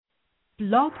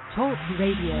Blog Talk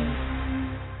Radio.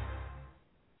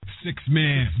 Six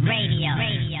Man Radio.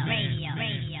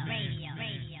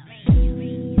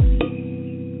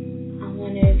 I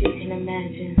wonder if you can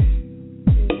imagine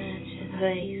a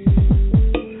place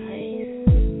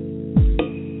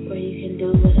where you can do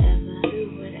whatever,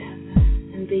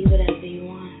 and be whatever you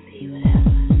want,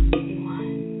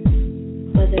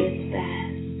 whether it's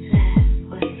fast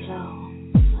or slow,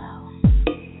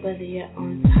 whether you're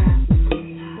on top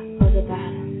or the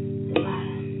bottom.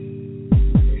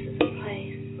 This is a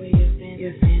place where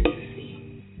your fantasy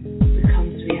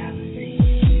becomes reality.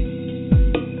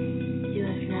 You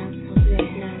have now tuned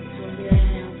in.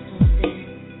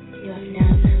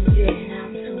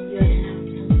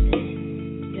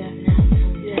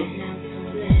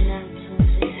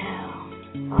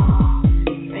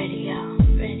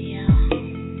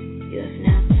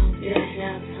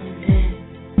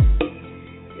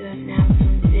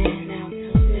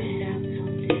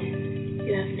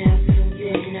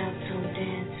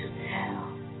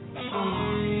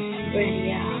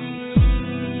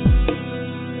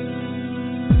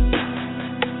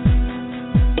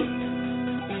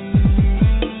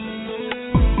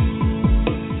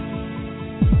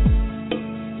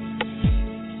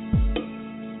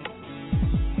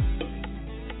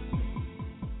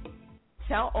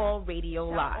 Tellallradio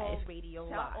Live.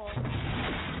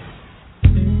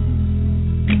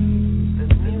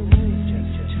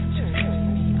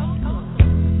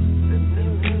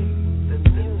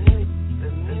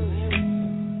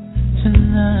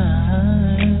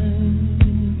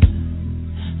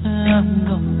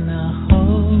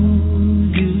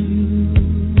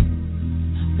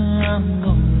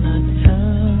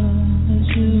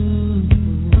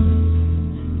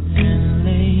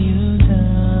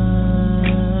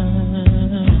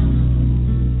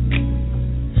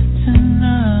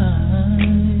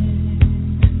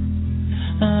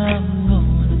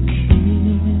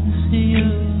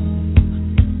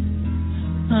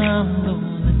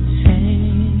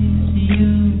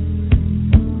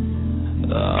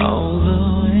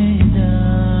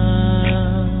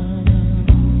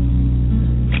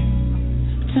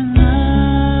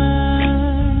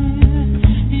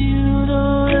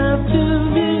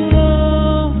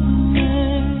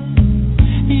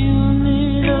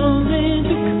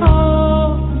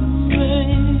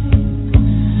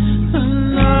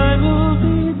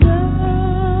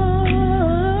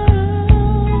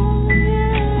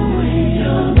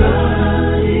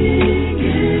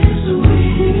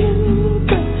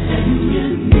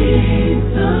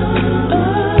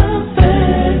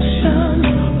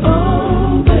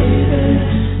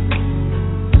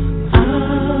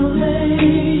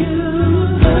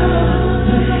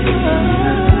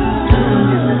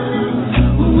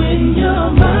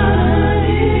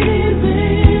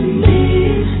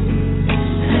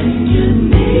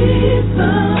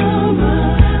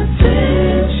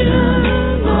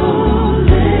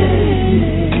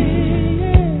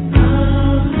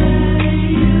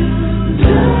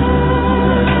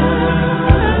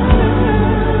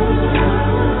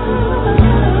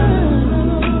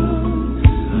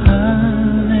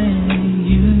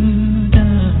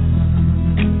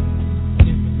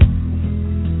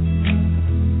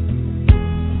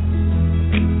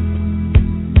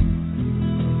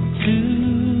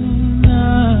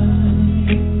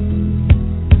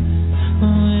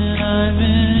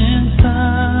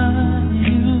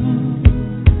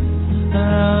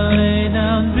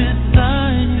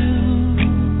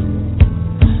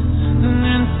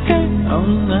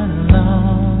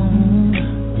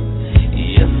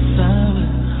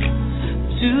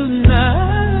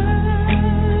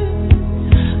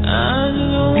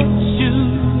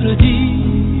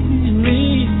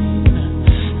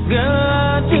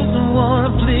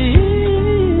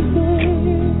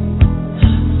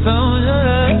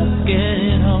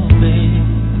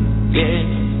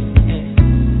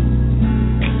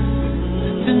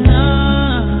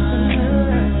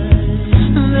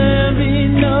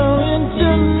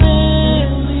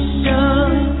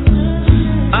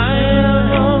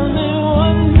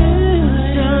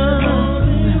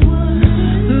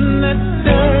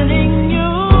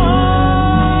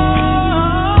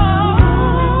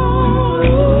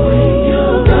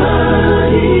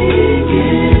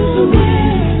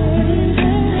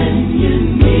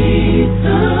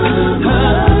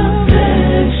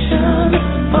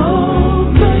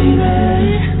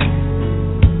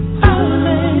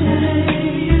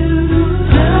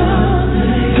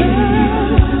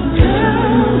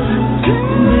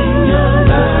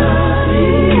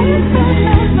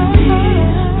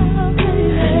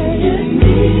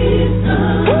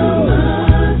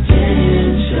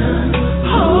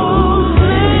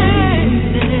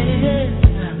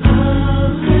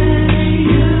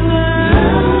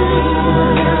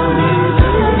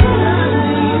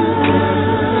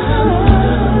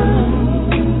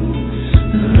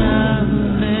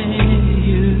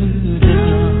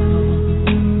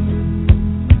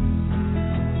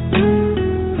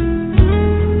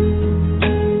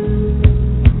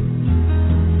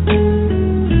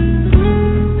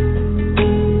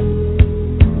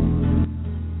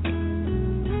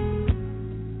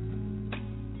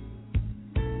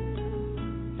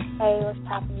 Hey, what's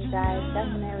poppin', you guys?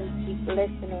 Definitely keep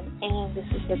listening. And this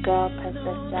is your girl,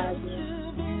 Princess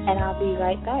Jazzy. And I'll be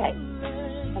right back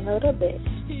in a little bit.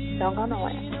 Don't go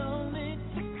nowhere.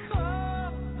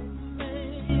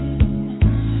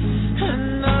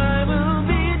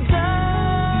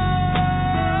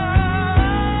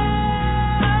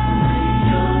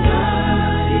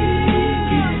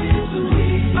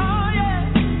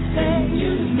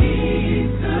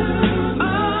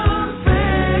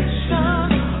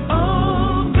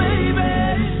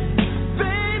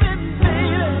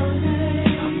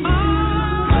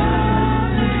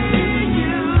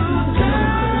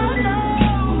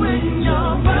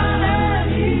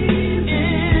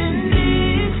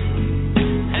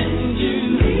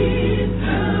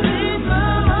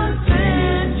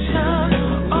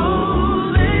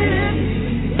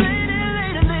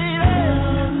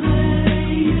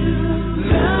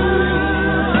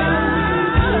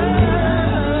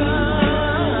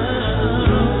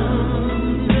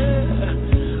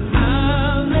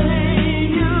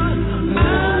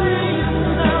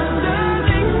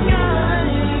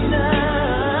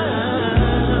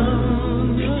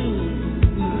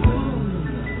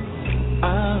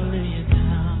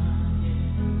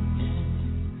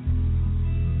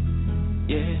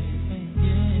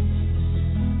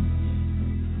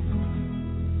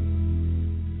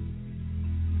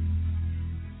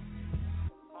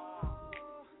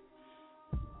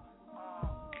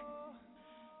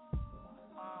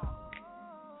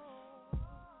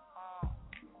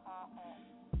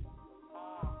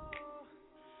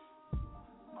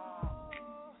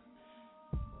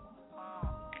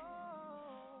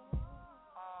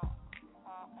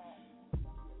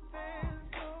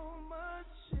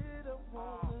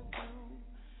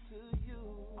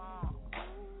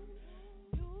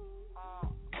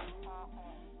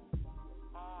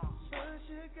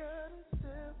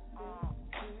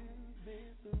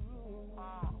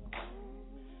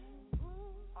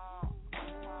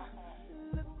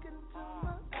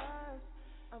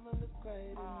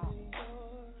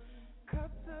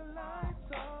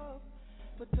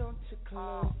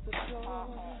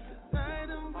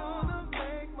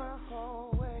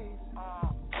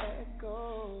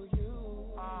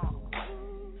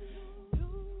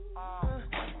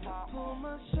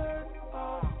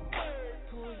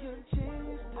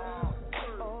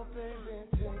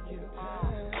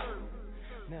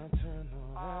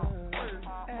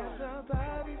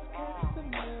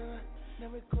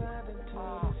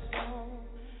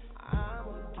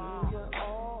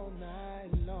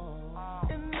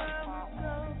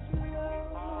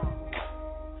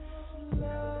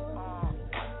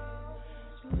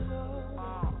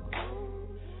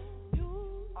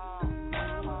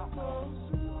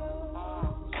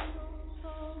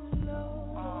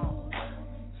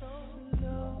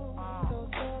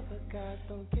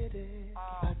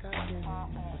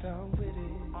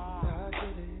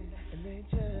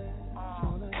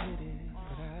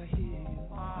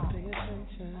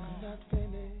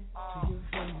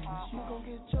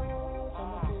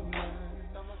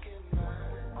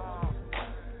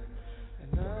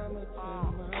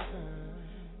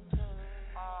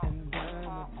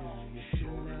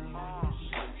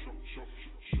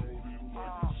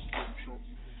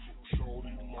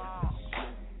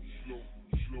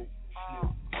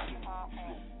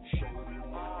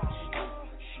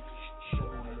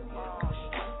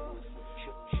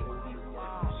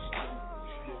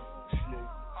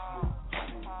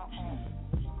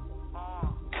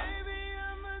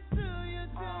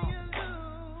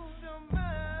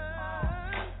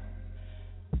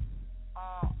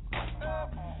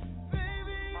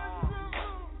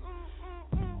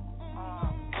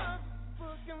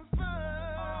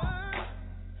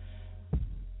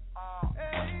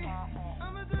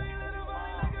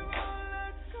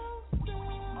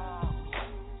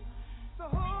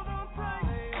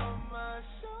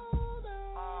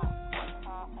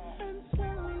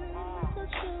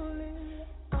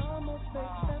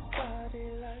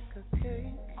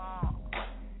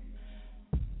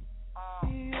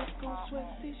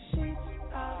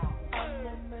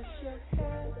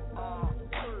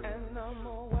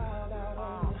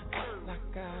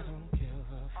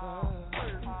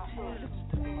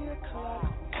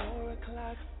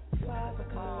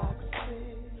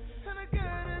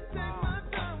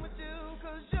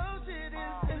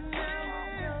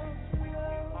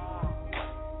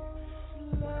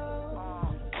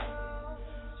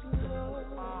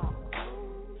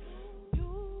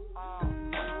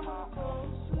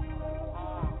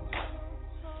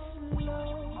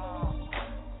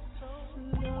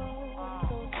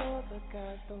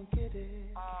 Don't get it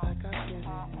like I get it,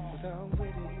 but I'm with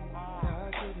it,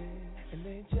 I get it.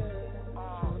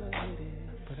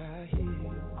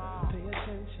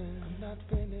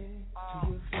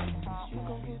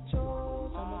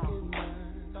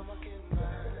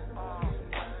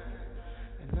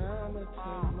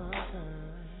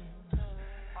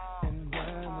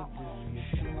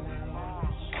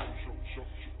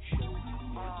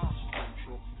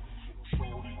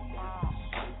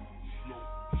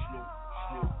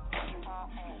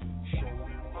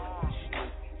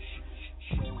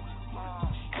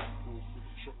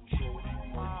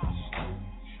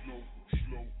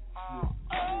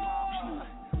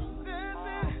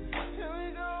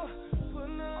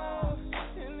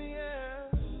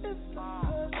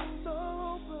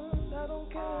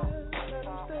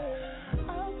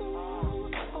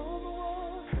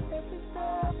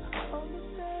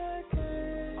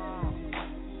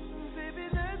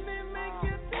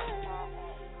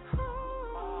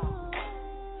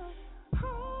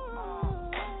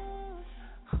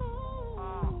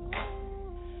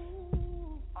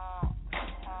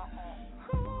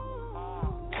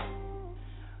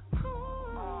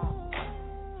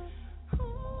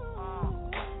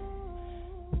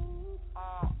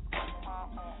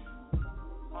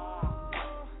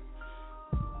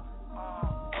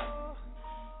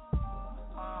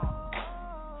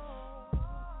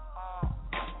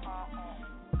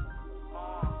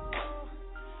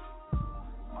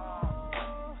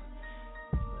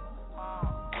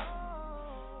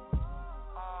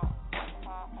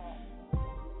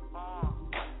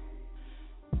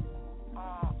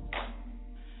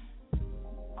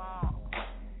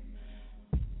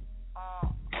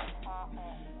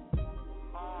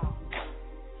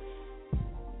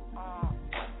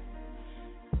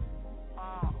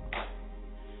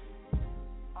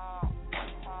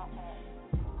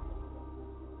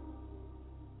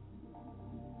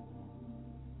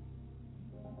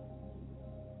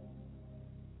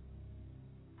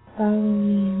 Follow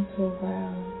me into a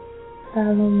world.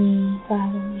 Follow me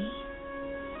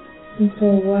into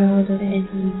a world of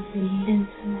intimacy.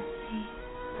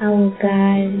 I will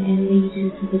guide and lead you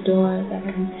to the door that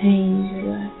contains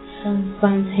your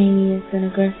spontaneous and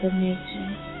aggressive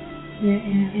nature, your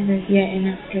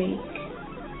inner freak.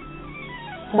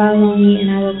 Follow me and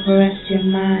I will caress your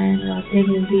mind while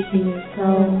digging deep in your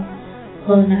soul,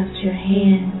 pulling out your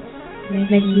hands, make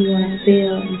you want to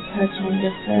feel and touch on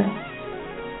yourself.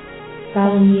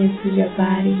 Follow me into your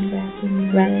body,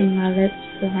 wrapping my lips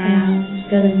around,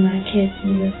 filling my kiss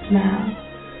and your smile.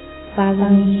 Follow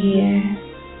me here.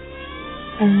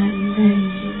 And let me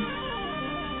touch you.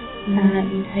 And let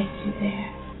me take you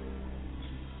there.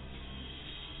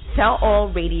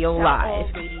 Tellallradio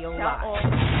Live.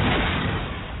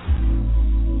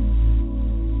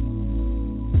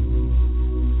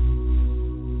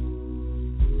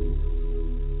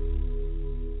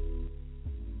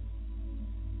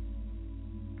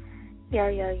 Yo,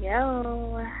 yo,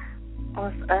 yo.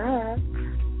 What's up?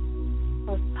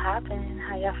 What's poppin'?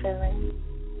 How y'all feeling?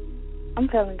 I'm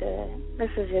feeling good. This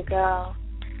is your girl,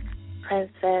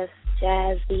 Princess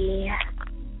Jazzy,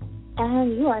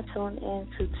 and you are tuned in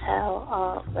to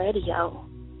Tellallradio.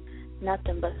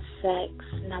 Nothing but sex,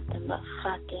 nothing but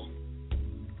fucking,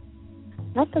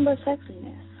 nothing but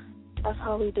sexiness. That's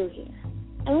all we do here.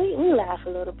 And we laugh a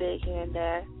little bit here and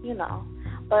there, you know,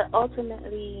 but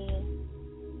ultimately,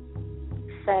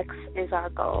 sex is our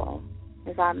goal,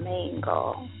 is our main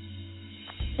goal.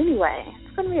 Anyway,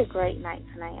 it's going to be a great night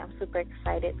tonight. I'm super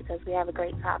excited because we have a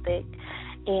great topic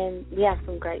and we have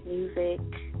some great music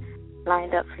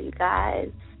lined up for you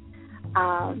guys.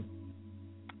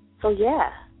 So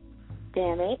yeah,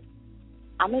 damn it,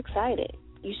 I'm excited.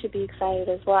 You should be excited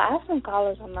as well. I have some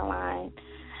callers on the line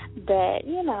that,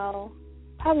 you know,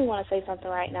 probably want to say something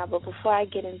right now, but before I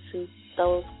get into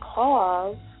those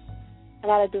calls, I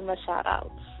got to do my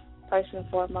shout-outs. First and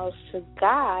foremost, to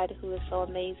God, who is so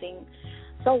amazing,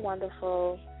 so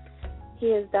wonderful. He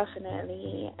is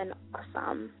definitely an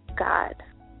awesome God.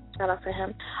 Shout out to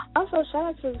him. Also, shout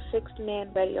out to the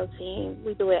 6-man radio team.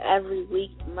 We do it every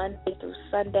week, Monday through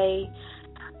Sunday.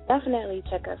 Definitely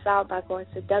check us out by going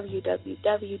to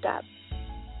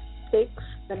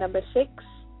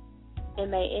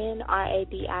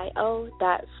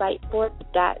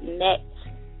www.manradio.siteboard.net.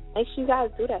 Make sure you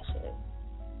guys do that shit.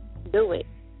 Do it.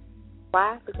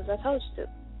 Why? Because I told you to.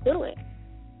 Do it.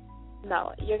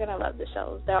 No, you're going to love the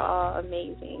shows. They're all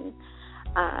amazing.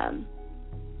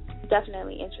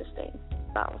 Definitely interesting.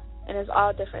 So, and it's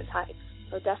all different types.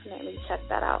 So definitely check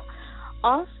that out.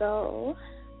 Also,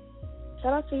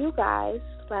 shout out to you guys,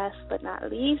 last but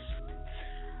not least,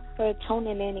 for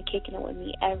tuning in and kicking it with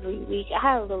me every week. I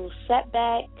had a little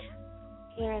setback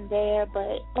here and there,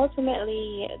 but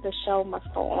ultimately the show must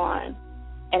go on,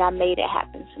 and I made it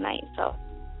happen tonight. So,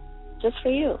 just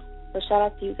for you. So shout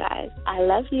out to you guys. I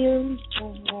love you.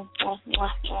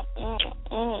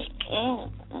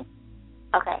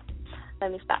 Okay,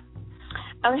 let me stop.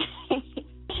 Okay.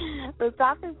 The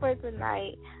topic for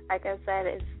tonight, like I said,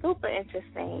 is super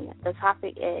interesting. The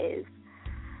topic is,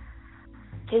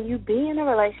 can you be in a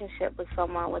relationship with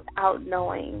someone without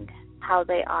knowing how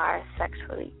they are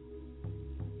sexually?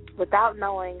 Without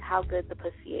knowing how good the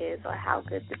pussy is or how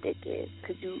good the dick is?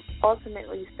 Could you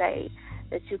ultimately say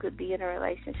that you could be in a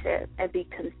relationship and be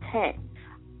content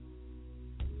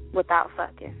without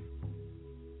fucking?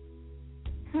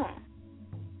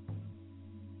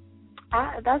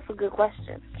 That's a good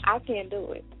question. I can't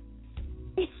do it.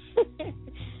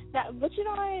 But you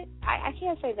know what? I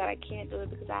can't say that I can't do it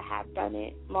because I have done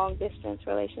it, long distance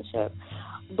relationship.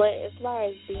 But as far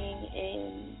as being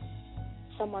in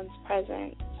someone's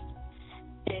presence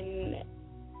and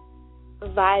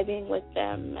vibing with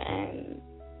them and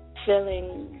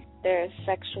feeling the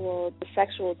sexual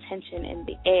tension in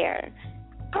the air,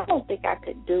 I don't think I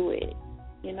could do it.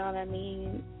 You know what I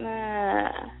mean?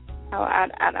 I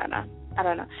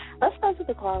don't know. Let's go to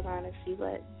the call line and see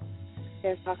what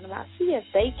they're talking about. See if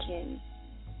they can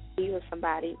be with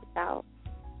somebody without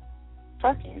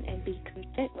fucking and be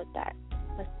content with that.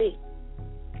 Let's see.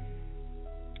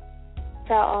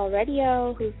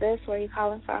 Tellallradio, who's this? Where are you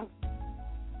calling from?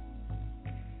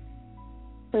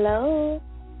 Hello?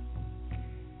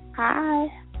 Hi.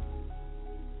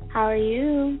 How are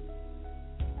you?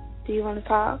 Do you want to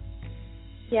talk?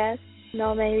 Yes?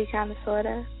 No, maybe, kind of, sort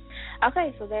of?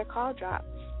 Okay, so their call dropped.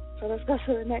 So let's go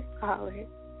to the next caller.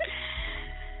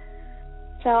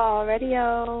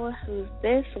 Tellallradio, who's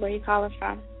this? Where are you calling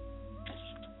from?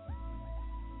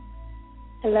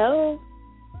 Hello?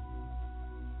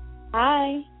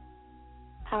 Hi.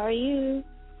 How are you?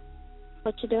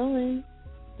 What you doing?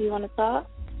 Do you want to talk?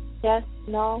 Yes,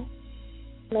 no,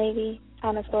 maybe,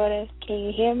 kind of, sort of. Can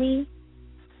you hear me?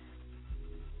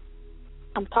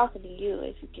 I'm talking to you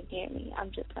if you can hear me.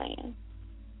 I'm just saying.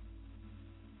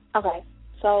 Okay,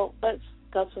 so let's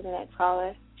go to the next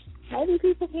caller. Maybe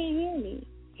people can't hear me.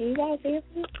 Can you guys hear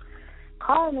me?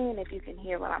 Call in if you can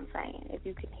hear what I'm saying. If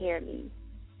you can hear me.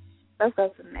 Let's go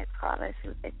to the next caller. See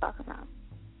what they're talking about.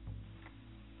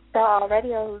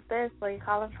 Tellallradio, who's this? Where are you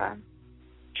calling from?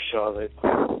 Charlotte.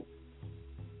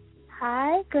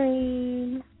 Hi,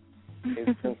 Green.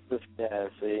 It's Princess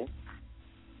Jazzy.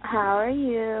 How are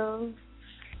you?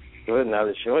 Good, now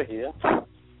that you're here.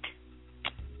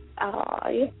 Oh,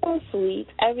 you're so sweet.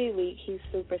 Every week he's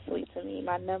super sweet to me.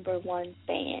 My number one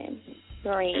fan,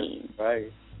 Green.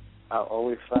 Right. I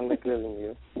always find the good in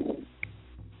you.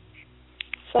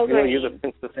 So you Green. know, you're the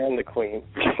princess and the queen.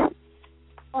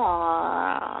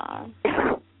 Aww.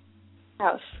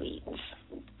 How sweet.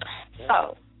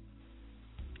 So,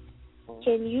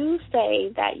 can you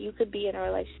say that you could be in a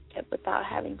relationship without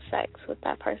having sex with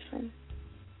that person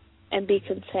and be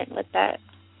content with that?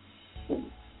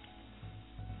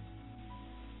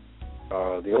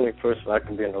 The only person I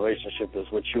can be in a relationship is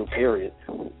with you, period.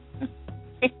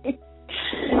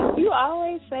 You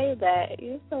always say that.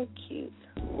 You're so cute.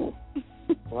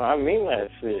 Well, I mean that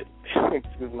shit.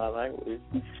 Excuse my language.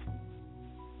 I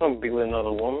don't be with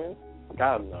another woman.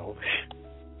 God, no.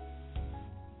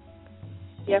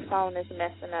 Your phone is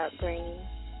messing up, Green.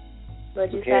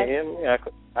 What'd you You can't say? hear me?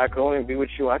 I can only be with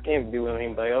you. I can't be with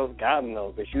anybody else. God,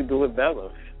 no, because you do it better.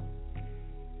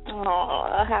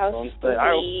 Oh, how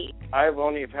sweet. I've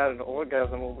only had an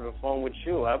orgasm over the phone with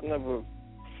you. I've never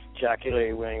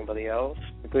ejaculated with anybody else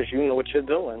because you know what you're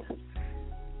doing.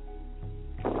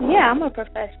 Yeah, I'm a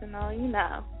professional, you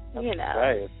know. You know.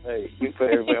 Right. Hey, you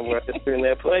put everybody in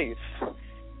their place.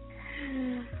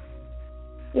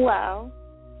 Well,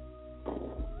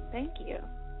 thank you.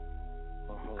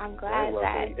 I'm glad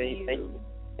that you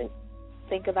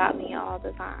think about me all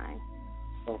the time.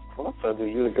 Of course I do.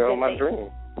 You're the girl of my dream.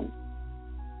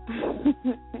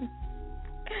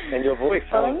 And your voice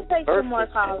So let sounds me take perfect. some more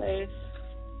callers.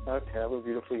 Okay, have a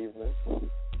beautiful evening.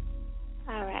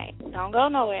 All right. Don't go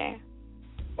nowhere.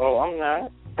 Oh, I'm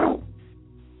not.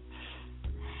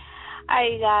 All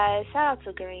right, you guys. Shout out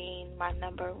to Green, my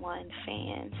number one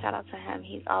fan. Shout out to him.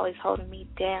 He's always holding me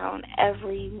down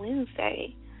every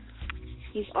Wednesday.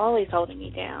 He's always holding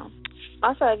me down.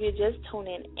 Also, if you're just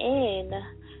tuning in,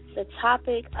 the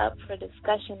topic up for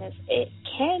discussion is,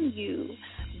 can you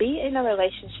be in a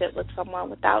relationship with someone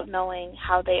without knowing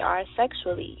how they are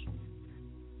sexually?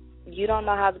 You don't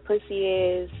know how the pussy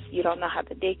is. You don't know how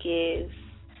the dick is.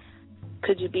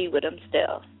 Could you be with them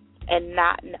still and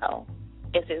not know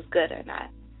if it's good or not?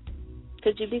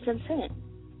 Could you be content?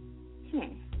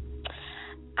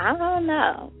 I don't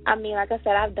know. I mean, like I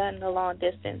said, I've done the long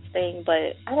distance thing,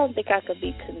 but I don't think I could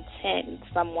be content with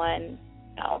someone,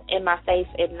 in my face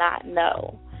and not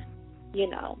know,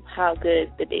 how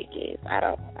good the dick is. I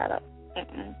don't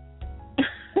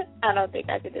I don't think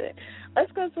I could do it.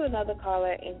 Let's go to another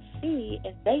caller and see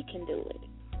if they can do it.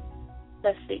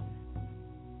 Let's see.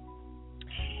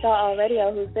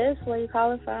 Tellallradio, who's this? Where are you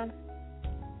calling from?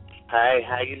 Hey,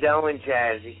 how you doing,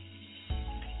 Jazzy?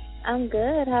 I'm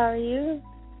good. How are you?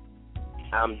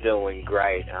 I'm doing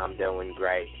great.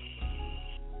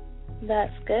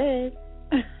 That's good.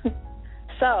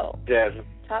 So, Jazzy,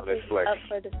 topic up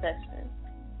for discussion.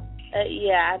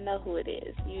 Yeah, I know who it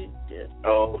is. You just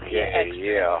okay,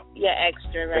 yeah. You're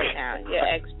extra right now. You're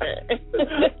extra.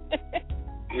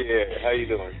 Yeah, how you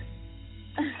doing?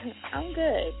 I'm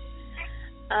good.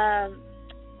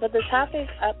 But the topic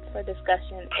up for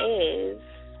discussion is,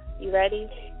 you ready?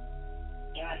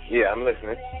 Yeah, I'm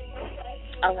listening.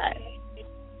 Okay.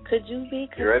 Could you be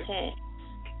content,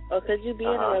 or could you be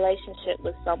in a relationship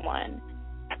with someone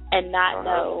and not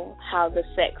know how the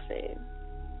sex is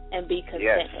and be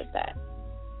content with that?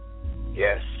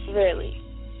 Yes. Really?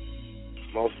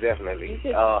 Most definitely.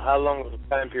 How long was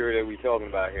the time period are we talking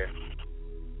about here?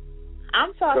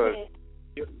 I'm talking.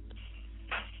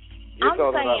 I'm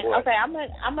talking saying, about what? okay, I'm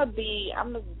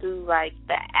gonna do like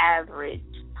the average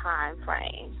time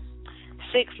frame,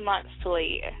 6 months to a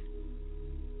year.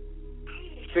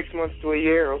 6 months to a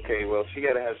year? Okay, well, she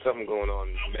got to have something going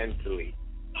on mentally.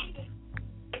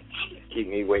 Keep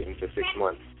me waiting for 6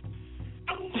 months.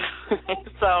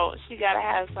 So she got to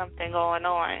have something going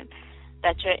on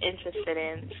that you're interested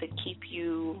in to keep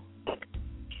you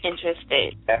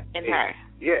interested in her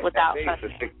without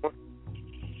touching her.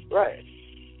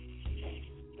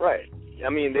 Right. I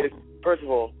mean, first of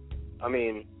all,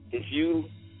 if you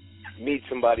meet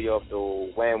somebody off the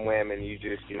wham and you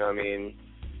just,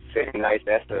 same night,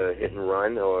 that's a hit and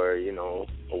run, or, you know,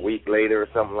 a week later or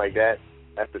something like that,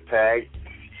 that's a tag.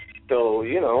 So,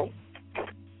 you know,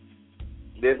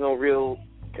 there's no real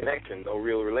connection, no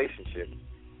real relationship.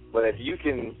 But if you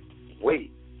can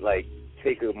wait, like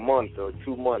take a month or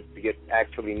 2 months to get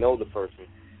actually know the person,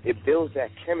 it builds that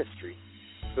chemistry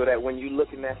so that when you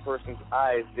look in that person's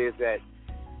eyes, there's that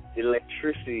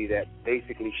electricity that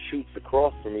basically shoots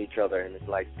across from each other, and it's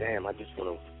like, damn, I just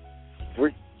want to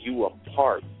rip you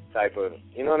apart type of,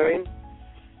 you know what I mean?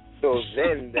 So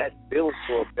then that builds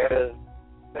for a better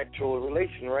sexual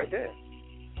relation right there.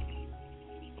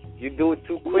 You do it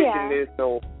too quick and there's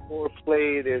no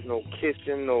foreplay, there's no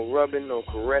kissing, no rubbing, no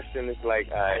caressing. It's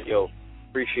like, all right, yo,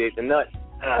 appreciate the nut.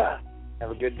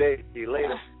 Have a good day. See you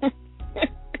later. Do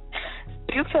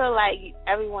you feel like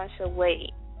everyone should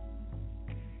wait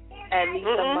at least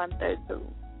a month or two?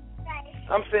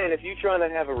 I'm saying if you're trying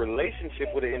to have a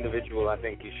relationship with an individual, I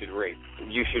think you should wait.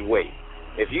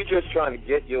 If you're just trying to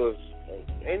get yours,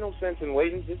 ain't no sense in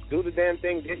waiting. Just do the damn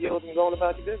thing, get yours, and go on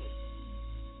about your business.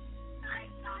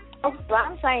 Oh, but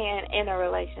I'm saying in a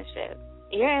relationship.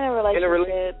 You're in a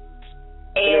relationship.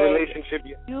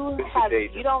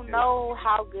 You don't know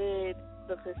how good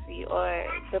the pussy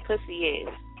is.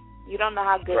 You don't know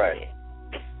how good it is.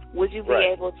 Would you be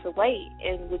able to wait,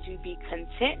 and would you be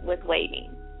content with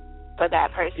waiting for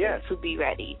that person to be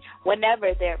ready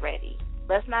whenever they're ready?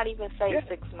 Let's not even say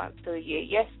 6 months to a year.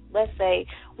 Yes, let's say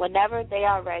whenever they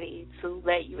are ready to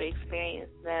let you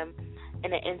experience them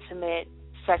in an intimate,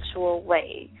 sexual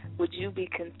way. Would you be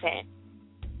content?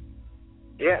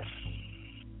 Yes.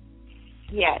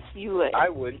 Yes, you would. I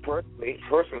would,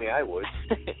 personally I would.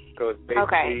 Because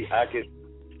basically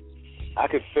I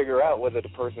could figure out whether the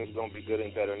person's going to be good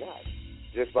in bed or not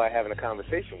just by having a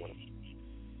conversation with them.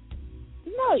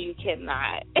 No, you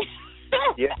cannot.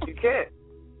 Yes, you can.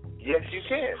 Yes, you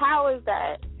can. How is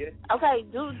that? Yes. Okay,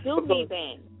 do me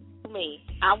then. Me.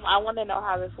 I want to know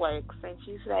how this works. Since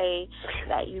you say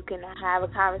that you can have a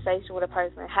conversation with a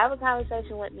person, have a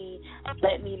conversation with me.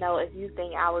 Let me know if you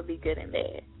think I would be good in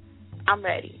bed. I'm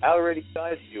ready. I already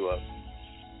sized you up.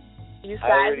 You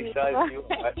sized me up? I sized you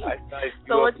up.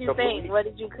 So what do you think?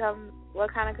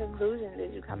 What kind of conclusion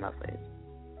did you come up with?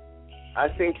 I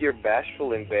think you're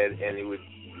bashful in bed, and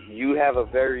you have a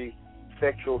very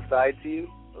sexual side to you.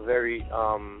 A very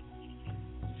how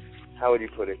would you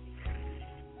put it?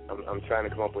 I'm trying to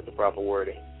come up with the proper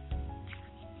wording.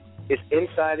 It's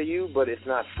inside of you, but it's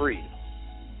not free.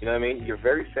 You know what I mean? You're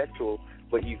very sexual,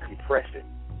 but you compress it.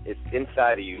 It's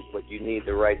inside of you, but you need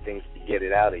the right things to get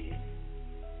it out of you.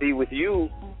 See, with you,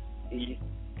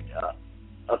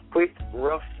 a quick,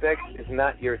 rough sex is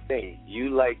not your thing. You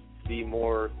like to be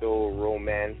more so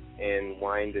romance and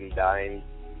wined and dined,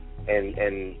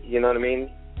 and you know what I mean?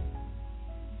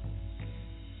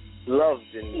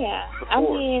 Loved and support. I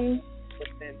mean,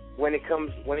 when it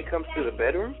comes to the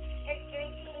bedroom,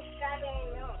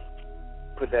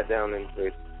 put that down in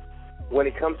place. When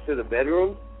it comes to the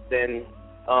bedroom, then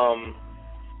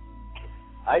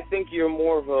I think you're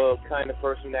more of a kind of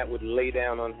person that would lay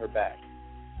down on her back.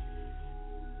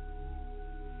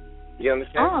 You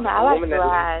understand? I don't know. I like to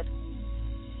ride.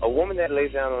 A woman that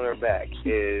lays down on her back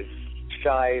is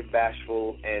shy,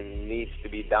 bashful, and needs to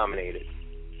be dominated.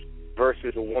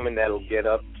 Versus a woman that'll get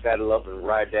up, saddle up, and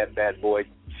ride that bad boy.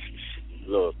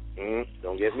 Look,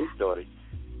 don't get me started.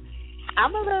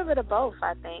 I'm a little bit of both,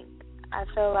 I think. I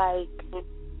feel like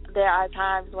there are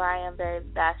times where I am very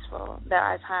bashful. There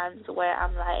are times where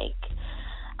I'm like,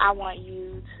 I want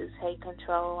you to take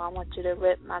control. I want you to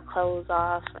rip my clothes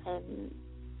off and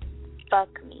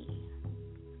fuck me.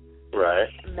 Right.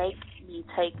 Make me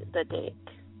take the dick.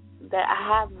 That I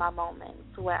have my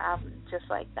moments where I'm just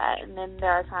like that, and then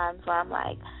there are times where I'm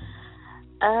like,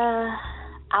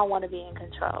 I want to be in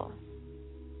control.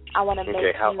 I want to make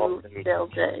you feel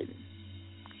good.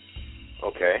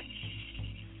 Okay.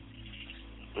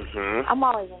 Mhm. I'm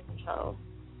always in control.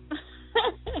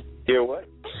 You're what?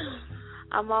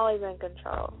 I'm always in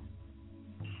control.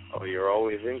 Oh, you're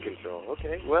always in control.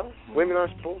 Okay. Well, women are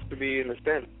supposed to be in a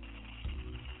sense.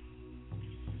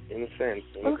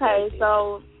 Okay,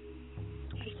 so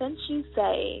since you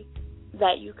say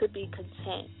that you could be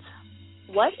content,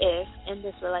 what if in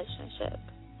this relationship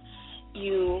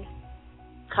you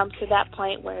come to that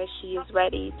point where she is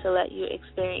ready to let you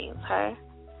experience her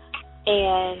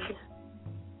and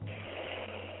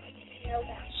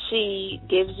she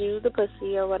gives you the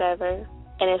pussy or whatever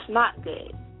and it's not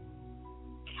good?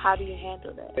 How do you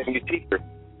handle that? Then you teach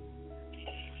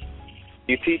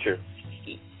her.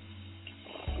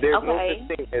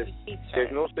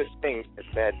 There's no such thing as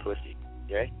bad pussy.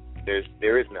 Okay?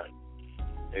 There is none.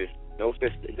 There's No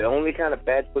such. The only kind of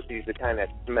bad pussy is the kind that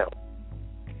smells.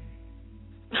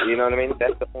 You know what I mean?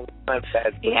 That's the only kind of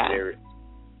bad pussy there is.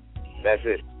 That's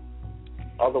it.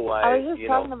 Otherwise, I was just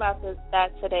talking about that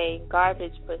today.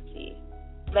 Garbage pussy.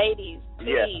 Ladies,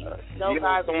 please, no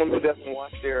garbage. Someone who doesn't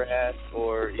wash their ass,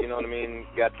 or you know what I mean,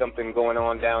 got something going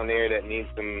on down there that needs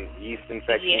some yeast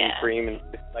infection cream and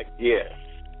like,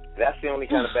 that's the only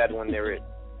kind of bad one there is.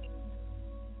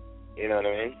 You know what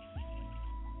I mean?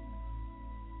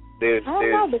 I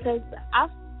don't know, because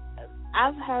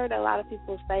I've heard a lot of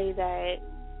people say that,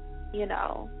 you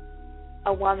know,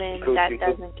 a woman that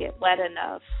doesn't get wet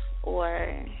enough,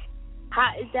 or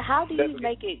how do you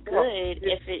make it good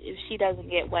if she doesn't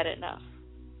get wet enough?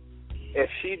 If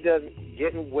she doesn't,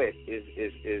 getting wet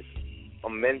is a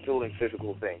mental and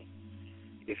physical thing.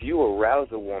 If you arouse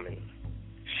a woman,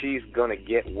 she's gonna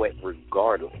get wet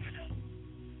regardless.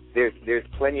 There's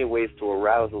plenty of ways to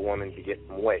arouse a woman to get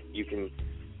them wet. You can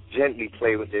gently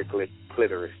play with their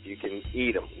clitoris. You can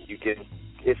eat them.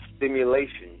 It's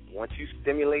stimulation. Once you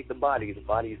stimulate the body is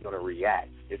gonna react.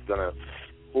 It's gonna.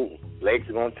 Legs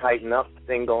are gonna tighten up,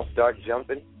 thing gonna start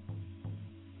jumping.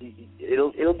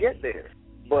 It'll get there.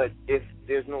 But if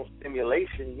there's no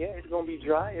stimulation, it's gonna be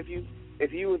dry. If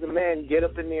you as a man get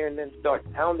up in there and then start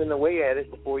pounding away at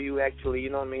it before you actually, you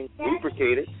know what I mean,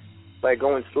 lubricate it by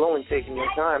going slow and taking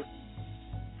your time,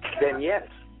 then yes,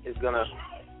 it's gonna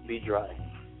be dry.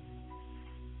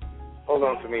 Hold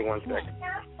on for me 1 second.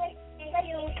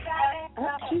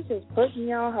 She's just putting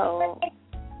me on hold.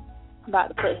 I'm about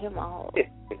to put him on hold.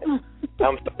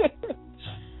 I'm sorry.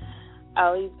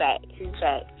 Oh, he's back.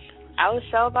 I was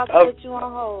sure about to put you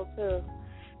on hold, too.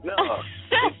 No.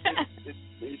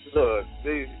 Look,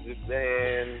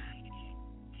 man.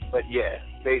 But,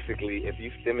 basically, if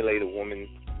you stimulate a woman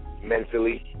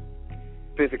mentally,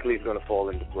 physically it's going to fall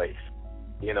into place.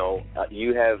 You know,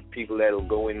 you have people that'll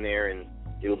go in there and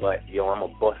they'll be like, yo, I'm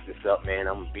going to bust this up, man.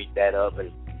 I'm going to beat that up.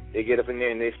 And they get up in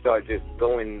there and they start just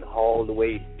going all the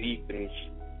way deep. And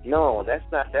no, that's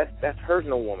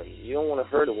hurting a woman. You don't want to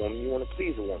hurt a woman. You want to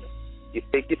please a woman. You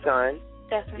take your time.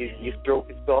 Definitely. You stroke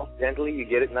it soft, gently. You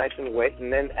get it nice and wet.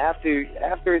 And then after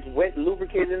it's wet,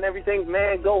 lubricated and everything,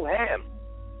 man, go ham.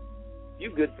 You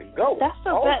good to go. That's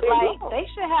the best. Like, they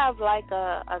should have like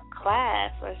a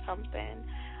class or something,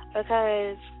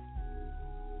 because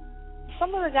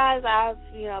some of the guys I've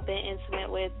been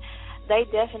intimate with, they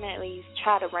definitely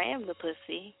try to ram the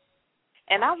pussy,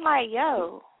 and I'm like,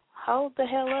 yo, hold the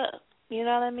hell up. You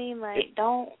know what I mean? Like,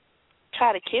 don't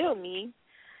try to kill me.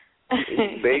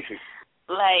 Basic.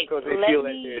 Like, they feel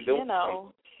me, like they're doing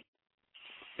something.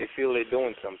 They feel they're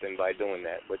doing something by doing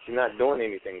that, but you're not doing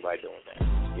anything by doing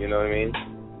that. You know what I mean?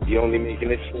 You're only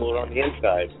making it sore on the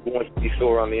inside. Who wants to be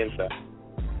sore on the inside?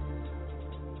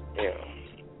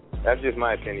 That's just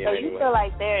my opinion. So anyway. You feel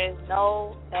like there is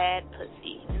no bad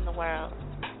pussy in the world?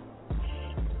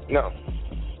 No,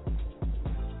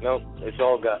 it's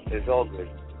all good. It's all good.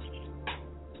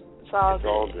 It's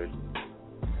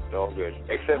all good.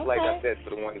 Except, like I said, for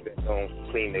the ones that don't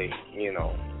clean, they,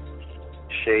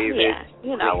 shave it.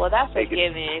 Yeah, well, that's a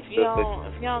given. If you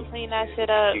don't clean that shit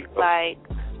up, like,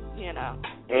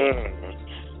 Mm-hmm.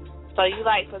 So you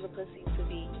like for the pussy to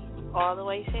be all the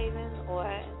way shaven or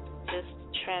just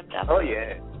trimmed up? Oh,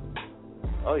 yeah.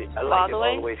 I like it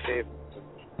all the way shaved.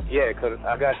 Yeah, because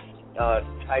I got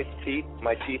tight teeth.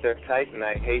 My teeth are tight, and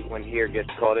I hate when hair gets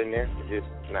caught in there. It just,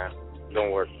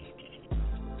 don't work.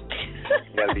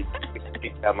 You gotta be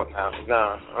teeth out my mouth.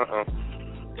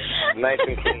 Nice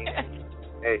and clean.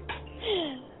 Hey.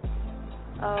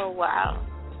 Oh, wow.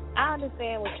 I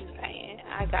understand what you're saying.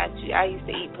 I got you. I used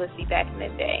to eat pussy back in the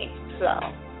day, so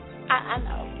I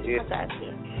know. Yeah. I got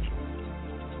you.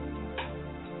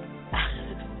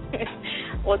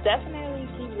 Well, definitely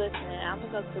keep listening. I'm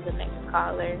going to go to the next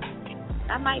caller.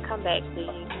 I might come back to you,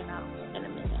 in a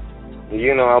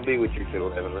minute. I'll be with you till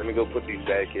 11. Let me go put these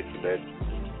bad kids to bed.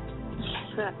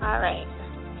 All right.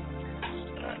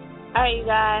 All right, you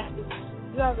guys.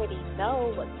 You already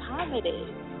know what time it is.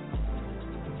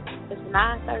 It's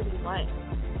 9:31.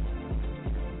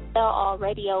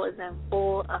 Tellallradio is in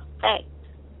full effect.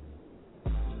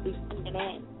 We're sending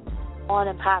in, on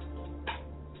and popping.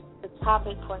 The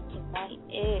topic for tonight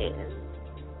is,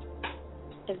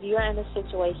 if you're in a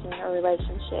situation or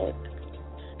relationship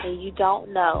and you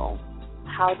don't know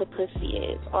how the pussy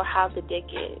is or how the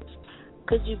dick is,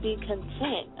 could you be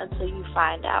content until you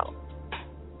find out?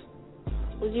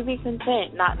 Would you be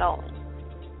content not knowing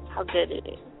how good it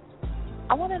is?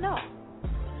 I want to know.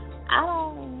 I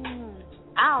don't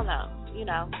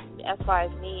know. As far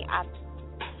as me,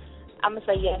 I'm going to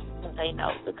say yes and say no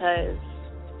because,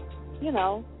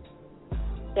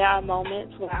 there are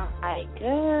moments where I'm like,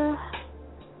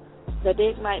 the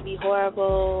dick might be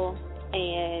horrible,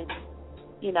 and,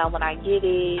 you know, when I get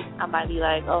it, I might be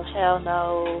like, oh, hell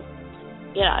no.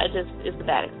 You know, it's a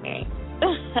bad experience.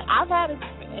 I've had an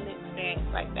experience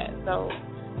like that, so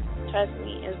trust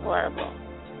me, it's horrible.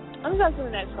 Let me go to the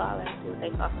next caller and see what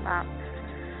they talk about.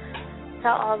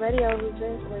 Tellallradio, who's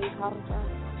this? Where are you calling from?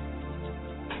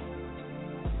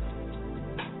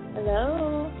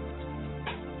 Hello?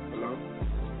 Hello?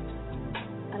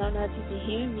 I don't know if you can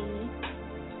hear me.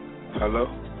 Hello?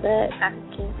 But I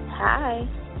can. Hi.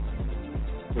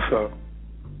 What's up?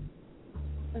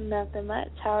 Nothing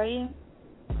much. How are you?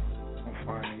 I'm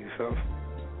fine. And yourself?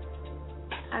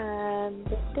 I'm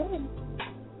good.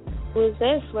 Who's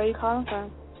this? Where are you calling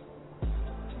from?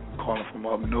 I'm calling from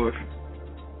up north.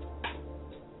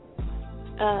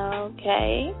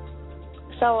 Okay.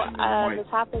 So the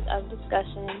topic of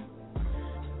discussion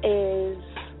is,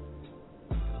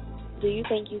 do you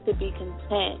think you could be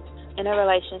content in a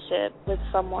relationship with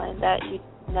someone that you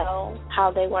know how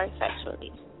they work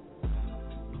sexually?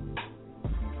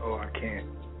 Oh, I can't.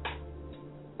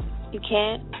 You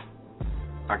can't?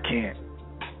 I can't.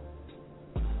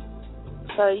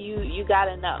 So you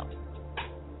gotta know.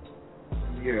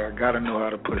 Yeah, I gotta know how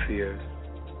the pussy is.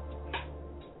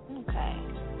 Okay.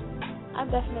 I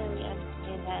definitely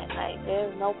understand that. Like,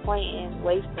 there's no point in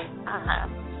wasting time.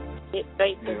 Get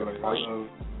straight to the point.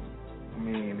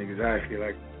 Exactly.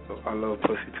 Like, I love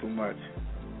pussy too much.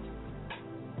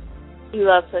 You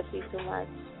love pussy too much?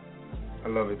 I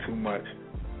love it too much.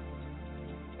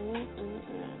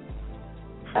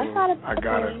 That's not a bad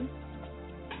thing.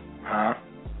 Huh?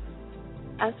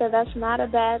 I said that's not a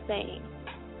bad thing.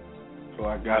 So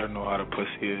I gotta know how the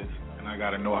pussy is, and I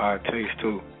gotta know how it tastes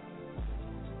too.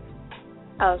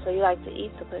 Oh, so you like to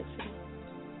eat the pussy?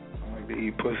 I like to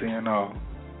eat pussy and all.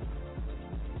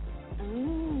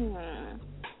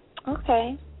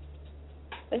 Okay.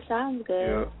 It sounds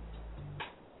good.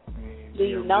 Yeah. Do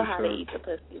you know how to eat the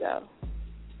pussy, though?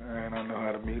 And I know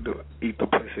how to eat the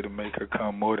pussy to make her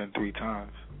come more than 3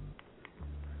 times.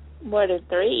 More than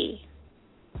 3?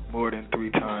 More than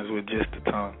 3 times with just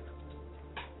the tongue.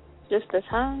 Just the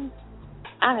tongue?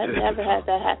 I have never had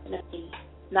that happen to me.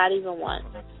 Not even once.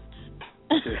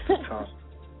 Just the tongue.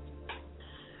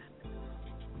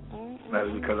 That's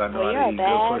because I know how to eat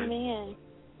good pussy. Man.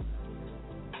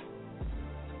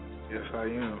 Yes, I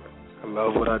am. I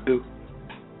love what I do.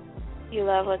 You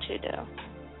love what you do.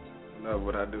 I love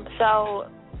what I do. So,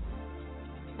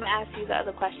 I'm going to ask you the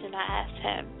other question I asked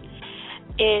him.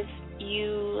 If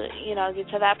you get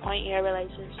to that point in your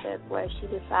relationship where she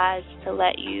decides to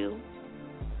let you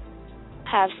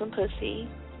have some pussy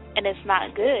and it's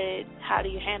not good, how do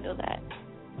you handle that?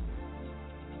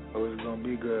 Oh, it's going to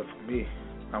be good for me.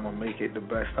 I'm going to make it the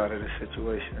best out of the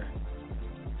situation.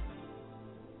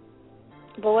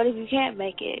 But what if you can't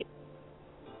make it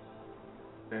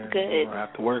then good? You're going to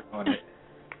have to work on it.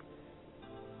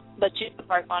 But you could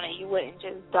work on it. You wouldn't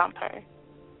just dump her.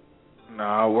 No,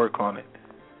 I'll work on it.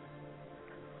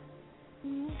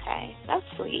 Okay, that's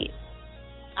sweet.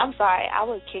 I'm sorry, I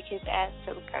would kick his ass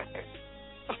to the curb.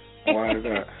 Why is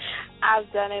that?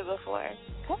 I've done it before.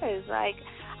 Because, like,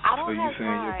 I don't have time. So you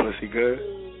saying your pussy good?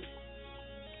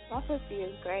 My pussy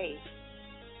is great.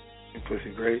 Your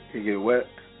pussy great? You get wet?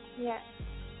 Yeah.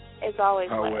 It's always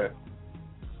How wet?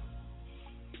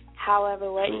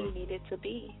 However wet you need it to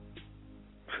be.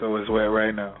 So it's wet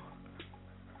right now?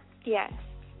 Yes.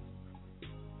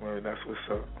 Well, that's what's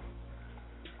up.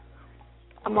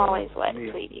 I'm always wet,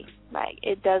 sweetie. Like,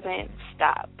 it doesn't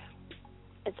stop.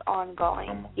 It's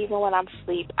ongoing. Even when I'm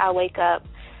asleep, I wake up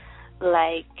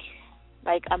like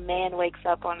a man wakes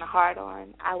up on the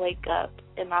hard-on. I wake up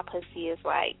and my pussy is,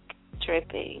 like,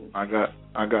 dripping. I got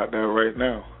that right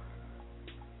now.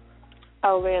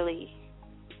 Oh, really?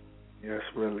 Yes,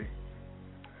 really.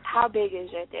 How big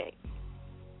is your dick?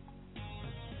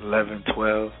 11,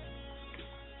 12.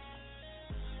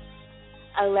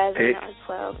 11 Thick. or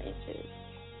 12 inches.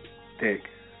 Thick.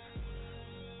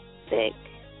 Thick.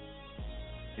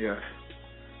 Yes.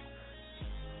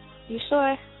 You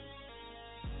sure?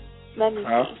 Let me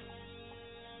Huh?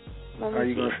 see. How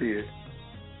you gonna see it?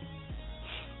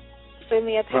 Send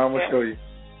me a picture. I'm gonna show you.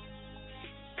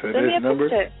 To Send this me a number?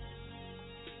 Picture.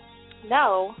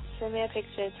 No, send me a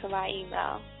picture to my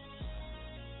email.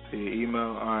 To your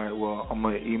email? Alright, well, I'm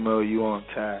gonna email you on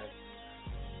tag.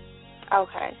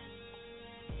 Okay.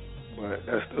 But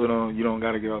that still you don't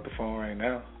gotta get off the phone right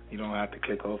now. You don't have to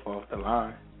click off the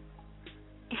line.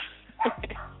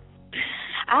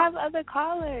 I have other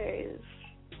callers.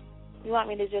 You want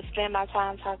me to just spend my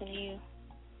time talking to you?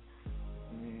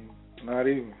 Not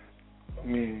even. I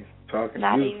mean, talking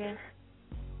Not to you even.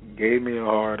 gave me a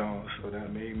hard on, so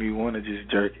that made me want to just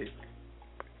jerk it.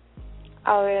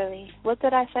 Oh, really? What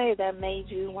did I say that made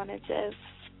you want to just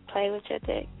play with your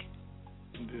dick?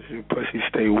 Does your pussy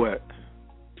stay wet?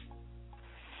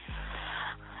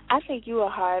 I think you were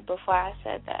hard before I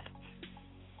said that.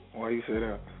 Why you say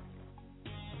that?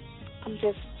 I'm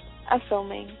just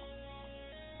assuming.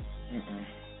 Mm-mm.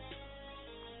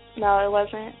 No, it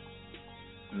wasn't?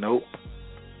 Nope.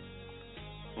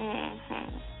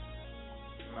 Mm-hmm.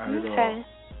 Not at all. Okay.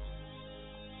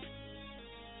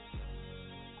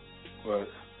 But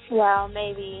Well,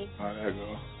 maybe. how'd that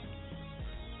go?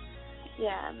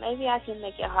 Yeah, maybe I can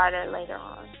make it harder later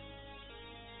on.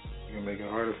 You gonna make it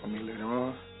harder for me later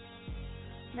on?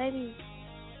 Maybe.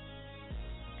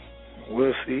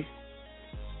 We'll see.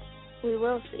 We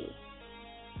will see.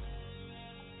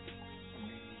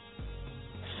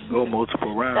 Go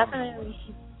multiple rounds. Definitely.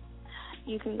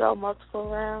 You can go multiple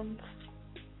rounds.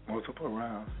 Multiple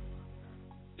rounds.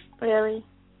 Really?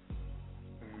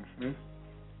 Mhm.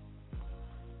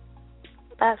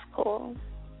 That's cool.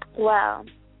 Well,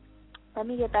 let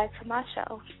me get back to my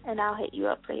show, and I'll hit you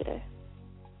up later.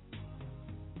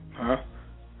 Huh?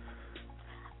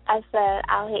 I said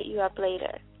I'll hit you up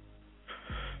later.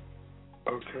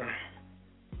 Okay.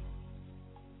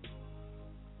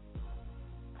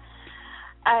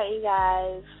 All right, you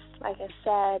guys. Like I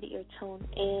said, you're tuned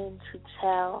in to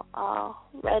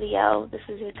Tellallradio. This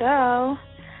is your girl,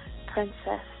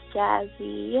 Princess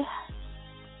Jazzy.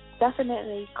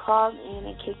 Definitely call in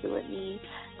and kick it with me.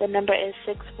 The number is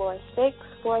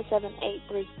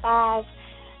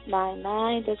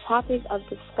 646-478-3599. The topic of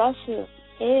discussion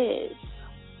is,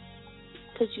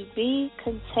 could you be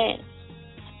content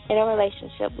in a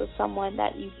relationship with someone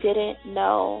that you didn't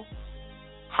know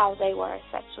how they were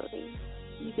sexually?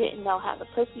 You didn't know how the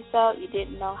pussy felt. You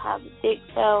didn't know how the dick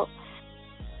felt.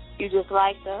 You just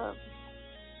liked them.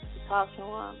 You talked to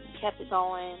them. You kept it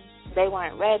going. They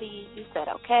weren't ready. You said,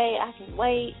 okay, I can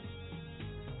wait.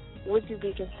 Would you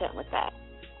be content with that?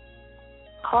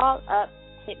 Call up,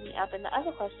 hit me up. And the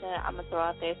other question I'm going to throw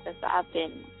out there, since I've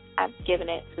given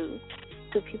it to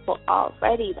people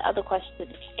already, the other question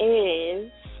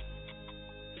is,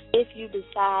 if you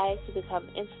decide to become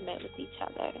intimate with each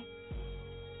other,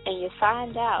 and you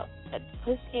find out that the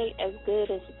pussy ain't as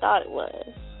good as you thought it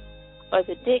was, or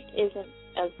the dick isn't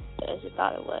as good as you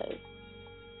thought it was,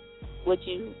 would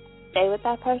you stay with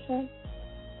that person?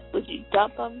 Would you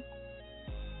dump them?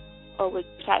 Or would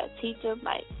you try to teach them?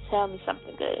 Like, tell me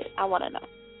something good. I want to know.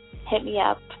 Hit me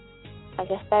up.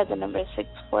 Like I said, the number is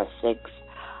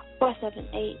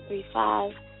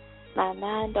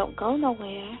 646-478-3599. Don't go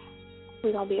nowhere.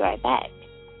 We're going to be right back.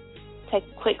 Take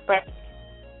a quick break.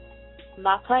 I'm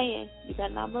not playing. You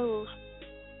better not move.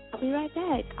 I'll be right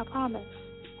back. I promise.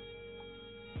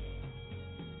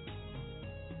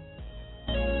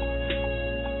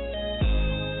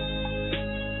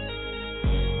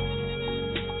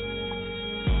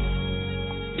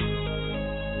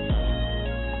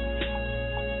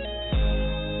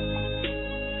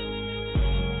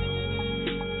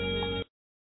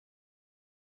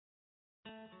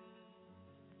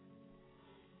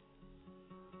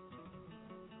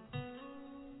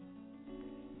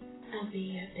 I'll be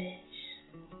your bitch.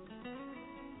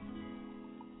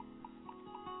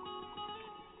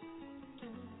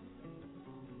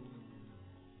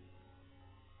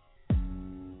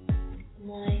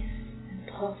 Moist and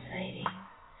pulsating,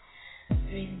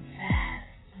 breathing fast,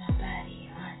 my body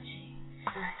arching.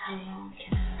 How long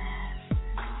can I last?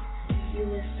 You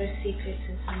whisper secrets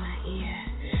into my ear.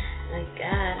 Like,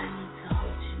 God, I need to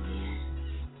hold you near.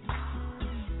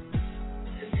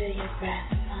 To feel your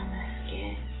breath on my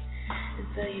skin. And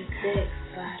feel your dick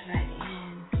slide right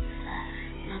in.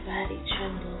 My body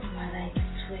trembles, my legs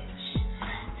twitch.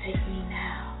 Take me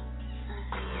now.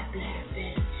 I'll be your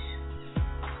bitch.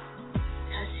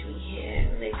 Touch me here,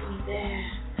 lick me there.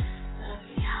 Love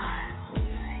me hard,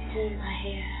 hold my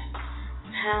hair.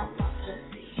 Pound my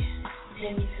pussy.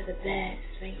 Take me to the bed,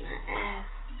 spank my ass.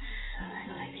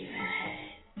 Like you for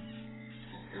head.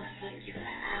 I'll fuck you for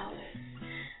hours.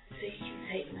 Till you can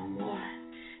take no more.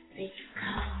 Make you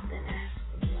come, then ask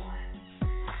for more.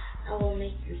 I will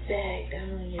make you beg down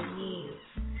on your knees.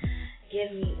 Give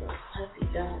me those puppy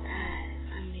dog eyes.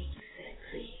 I make you say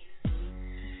please.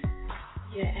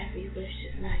 Your every wish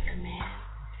is my command.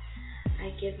 I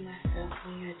give myself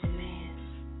on your demand.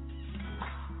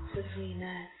 Between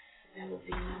us, there will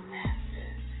be no master.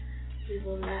 We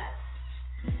will lust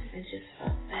and just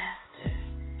fuck faster.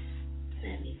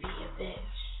 Let me be your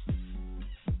bitch.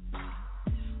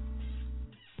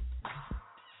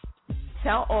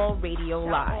 Tellallradio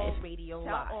Live.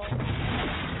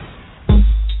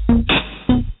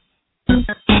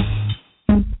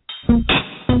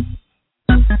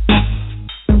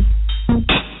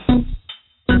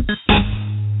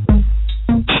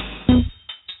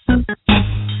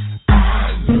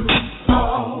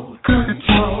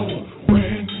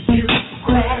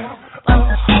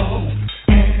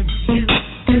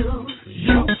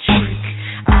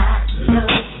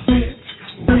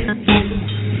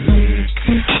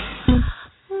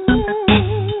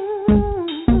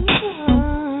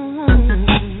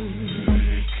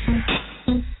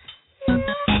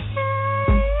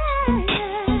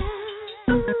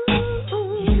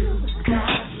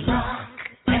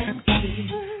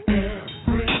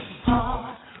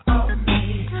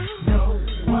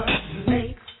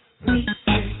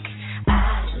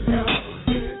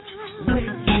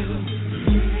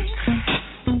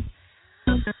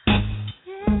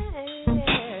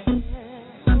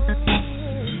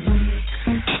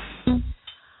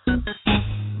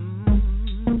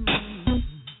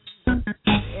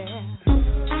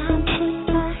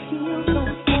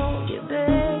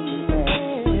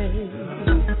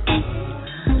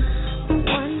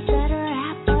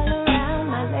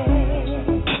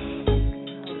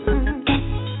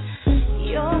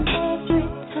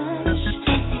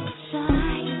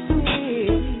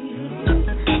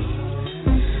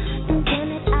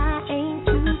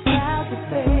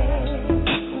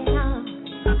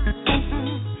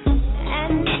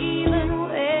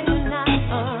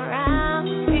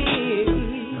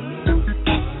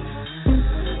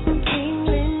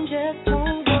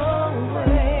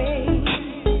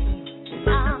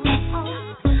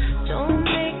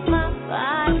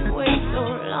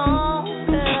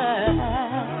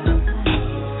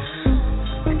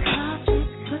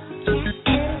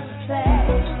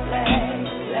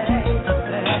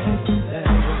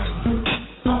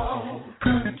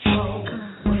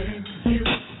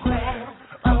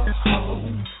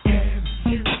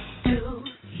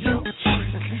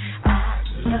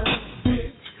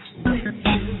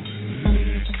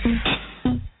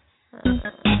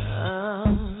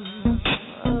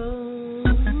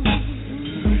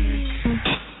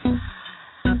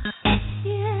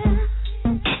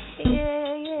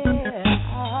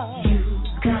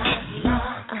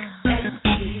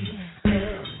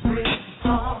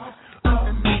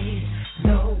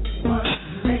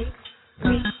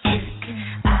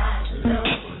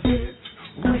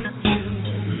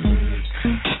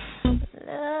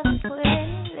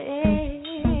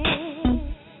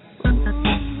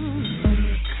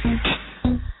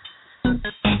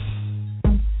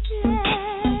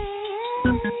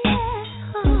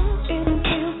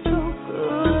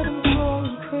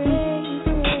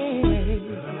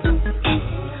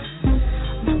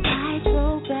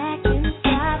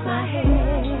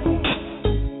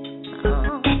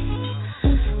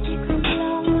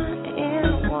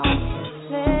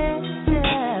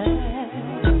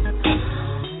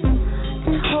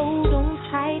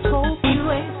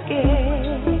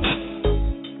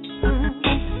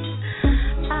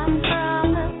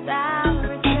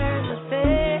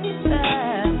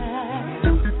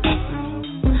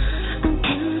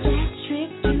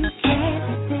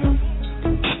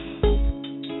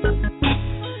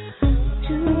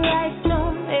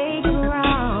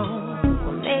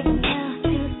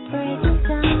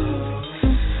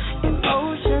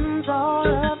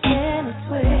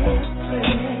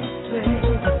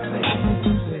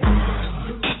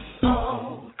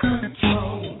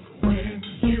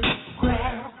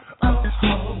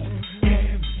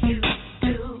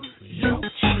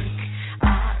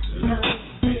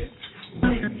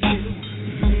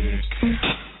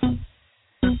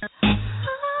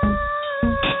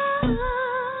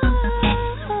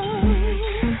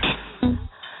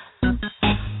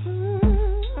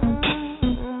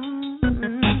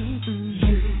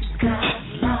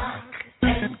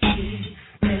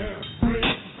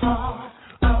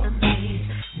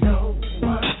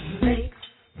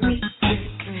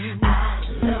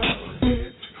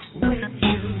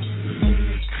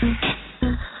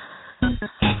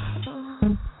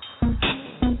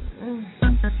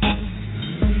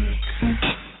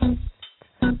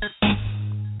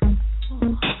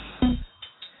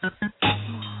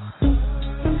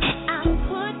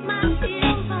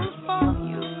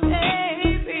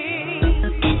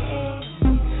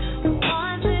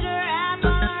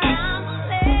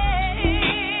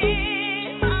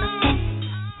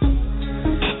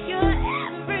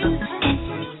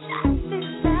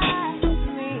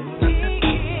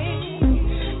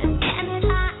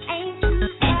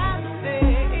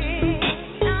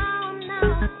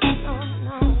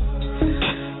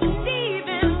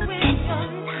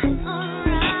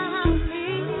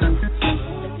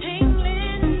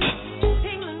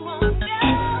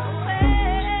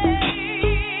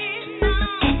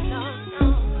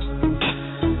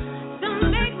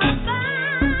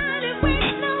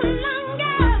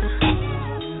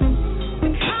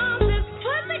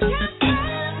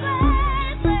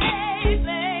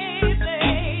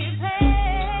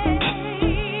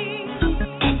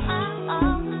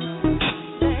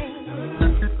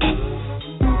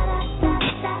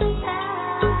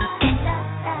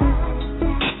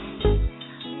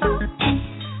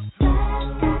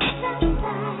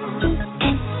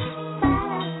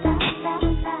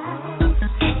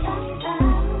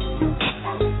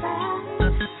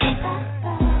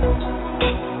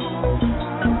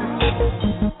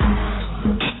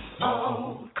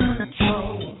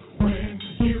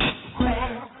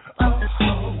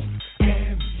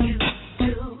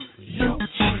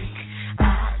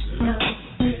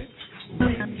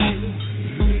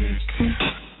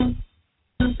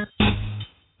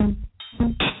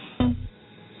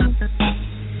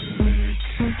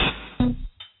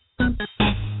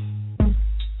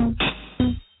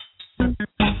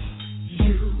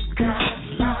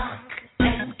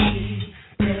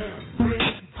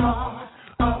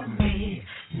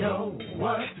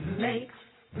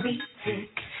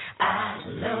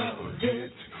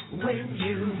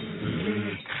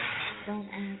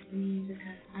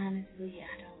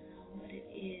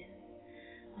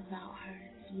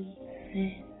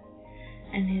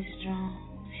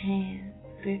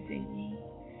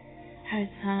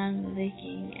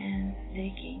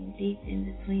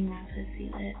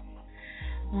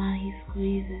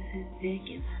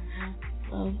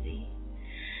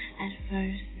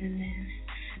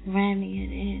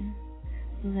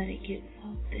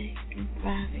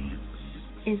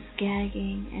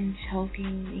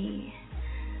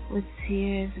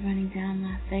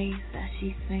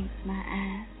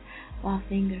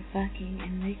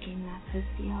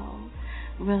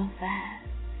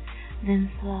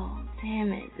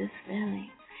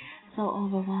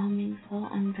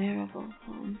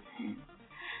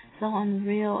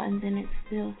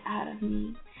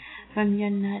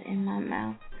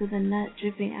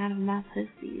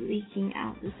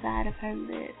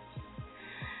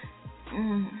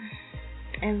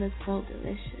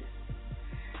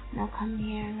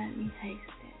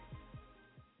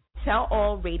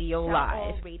 Tellallradio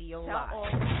Live.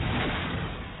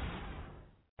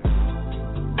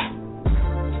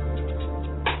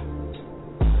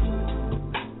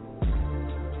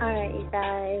 Alright, you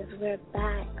guys, we're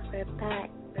back.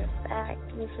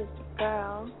 This is the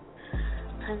girl,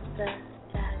 Princess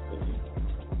Jazzy,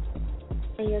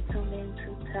 and you're tuned in to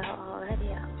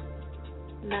Tellallradio.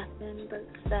 Nothing but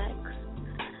sex,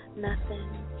 nothing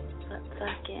but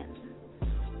fucking.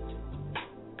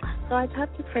 So our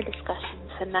topic for discussion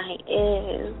tonight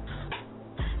is,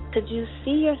 could you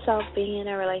see yourself being in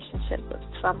a relationship with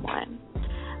someone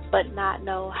but not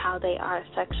know how they are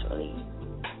sexually?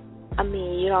 I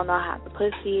mean, you don't know how the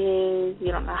pussy is,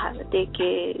 you don't know how the dick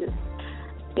is,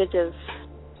 you're just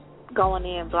going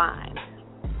in blind.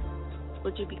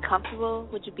 Would you be comfortable?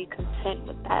 Would you be content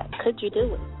with that? Could you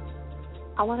do it?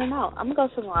 I want to know. I'm going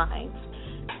to go to the lines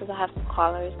because I have some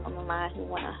callers on the line who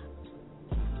want to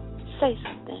say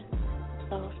something.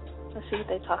 So let's see what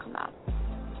they're talking about.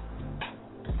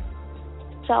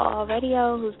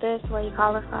 Tellallradio, who's this? Where you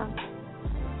calling from?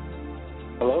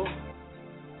 Hello?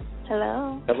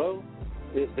 Hello? Hello?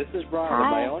 This is Ron. Hi.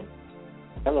 Am I on?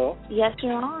 Hello? Yes,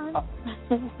 you're on.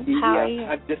 How are you?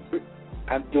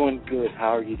 I'm doing good.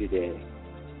 How are you today?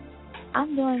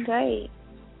 I'm doing great.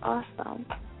 Awesome.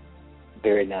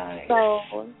 Very nice.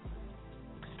 So,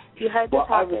 you heard the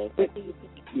topic. What do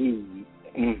you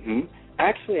think?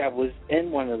 Actually, I was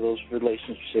in one of those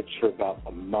relationships for about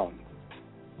a month.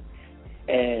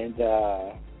 And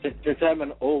since I'm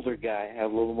an older guy, I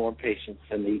have a little more patience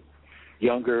than the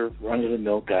younger,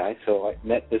 run-of-the-mill guy. So I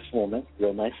met this woman,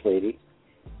 real nice lady.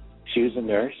 She was a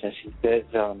nurse, and she said,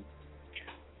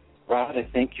 Rod, I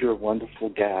think you're a wonderful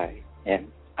guy. And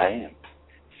I am.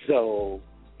 So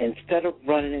instead of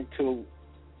running into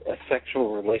a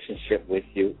sexual relationship with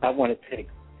you, I want to take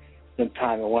some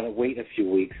time. I want to wait a few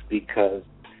weeks because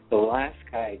the last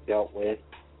guy I dealt with,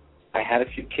 I had a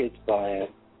few kids by him.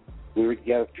 We were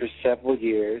together for several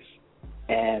years,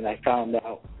 and I found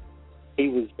out he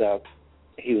was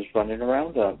running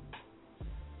around them.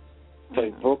 So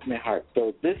it broke my heart.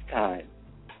 So this time,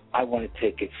 I want to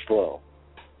take it slow.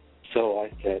 So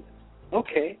I said,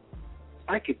 okay,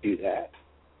 I could do that.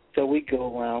 So we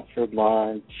go around for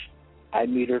lunch. I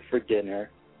meet her for dinner,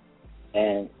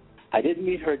 and I didn't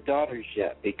meet her daughters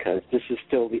yet because this is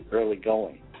still the early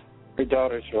going. Her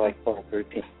daughters are like 12,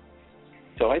 13.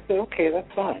 So I said, okay, that's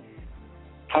fine.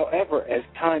 However, as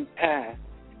time passed,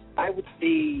 I would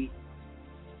see,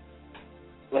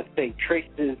 let's say,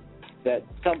 traces that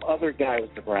some other guy was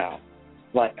around.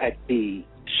 Like I'd see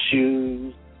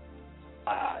shoes,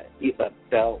 a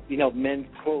belt, men's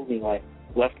clothing like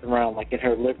left around, like in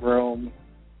her living room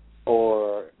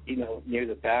or, near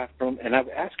the bathroom. And I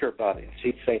would ask her about it.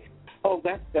 She'd say, oh,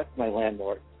 that's my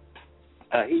landlord.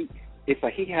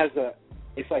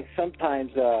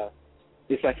 Sometimes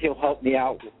he'll help me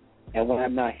out, and when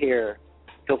I'm not here,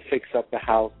 he'll fix up the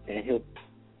house, and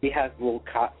he has a little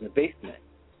cot in the basement.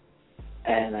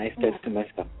 And I said to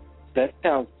myself, that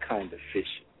sounds kind of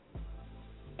fishy.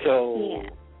 So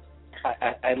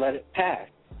I let it pass.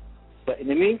 But in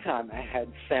the meantime, I had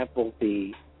sampled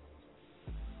the,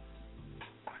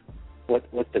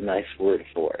 what's the nice word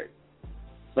for it?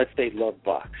 Let's say love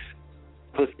box,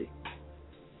 pussy.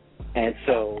 And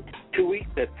so 2 weeks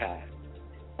had passed,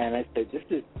 and I said, this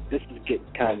is getting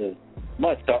kind of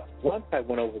much. So once I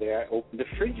went over there, I opened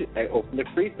the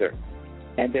freezer,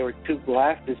 and there were 2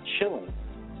 glasses chilling.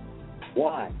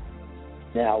 Wine.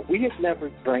 Now, we had never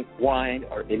drank wine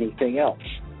or anything else,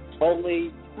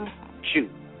 only juice.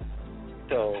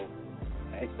 So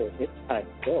I said, it's time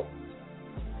to go.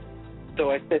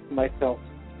 So I said to myself,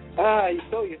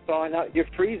 so you're thawing out your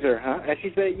freezer, huh? And she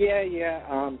said, yeah,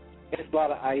 there's a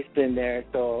lot of ice in there,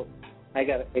 so I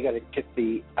gotta get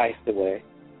the ice away.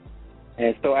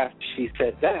 And so after she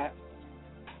said that,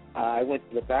 I went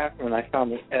to the bathroom and I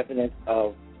found the evidence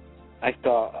of, I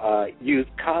saw used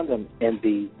condom in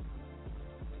the,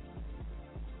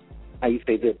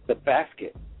 the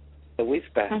basket, the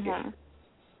waste basket.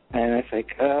 And I was like,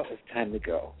 it's time to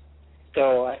go.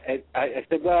 So I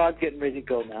said, well, I'm getting ready to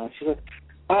go now. And she goes,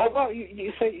 well,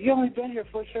 you say you only been here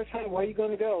for a short time. Why are you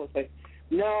going to go? It's like,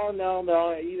 no.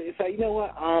 It's like, you know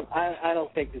what? I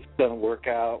don't think this is going to work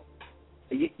out.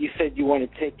 You said you want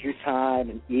to take your time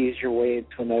and ease your way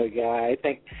into another guy.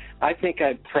 I think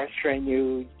I'm pressuring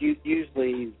you.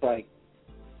 Usually, like,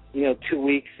 2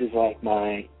 weeks is like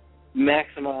my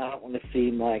maximum. I don't want to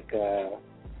seem like a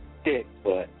dick,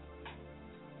 but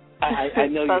I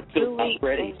know so you're still 2 not weeks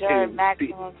ready is your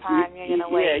maximum time you're gonna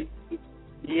wait.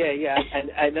 Yeah.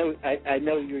 And I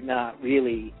know you're not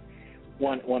really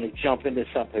want to jump into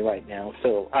something right now.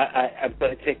 So I'm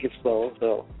gonna take it slow.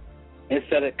 So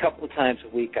instead of a couple of times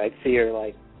a week, I'd see her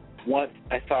like once.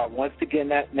 I saw her once again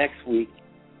that next week,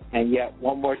 and yet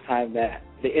one more time that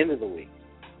the end of the week.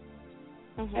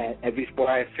 And before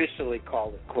I officially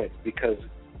called it quits, because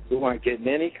we weren't getting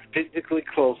any physically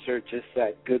closer, just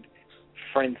that good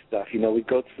friend stuff. We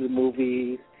go to the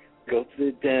movies, go to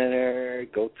the dinner,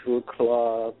 go to a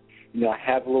club, I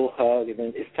have a little hug, and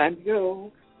then it's time to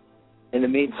go. In the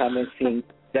meantime, I'm seeing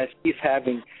that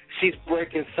she's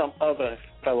breaking some other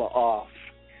fella off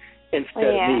instead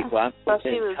of me. Well, so she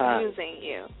was using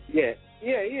you. Yeah.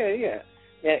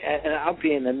 And I'm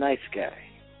being a nice guy.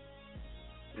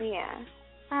 Yeah,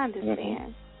 I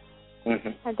understand.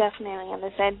 I definitely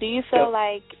understand. Do you feel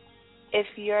like if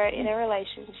you're in a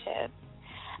relationship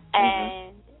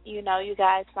and, you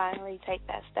guys finally take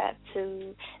that step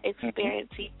to experience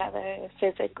each other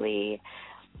physically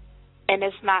and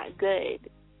it's not good,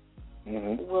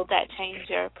 will that change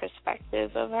your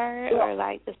perspective of her or,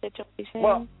 like, the situation?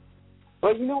 Well,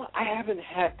 I haven't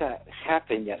had that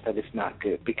happen yet, that it's not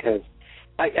good, because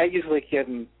I usually give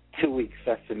them 2 weeks,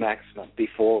 that's the maximum,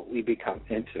 before we become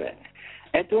intimate.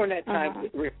 And during that time,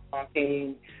 we're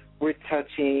talking, we're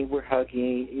touching, we're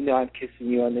hugging, I'm kissing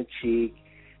you on the cheek,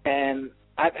 and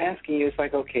I'm asking you, it's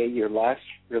like, okay, your last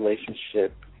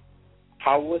relationship,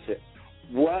 how was it?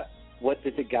 What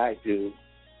did the guy do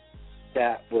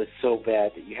that was so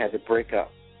bad that you had to break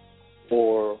up?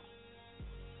 Or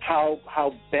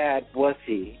how bad was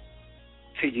he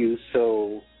to you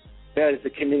so that is the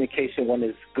communication one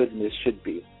as good as it should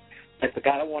be? It's like,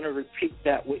 I don't want to repeat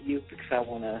that with you because I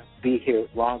want to be here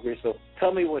longer, so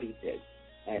tell me what he did.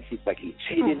 And she's like, he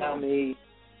cheated on me,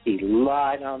 he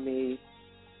lied on me.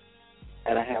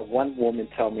 And I had one woman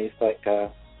tell me, it's like,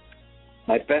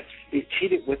 he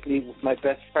cheated with me with my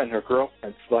best friend, her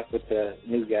girlfriend slept with the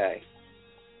new guy.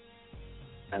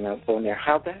 And I'm going there,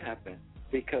 how'd that happen?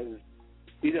 Because,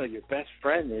 your best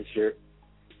friend is your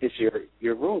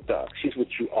road dog. She's with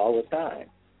you all the time.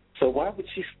 So why would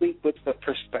she sleep with the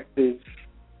prospective,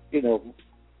 your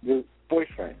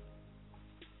boyfriend?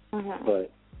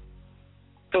 But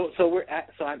so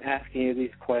I'm asking you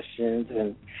these questions,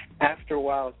 and after a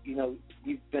while,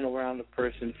 you've been around the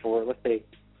person for let's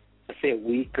say a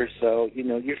week or so.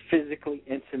 You're physically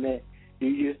intimate. You're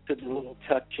used to the little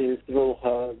touches, the little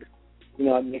hugs.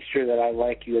 I make sure that I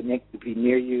like you. I like to be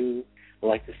near you. I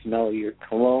like the smell of your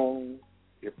cologne,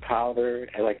 your powder.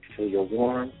 I like to feel your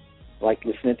warmth. I like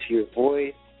listening to your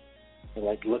voice. I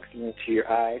like looking into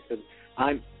your eyes. And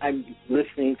I'm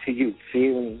listening to you,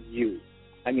 feeling you.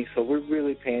 So we're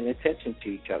really paying attention to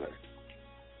each other.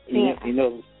 When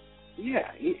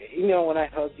I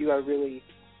hug you, I really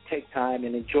take time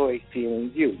and enjoy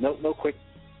feeling you. No quick,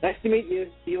 nice to meet you,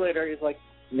 see you later. It's like,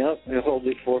 no, I hold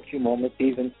it for a few moments,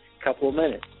 even a couple of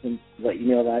minutes, and let you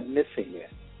know that I'm missing you.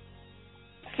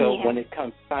 So when it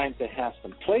comes time to have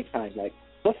some playtime, like,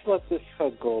 let's let this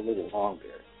hug go a little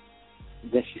longer.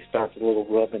 And then she starts a little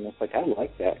rubbing. It's like, I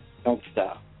like that. Don't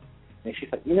stop. And she's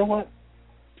like, you know what?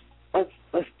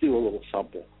 Let's do a little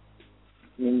something.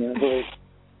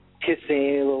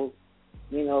 kissing,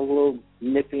 a little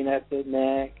nipping at the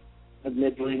neck, a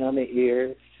nibbling on the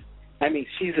ears. I mean,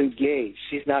 she's engaged.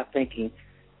 She's not thinking,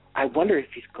 I wonder if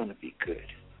he's going to be good.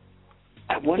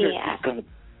 I wonder if he's going to be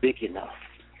big enough.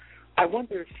 I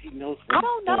wonder if he knows what I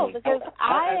don't know, because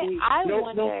I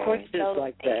wonder. No questions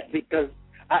like that, because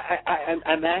I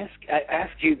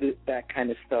ask you that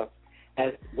kind of stuff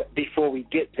before we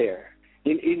get there.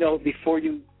 Before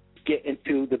you get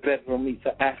into the bedroom, you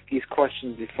ask these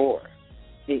questions before.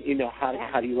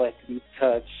 How do you like to be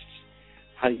touched?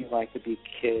 How do you like to be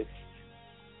kissed?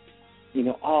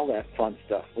 All that fun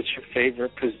stuff. What's your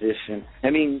favorite position? I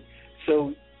mean,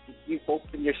 so you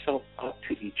open yourself up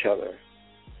to each other.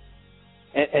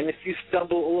 And if you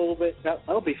stumble a little bit,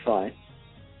 that'll be fine.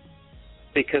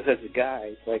 Because as a guy,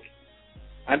 it's like,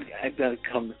 I'm going to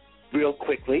come real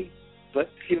quickly, but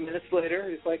a few minutes later,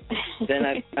 it's like, then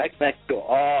I can go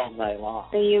all night long.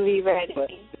 Then you'll be ready. But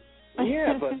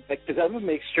because I'm going to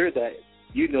make sure that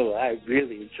that I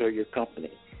really enjoy your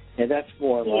company. And that's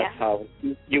more or less how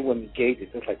you would engage it.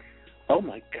 It's like, oh,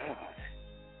 my God.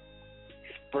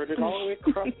 He spurted all the way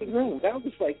across the room. That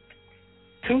was like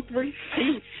 2-3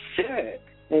 feet. Shit.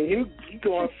 And you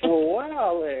going for a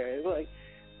while there. It's like,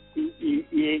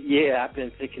 yeah, I've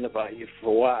been thinking about you for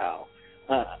a while.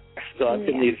 So I'm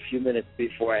going to need a few minutes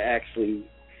before I actually,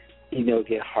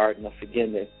 get hard enough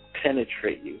again to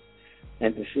penetrate you.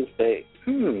 And to just say,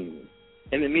 In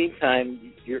the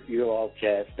meantime, you're all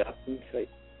jazzed up.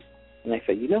 And I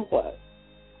say, you know what?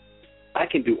 I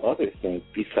can do other things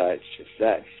besides just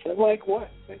sex. I'm like, what?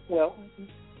 Well,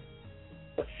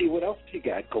 let's see what else you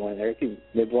got going there. You can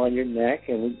nibble on your neck,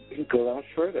 and we can go down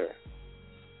further.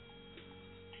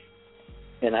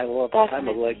 And I love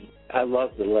the legs. I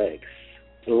love the legs.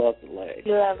 You love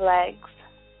legs.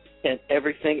 And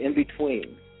everything in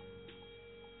between.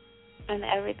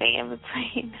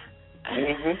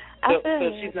 Mm-hmm. So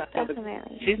she's not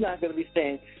going to be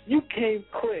saying, you came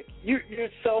quick. You're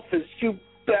selfish. You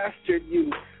bastard.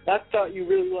 I thought you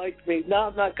really liked me. Now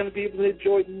I'm not going to be able to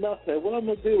enjoy nothing. What I'm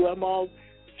going to do? I'm all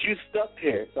juiced up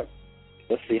here. It's like,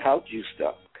 let's see how juiced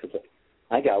up. Because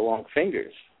I got long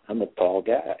fingers. I'm a tall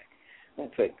guy.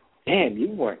 It's like, damn, you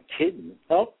weren't kidding.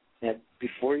 Oh, and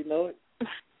before you know it,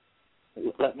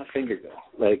 let my finger go.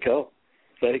 Let it go.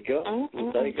 Let it go.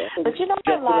 Mm-hmm. Let it go. But you know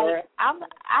what, like,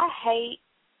 I hate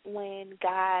when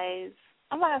guys,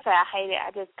 I'm not going to say I hate it,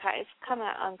 it's kind of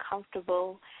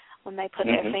uncomfortable when they put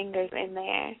their fingers in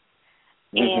there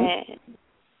and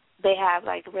they have,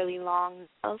 like, really long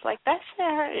nails. Like, that shit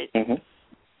hurts.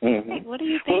 Like, what are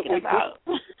you thinking about?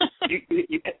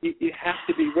 You have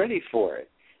to be ready for it.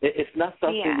 It's not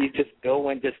something you just go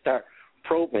and just start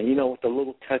probing. With the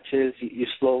little touches,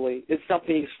 it's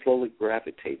something you slowly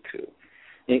gravitate to.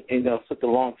 So the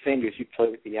long fingers, you play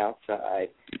with the outside,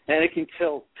 and it can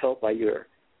tell by your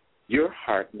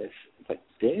hardness. It's like,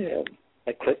 damn,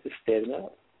 that clit is standing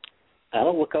up. I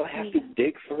don't look how I have to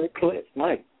dig for a clit.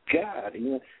 My God,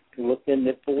 you look in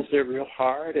nipples, they're real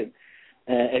hard, and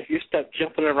if you start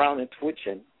jumping around and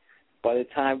twitching, by the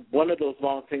time one of those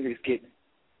long fingers get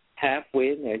halfway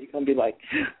in there, you're gonna be like,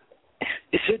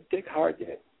 is your dick hard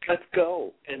yet? Let's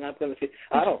go. And I'm gonna say,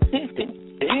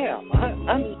 damn,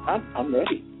 I'm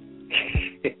ready.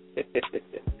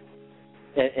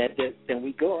 and then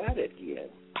we go at it again,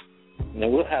 and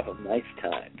then we'll have a nice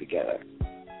time together.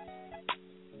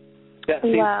 So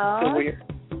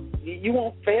you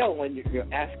won't fail when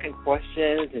you're asking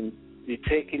questions and you're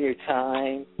taking your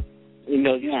time.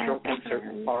 You're stroking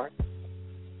certain parts.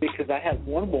 Because I had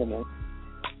one woman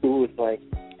who was like,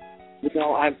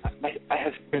 I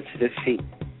have sensitive feet.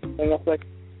 And I was like,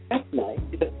 that's nice.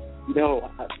 No,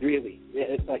 really.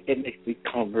 It's like, it makes me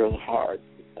come real hard.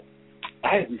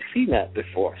 I hadn't seen that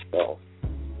before, so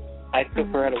I took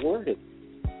her at a word. And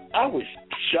I was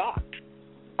shocked.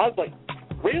 I was like,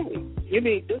 really? You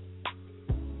mean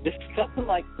this something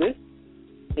like this?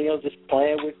 Just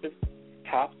playing with the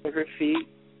tops of her feet,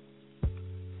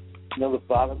 the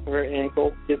bottom of her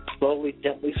ankle, just slowly,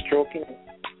 gently stroking.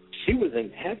 She was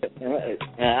in heaven,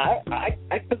 and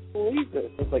I couldn't believe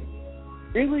this. I was like,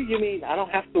 really? You mean I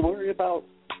don't have to worry about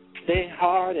staying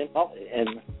hard and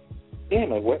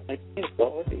damn, I wet my pants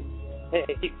already.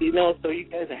 So you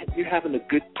guys, you're having a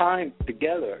good time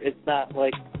together. It's not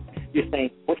like you're saying,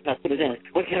 what can I put it in?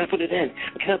 What can I put it in?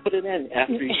 What can I put it in?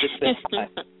 After you just said hi.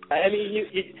 I mean,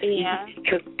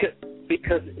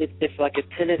 because it's like a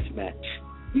tennis match.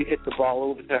 You hit the ball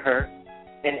over to her,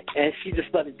 and she just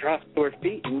let it drop to her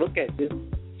feet and look at this.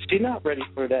 She's not ready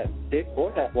for that dick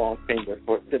or that long finger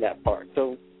to that part.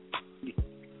 So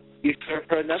you serve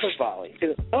her another volley. She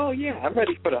goes, oh, yeah, I'm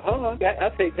ready for the hug.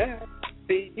 I'll take that.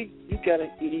 See, you got to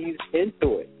ease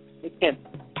into it.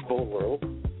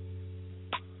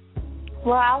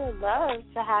 Well, I would love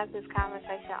to have this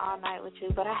conversation all night with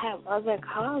you, but I have other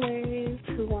callers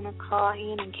who want to call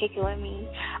in and kick it with me.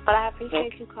 But I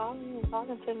appreciate you calling and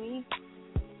talking to me.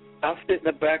 I'll sit in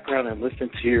the background and listen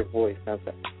to your voice. How's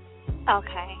that?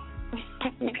 Okay.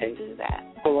 Okay. Do that.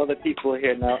 While other people are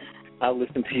here now, I'll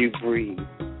listen to you breathe.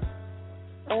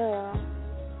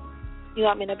 You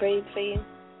want me to breathe for you?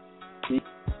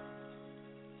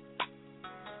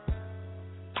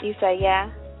 You say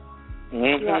yeah?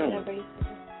 Mm-hmm. You want me to breathe for you?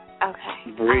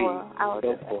 Okay. Breathe. I will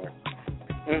Go do for it.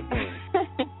 Mm-hmm.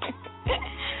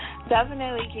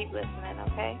 Definitely keep listening,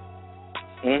 okay?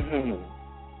 Mm-hmm.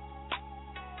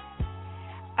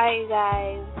 All right, you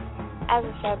guys. As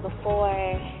I said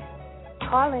before,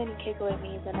 call in and kick it with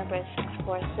me. The number is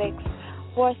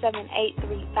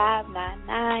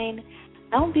 646-478-3599.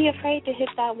 Don't be afraid to hit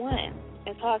that one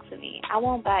and talk to me. I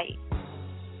won't bite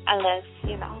unless,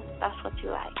 that's what you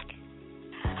like.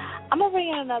 I'm going to bring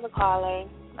in another caller.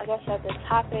 Like I said, the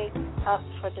topic up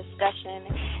for discussion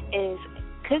is,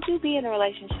 could you be in a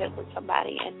relationship with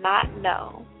somebody and not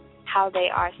know how they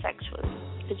are sexually?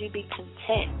 Could you be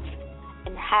content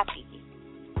and happy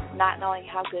not knowing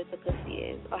how good the pussy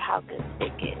is or how good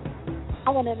dick is?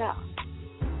 I want to know.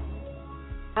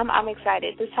 I'm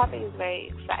excited. This topic is very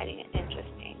exciting and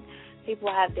interesting. People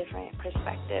have different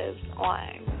perspectives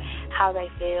on how they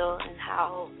feel and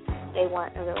how they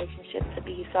want a relationship to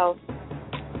be. So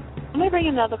I'm going to bring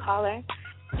another caller,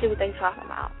 see what they're talking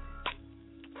about.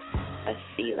 Let's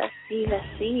see.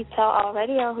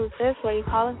 Tellallradio, who's this? Where are you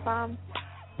calling from?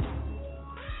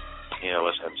 Yeah,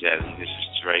 what's up, Jazzy? This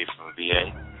is Dre from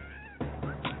VA.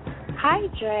 Hi,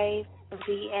 Dre,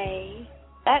 VA.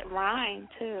 That rhymed,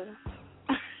 too.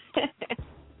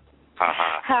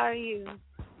 How are you?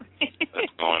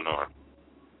 What's going on?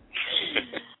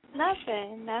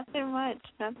 Nothing much.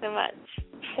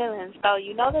 Chilling. So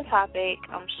you know the topic,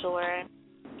 I'm sure.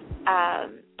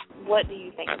 What do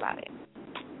you think about it?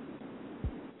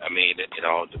 I mean, it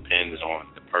all depends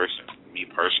on the person. Me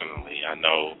personally, I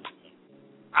know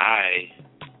I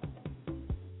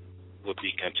would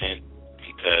be content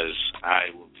because I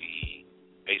will be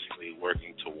basically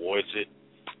working towards it.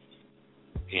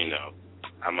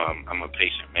 I'm a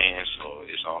patient man, so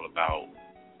it's all about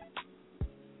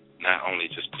not only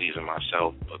just pleasing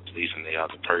myself, but pleasing the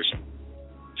other person.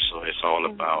 So it's all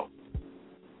about,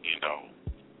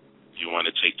 you want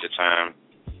to take your time,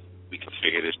 we can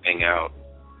figure this thing out,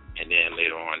 and then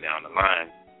later on down the line,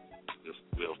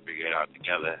 we'll figure it out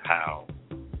together how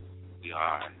we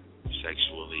are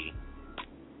sexually,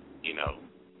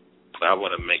 But I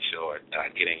want to make sure that I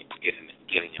get in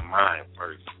your mind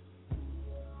first,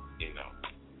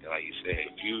 Like you said,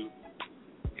 if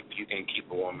you can keep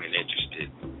a woman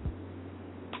interested,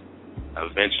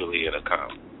 eventually it'll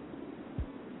come.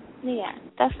 Yeah,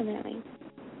 definitely.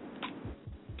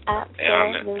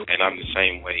 Absolutely. And I'm the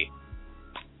same way.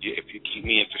 If you keep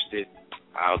me interested,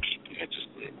 I'll keep you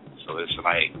interested. So it's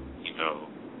like,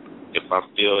 if I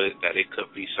feel that it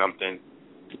could be something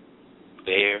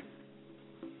there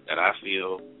that I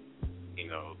feel,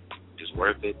 is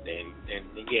worth it, then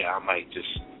yeah, I might just,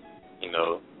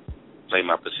 play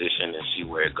my position and see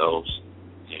where it goes,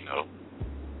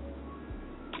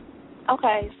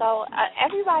 Okay, so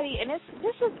everybody, and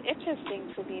this is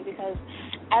interesting to me because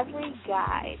every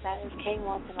guy that has came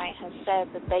on tonight has said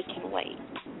that they can wait.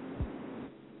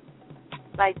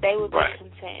 Like they would be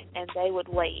content and they would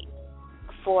wait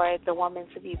for the woman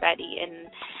to be ready,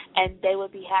 and they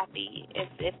would be happy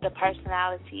if the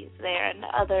personality is there and the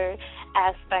other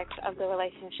aspects of the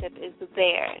relationship is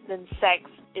there, then sex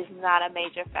is not a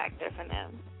major factor for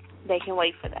them. They can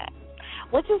wait for that,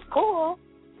 which is cool,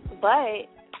 but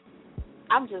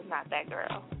I'm just not that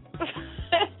girl.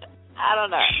 I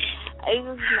don't know.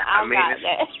 I'm not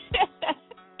that.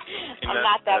 I'm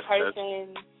not that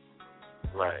person.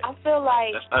 Right. I feel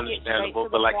like that's understandable,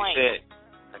 but like I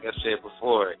said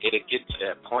before, it'll get to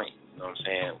that point. You know what I'm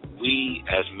saying? We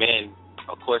as men,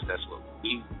 of course, that's what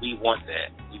we want.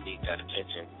 That we need that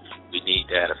attention, we need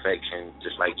that affection,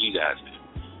 just like you guys do.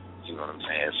 You know what I'm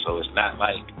saying? So it's not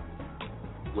like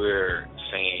we're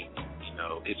saying,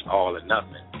 it's all or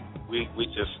nothing. We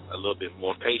just a little bit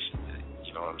more patient.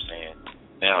 You know what I'm saying?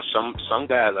 Now some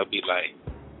guys I'll be like,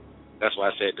 that's why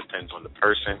I said it depends on the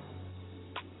person,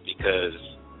 because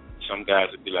some guys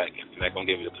would be like, if you're not gonna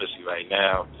give me the pussy right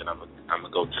now, then I'm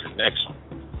gonna go to the next one.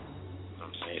 You know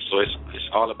what I'm saying? So it's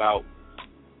all about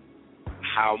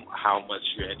how much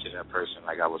you're into that person,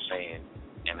 like I was saying,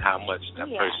 and how much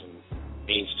that person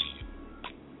means to you.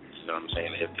 You know what I'm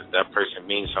saying? If that person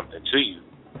means something to you,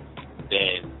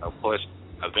 then of course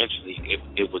eventually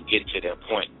it will get to that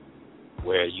point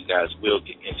where you guys will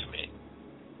get intimate.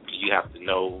 you have to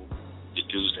know the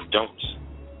do's and don'ts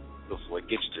before it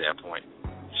gets to that point,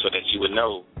 so that you would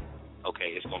know, okay,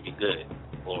 it's going to be good,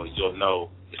 or you'll know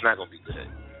it's not going to be good.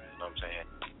 You know what I'm saying?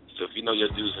 So if you know your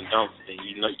do's and don'ts, then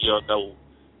you'll know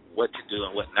what to do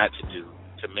and what not to do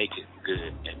to make it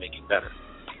good and make it better.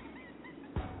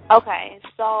 Okay,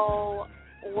 so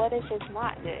what if it's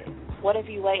not good? What if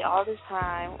you wait all this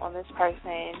time on this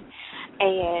person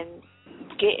and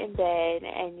get in bed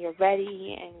and you're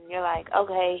ready and you're like,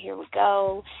 okay, here we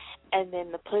go, and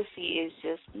then the pussy is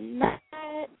just not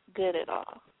good at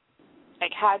all?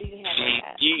 Like, how do you handle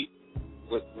that?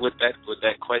 With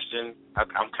that question,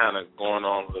 I'm kind of going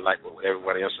on with like what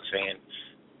everybody else is saying.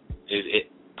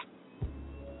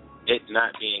 It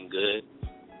not being good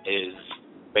is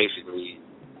basically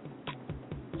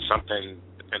something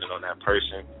dependent on that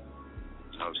person.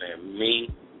 You know what I'm saying? Me,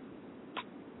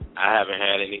 I haven't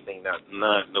had anything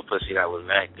no pussy that was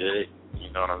that good.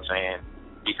 You know what I'm saying?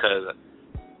 Because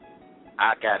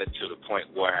I got it to the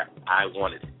point where I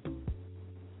wanted it.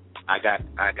 I got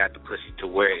the pussy to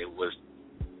where it was,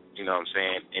 you know what I'm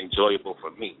saying, enjoyable for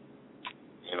me.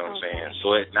 You know what I'm saying?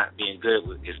 So it not being good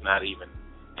is not even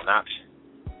an option.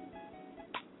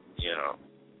 You know.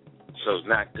 So it's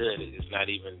not good. It's not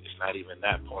even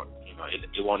that part. You know,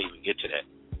 it won't even get to that.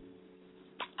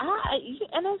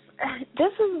 And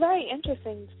this is very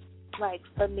interesting, like,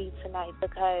 for me tonight,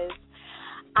 because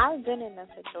I've been in a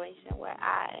situation where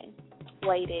I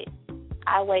waited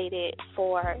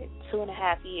for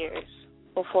 2.5 years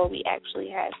before we actually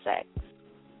had sex.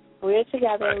 We were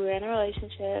together. Right. We were in a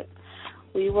relationship.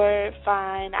 We were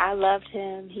fine. I loved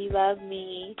him. He loved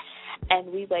me.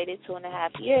 And we waited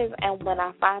 2.5 years. And when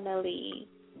I finally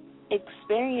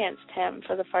experienced him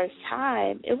for the first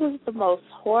time, it was the most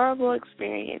horrible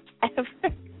experience ever.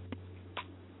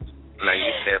 Now,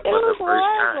 you said for the first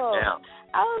horrible. time. Now,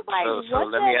 I was like, so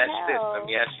what let the me ask hell?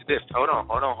 you this. Hold on.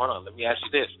 Let me ask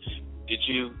you this. Did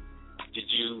you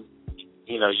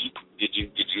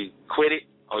quit it,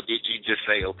 or did you just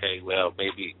say, okay, well,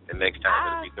 maybe the next time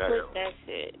it'll be better? I quit that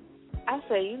shit. I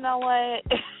said, you know what?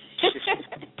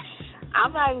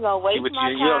 I'm not even gonna waste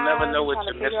my time. You'll never know what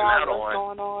you're missing out on. What's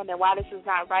going on and why this is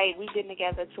not right. We've been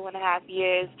together 2.5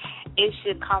 years. It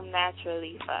should come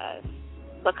naturally for us.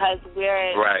 Because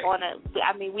we're right.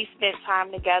 we spent time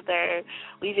together.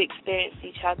 We've experienced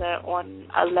each other on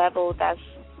a level that's,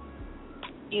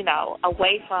 you know,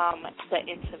 away from the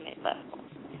intimate level.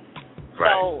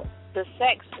 Right. So the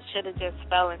sex should have just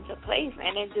fell into place,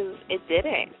 and it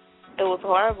didn't. It was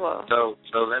horrible. So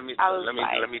let me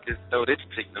just throw this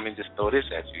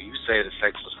at you. You say the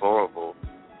sex was horrible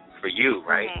for you,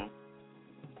 right? Mm-hmm.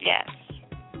 Yes.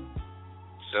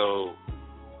 So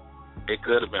it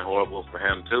could have been horrible for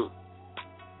him too.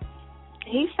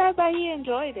 He said that he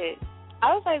enjoyed it.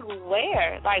 I was like,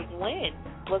 where? Like, when?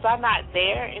 Was I not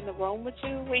there in the room with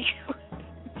you when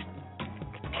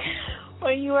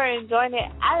you were enjoying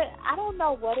it? I don't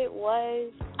know what it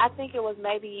was. I think it was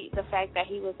maybe the fact that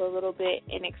he was a little bit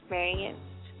inexperienced.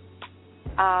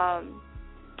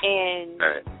 And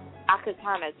right. I could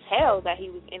kind of tell that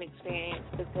he was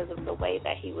inexperienced because of the way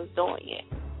that he was doing it.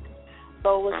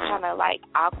 So it was kind of like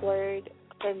awkward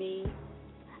for me.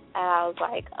 And I was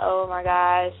like, oh my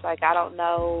gosh, like I don't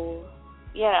know,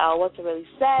 you know, what to really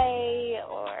say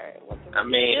or what to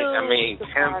really do. I mean,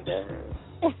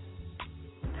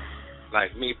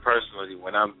 like me personally,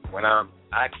 when I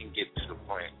can get to the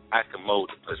point, I can mold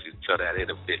the pussy so that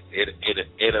it'll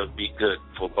be good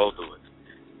for both of us.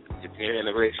 If you're in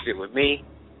a relationship with me,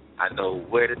 I know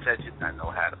where to touch it, I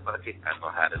know how to fuck it, I know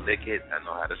how to lick it, I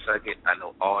know how to suck it, I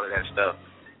know all of that stuff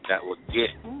that will get,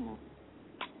 you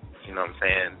know what I'm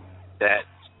saying, that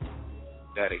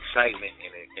excitement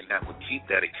in it, and that will keep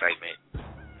that excitement.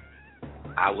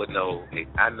 I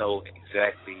know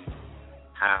exactly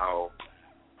how,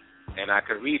 and I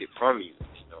can read it from you,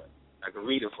 you know, I can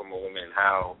read it from a woman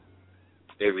how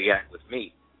they react with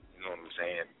me, you know what I'm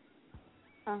saying?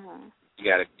 You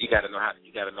gotta know how to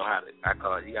you gotta know how to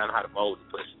mold the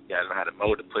pussy. You gotta know how to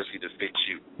mold the pussy to fit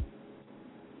you.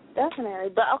 Definitely.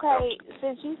 But okay,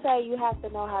 since you say you have to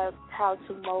know how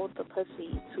to mold the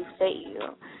pussy to fit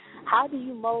you, how do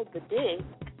you mold the dick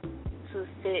to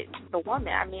fit the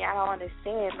woman? I mean, I don't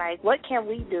understand. Like, what can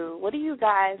we do? What do you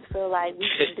guys feel like we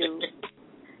can do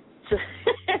to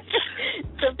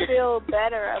feel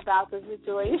better about the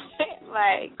situation?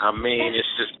 Like, I mean, it's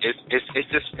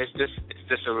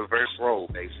just a reverse role,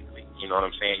 basically. You know what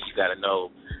I'm saying? You got to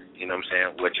know, you know what I'm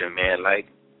saying, what your man like,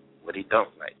 what he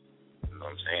don't like. You know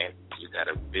what I'm saying? You got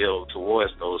to build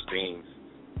towards those things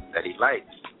that he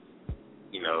likes.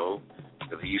 You know,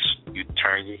 if you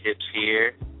turn your hips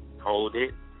here, hold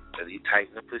it, Whether you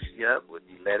tighten the pussy up, whether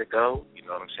you let it go, you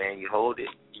know what I'm saying? You hold it,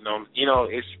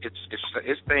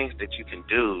 it's things that you can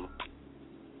do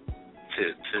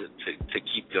to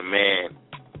keep your man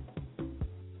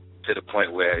to the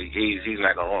point where he's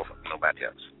not gonna offer nobody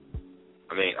else.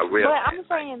 I mean, a real. But I'm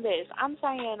saying this. I'm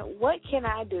saying, what can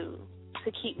I do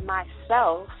to keep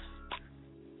myself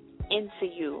into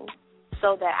you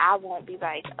so that I won't be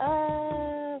like,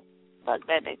 fuck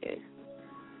that nigga.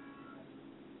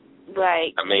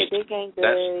 Like, I mean, the dick ain't good.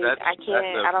 I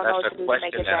don't know what to do to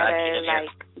make it better. Like,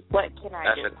 what can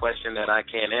I do? That's a question that I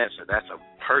can't answer. That's a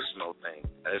personal thing.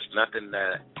 There's nothing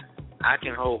that I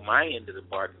can hold my end of the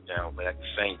bargain down, but at the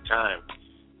same time,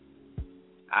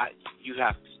 you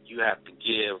have to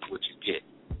give what you get.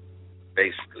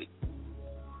 Basically,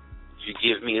 if you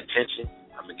give me attention,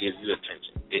 I'm gonna give you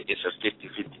attention. It's a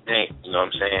 50-50 thing. You know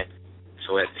what I'm saying?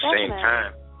 So at the same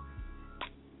time,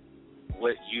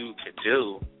 what you can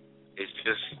do is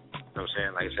just, you know what I'm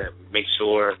saying, like I said, make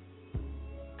sure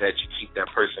that you keep that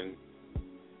person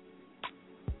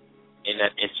in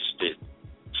that interested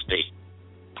state.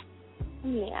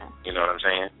 Yeah. You know what I'm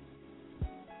saying?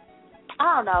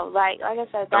 I don't know. Like I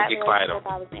said, that relationship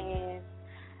I was in,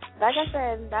 like I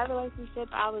said, that relationship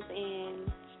I was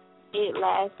in, it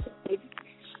lasted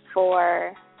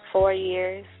for 4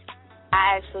 years.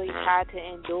 I actually tried to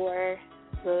endure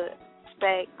the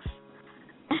sex.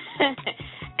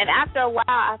 And after a while,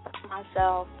 I found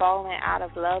myself falling out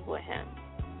of love with him,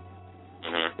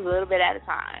 a little bit at a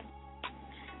time.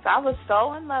 So I was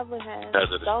so in love with him.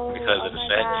 Because of the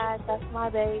sex? God, that's my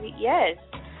baby. Yes,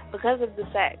 because of the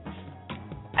sex.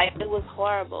 It was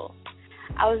horrible.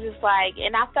 I was just like,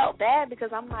 and I felt bad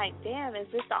because I'm like, damn, is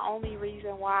this the only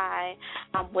reason why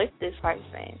I'm with this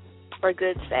person, for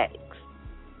good sex?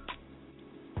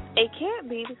 It can't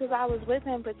be, because I was with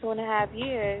him for 2.5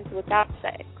 years without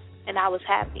sex, and I was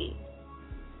happy.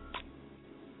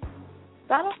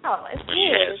 So I don't know. It's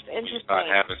weird. It's interesting. You start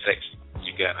having sex,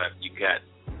 you got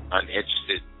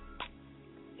uninterested.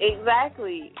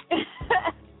 Exactly.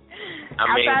 I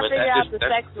mean, but that's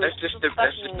just the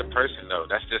person, though.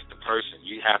 That's just the person.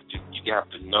 You have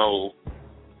to know.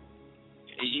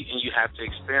 You have to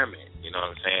experiment. You know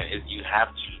what I'm saying? You have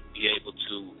to be able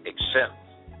to accept,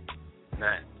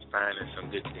 not finding some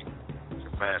good dick. To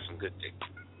find some good dick.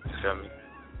 You feel me?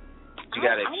 You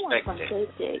gotta expect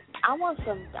that. I want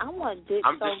dick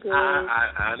so good.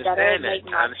 I understand that.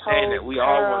 I understand that. We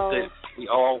all want good. We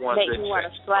all want good sex. Make me want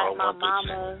to slap my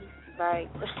mama.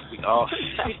 Like, we all.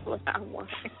 That's what I want.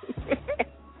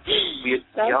 we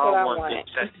all want good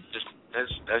sex.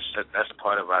 That's a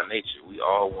part of our nature. We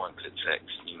all want good sex.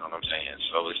 You know what I'm saying?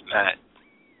 So it's not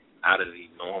out of the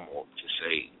normal to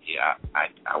say, yeah,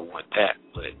 I want that.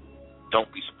 But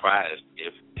don't be surprised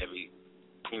if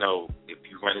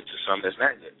you run into something that's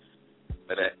not good.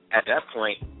 But at that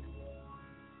point,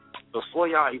 before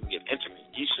y'all even get intimate,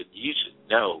 you should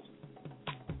know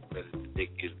whether the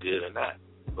dick is good or not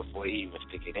before you even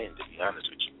stick it in, to be honest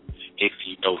with you. If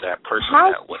you know that person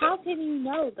that well. How can you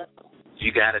know, though?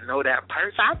 You got to know that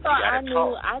person. I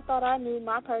thought I knew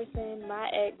my person, my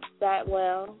ex, that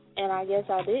well, and I guess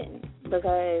I didn't,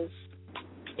 because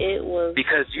it was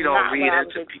because you don't read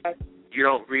into people. You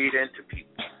don't read into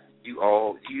people. You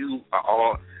are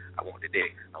all. I want the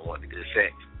dick. I want the good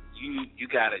sex. You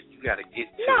gotta get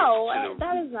to. No,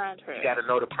 that is not true. You gotta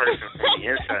know the person from the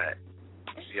inside.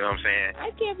 You know what I'm saying?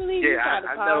 I can't believe you tried to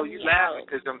call me out. I know you laughing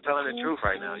because I'm telling the truth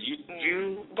right now.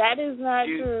 That is not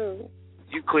true.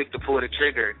 You quick to pull the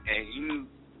trigger, and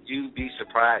you be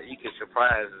surprised. You get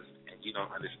surprised, and you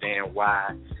don't understand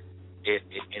why it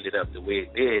ended up the way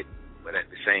it did. But at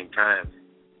the same time,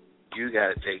 you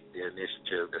got to take the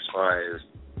initiative as far as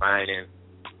finding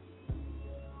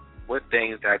what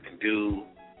things I can do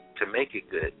to make it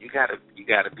good. You got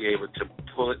to be able to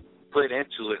put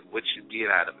into it what you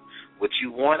get out of it. What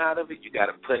you want out of it, you got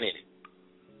to put in it.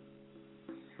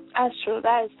 That's true.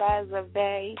 That is a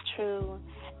very true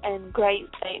and great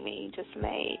statement you just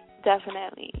made.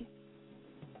 Definitely.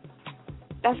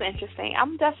 That's interesting.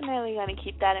 I'm definitely going to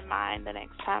keep that in mind the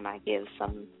next time I give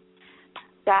some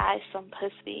guy some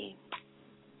pussy.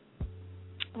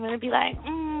 I'm going to be like,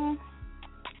 I'm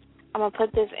going to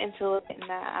put this into it, and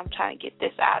I'm trying to get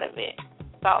this out of it.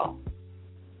 So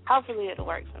hopefully it'll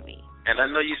work for me. And I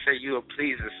know you say you're a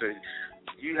pleaser, so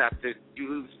you have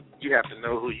to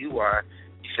know who you are.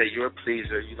 You say you're a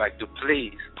pleaser, you like to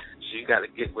please. So you got to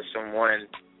get with someone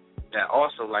that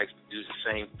also likes to do the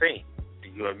same thing.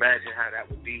 Can you imagine how that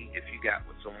would be if you got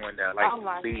with someone that likes to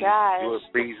please? Oh my gosh, you're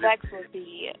a pleaser. The sex would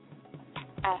be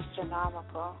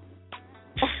astronomical.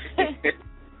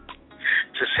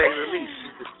 To say the least.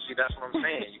 See, that's what I'm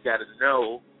saying. You got to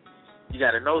know you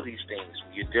got to know these things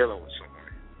when you're dealing with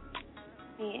someone.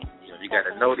 Yeah. You know, you got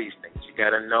to know these things. You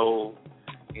got to know,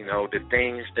 you know, the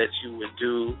things that you would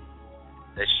do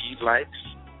that she likes.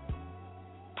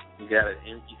 You got to,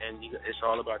 it's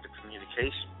all about the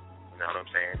communication. You know what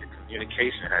I'm saying? The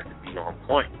communication has to be on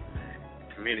point.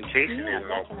 The communication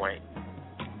isn't on point.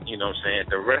 You know what I'm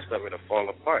saying? The rest of it will fall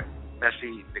apart. Now,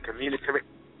 see, the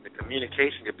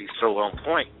communication could be so on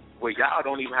point where y'all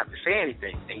don't even have to say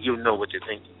anything, and you'll know what you're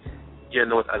thinking. You'll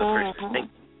know what the other person is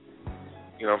thinking.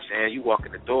 You know what I'm saying? You walk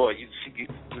in the door, she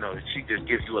just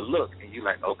gives you a look, and you're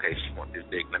like, okay, she wants this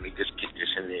big. Let me just get this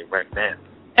in there right now.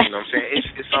 You know what I'm saying?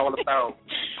 It's all about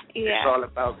it's all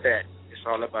about that. It's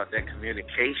all about that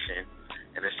communication,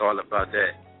 and it's all about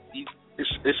that.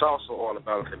 It's also all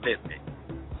about commitment.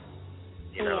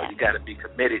 You know, you got to be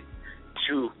committed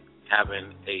to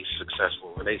having a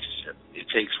successful relationship. It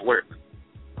takes work.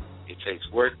 It takes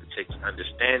work. It takes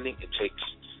understanding. It takes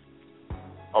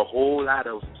a whole lot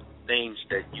of things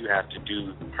that you have to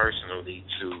do personally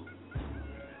to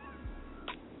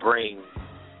bring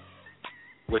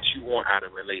what you want out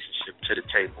of a relationship to the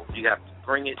table. You have to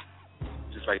bring it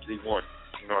just like you want.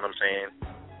 You know what I'm saying?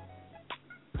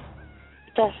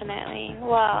 Definitely.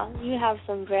 Well, you have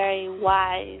some very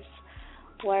wise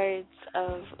words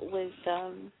of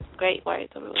wisdom, great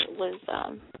words of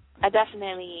wisdom. I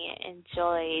definitely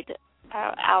enjoyed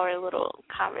our little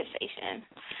conversation.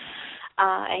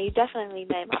 And you definitely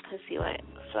made my pussy wet,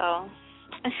 so I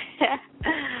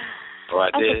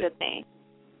that's did. a good thing.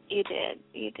 You did.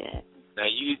 Now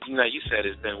you said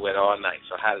it's been wet all night,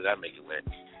 so how did I make it wet?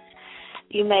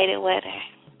 You made it wetter.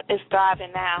 It's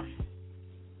thriving now.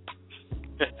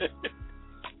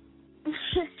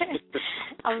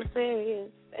 I'm serious.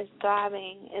 It's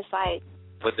thriving. It's like,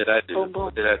 what did I do? Boom, boom.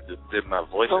 What did I do? Did my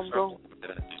voice boom, or something? boom. What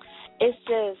did I do? It's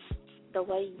just the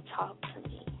way you talk to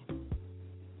me.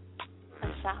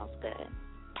 It sounds good.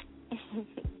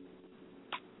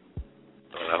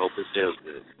 Well, I hope it feels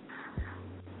good.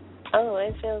 Oh,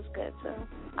 it feels good too.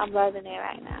 I'm loving it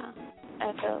right now.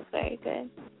 It feels very good.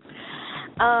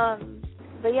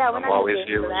 But yeah, we're I'm not always going to get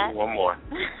here into when that. you want more.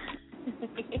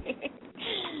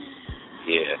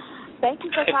 Yeah. Thank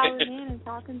you for calling in and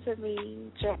talking to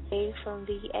me, Jay from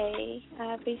VA.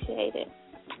 I appreciate it.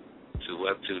 2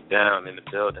 up, 2 down in the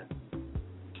building.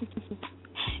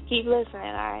 Keep listening,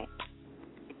 all right?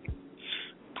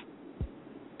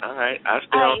 All right, All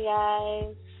right,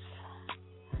 guys.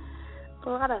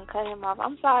 Oh, I done cut him off.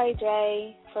 I'm sorry,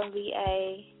 Jay from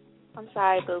VA. I'm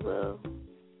sorry, boo-boo.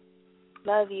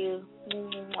 Love you.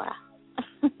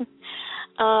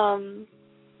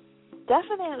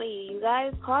 Definitely, you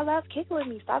guys call up, kick it with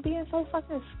me. Stop being so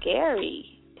fucking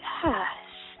scary. Gosh,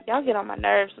 y'all get on my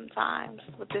nerves sometimes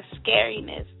with this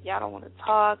scariness. Y'all don't want to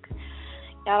talk.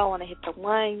 Y'all don't want to hit the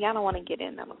one. Y'all don't want to get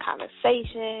into a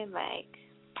conversation. Like,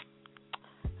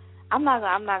 I'm not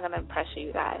gonna pressure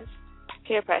you guys.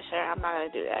 Peer pressure. I'm not gonna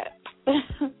do that.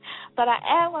 But I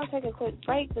am gonna take a quick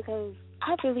break because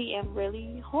I really am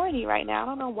really horny right now. I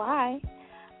don't know why.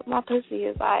 But my pussy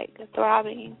is like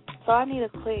throbbing. So I need a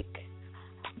quick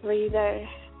breather.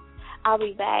 I'll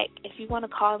be back. If you want to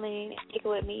call in and kick it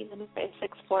with me, the number is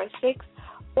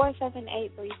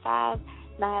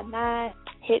 646-478-3599.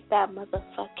 Hit that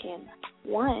motherfucking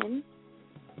 1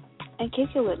 and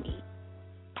kick it with me.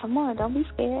 Come on, don't be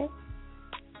scared.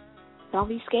 Don't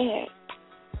be scared.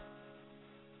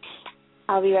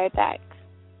 I'll be right back.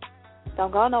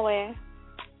 Don't go nowhere.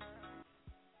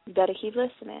 You better keep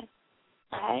listening.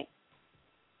 All right?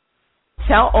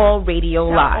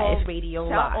 Tellallradio Live.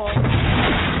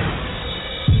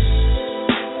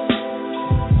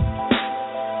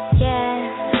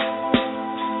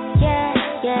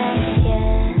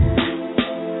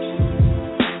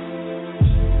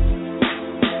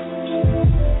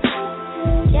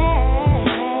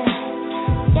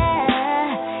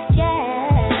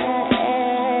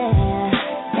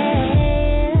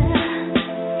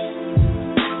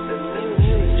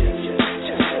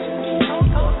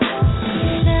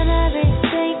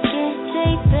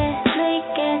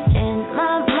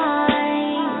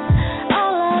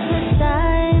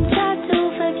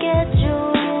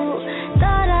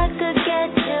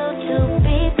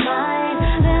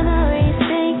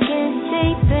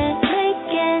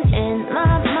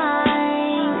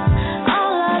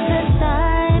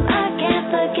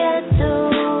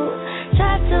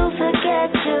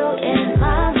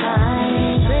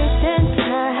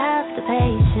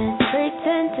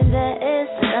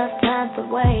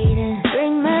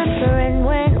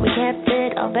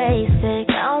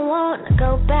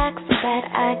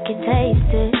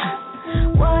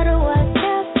 What do I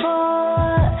care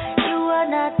for? You are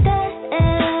not there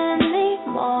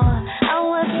anymore.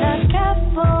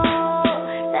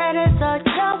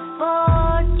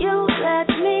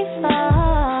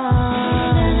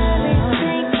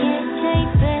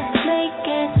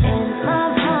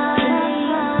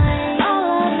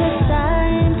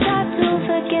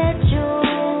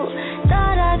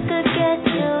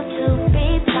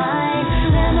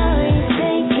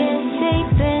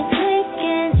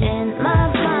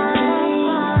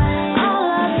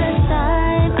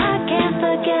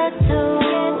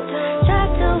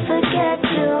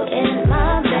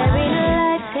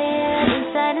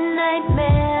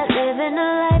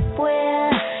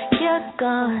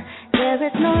 there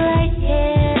is no light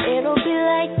here. It'll be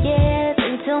like years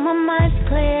until my mind's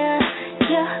clear.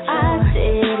 Yeah, I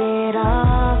did it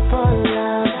all for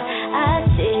love. I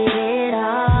did it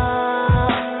all.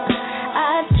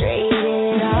 I traded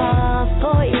it all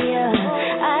for you.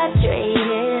 I traded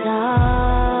it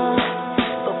all.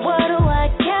 But what do I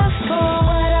care for?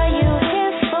 What are you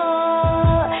here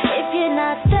for? If you're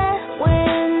not there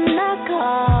when I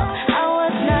call, I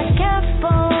was not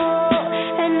careful,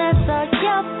 and that's all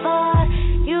your fault.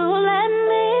 You let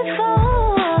me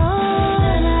fall,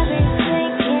 and I've been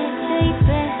sleeping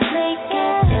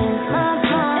in my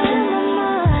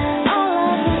mind. All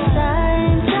of a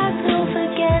sudden, tried to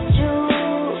forget you.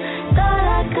 Thought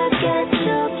I could get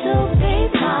you to be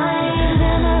mine.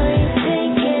 Memories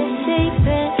sinking,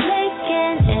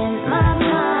 sleeping in my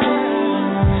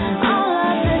mind. All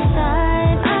of a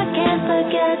sudden, I can't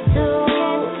forget to.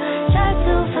 Try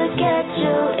to forget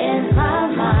you in my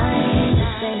mind.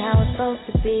 This ain't how it's supposed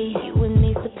to be. You and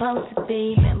me supposed to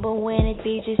be. Remember when it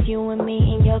be just you and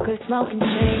me in your crib smoking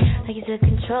tree? Like you took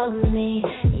control of me.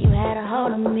 You had a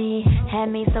hold of me. Had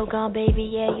me so gone, baby.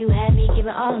 Yeah, you had me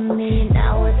giving all of me.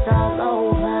 Now it's all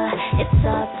over. It's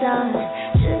all done.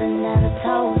 Should've never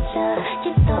told ya.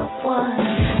 You the one.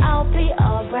 I'll be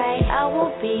alright. I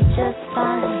will be just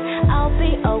fine. I'll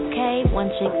be okay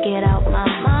once you get out my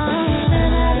mind.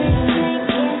 And I've been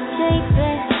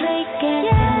sleeping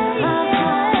in my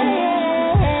mind.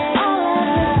 All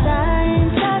of a sudden,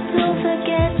 tried to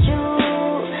forget you.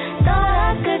 Thought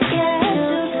I could get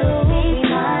you to be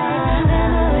mine.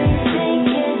 Memories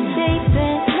sinking,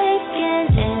 sleeping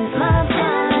in my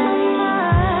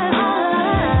mind. All of a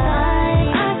sudden,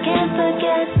 I can't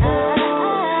forget you.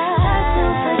 Try to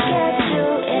forget you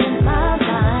in my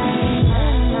mind.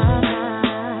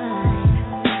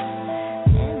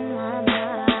 In my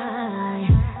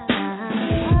mind.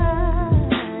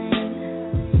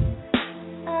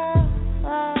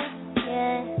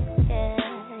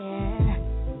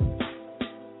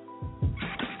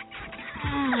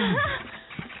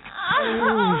 Oh,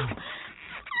 yeah.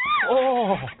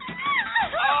 Oh.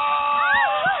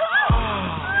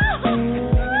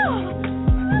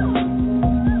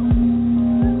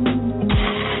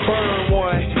 Burn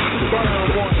one.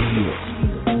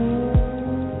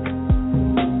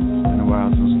 Been a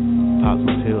while since popped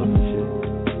some pills and shit.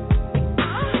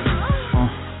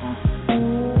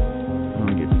 I'm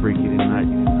gonna get freaky tonight.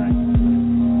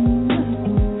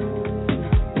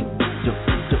 Yeah,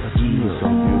 so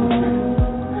beautiful.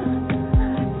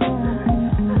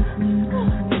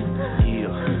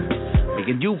 Me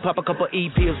and you pop a couple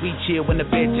E-pills, we chill when the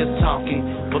bed just talking.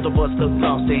 Both of us look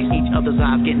lost in each other's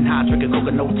eyes, getting high, drinking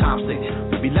coca, no Thompson.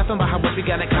 We be laughing about how much we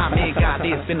got in common. God,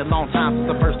 it's been a long time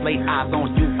since I first laid eyes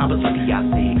on you. I was lucky I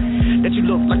said that you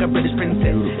look like a British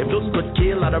princess. If looks could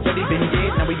kill, I'd already been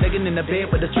dead. Now we begging in the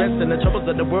bed with the stress and the troubles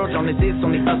of the world on this. It's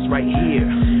only us right here.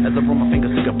 As I roll my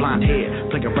fingers through your blonde hair,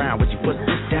 play around with you, what's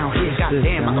this down here?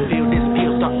 Goddamn, I can feel this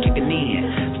pill start kicking in.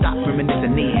 Stop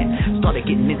reminiscing in. Started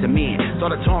getting into men.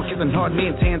 Started torn, kissing hard, me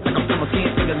and tans like I'm from a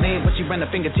skin finger land. When she ran her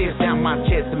fingertips down my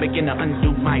chest to begin to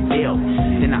undo my belt.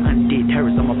 Then I undid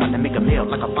hers, I'm about to make a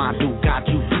melt like a fondue. God,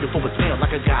 you beautiful but smell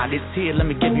like a god. It's here, let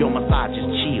me give you a massage,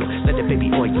 just chill. Let the baby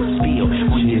oil spill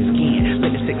on your skin.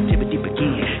 Let the sex activity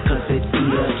begin, cause it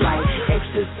feels like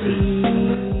ecstasy.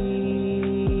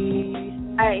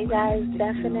 Alright, you guys,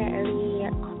 definitely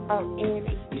in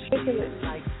particular.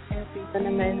 The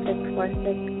number is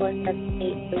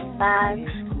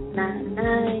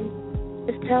 646-478-3599.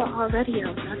 It's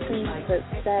Tellallradio. Nothing but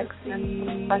sex and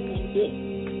fucking dick.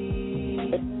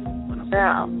 It's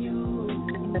girl.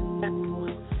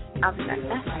 I'll be right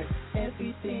back.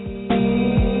 Everything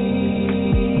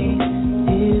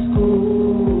is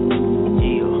cool.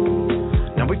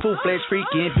 Yeah. Now we full-fledged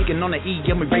freaking, peeking on the E,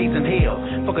 and we raising hell.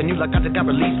 Fucking you like I just got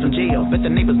released from jail. Bet the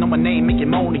neighbors know my name, make you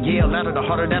moan and yell. Louder the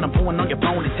harder than I'm pulling on your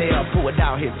ponytail. Pull it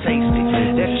out here, taste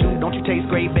it. That's you, don't you taste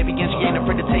great, baby? And she ain't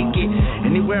afraid to take it.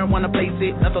 Anywhere I wanna place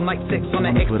it, nothing like sex on the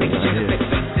X.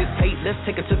 Hey, let's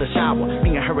take her to the shower.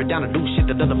 Me and her are down to do shit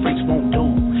that other freaks won't do.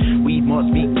 We must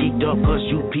be geeked up, cause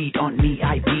you peed on me,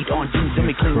 I beat on you. Then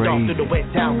we cleaned off through the wet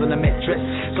towels in the mattress.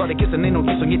 Started kissing, ain't no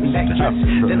use on getting back dressed.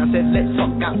 Then I said, let's fuck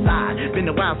outside. Been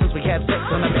a while since we had sex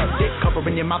on the back dick.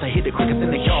 Covering your mouth, I hit the crickets in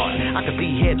the yard. I can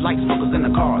see headlights, smokers in the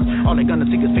cars. All they gonna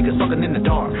see is figures fucking in the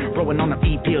dark. Rolling on the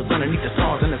E-pills underneath the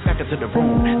stars. And it's back into the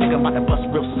room. Think I'm about to bust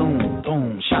real soon.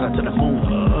 Boom, shout out to the moon.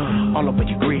 All over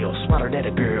your grill, swatted at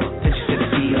a girl. Then she said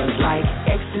it feels like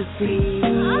ecstasy.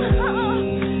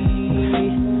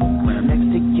 When I'm next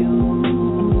to you,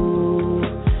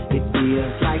 it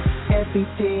feels like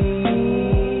everything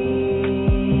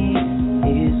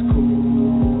is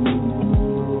cool.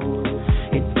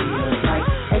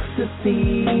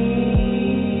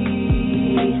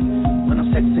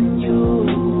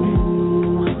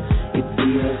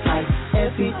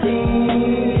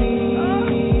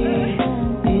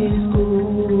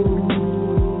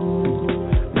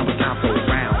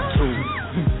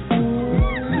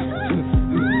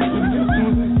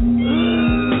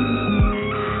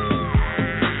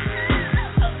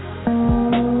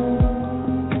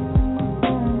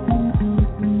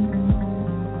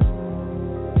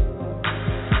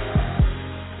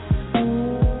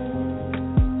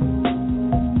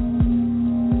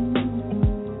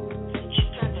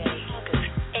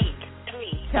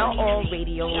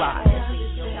 Tellallradio Live.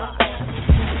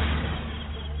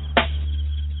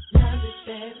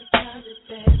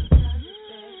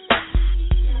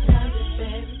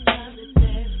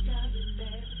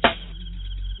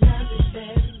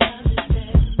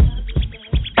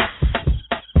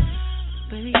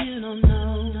 Baby, you don't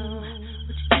know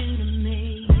what you do to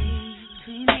me.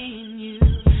 Between me and you,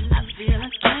 I feel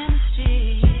like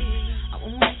chemistry. I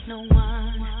won't let no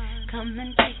one come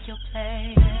and take your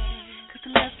place. 'Cause the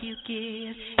love you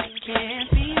give, it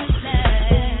can't be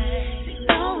replaced. See,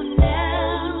 no one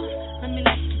else, let me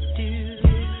let you do.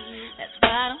 That's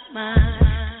why I don't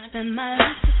mind. Spend my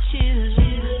life with you.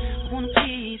 I wanna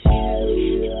please you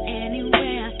in any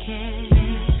way I can.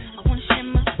 I wanna share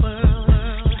my world.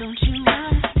 Don't you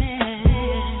understand?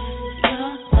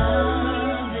 Your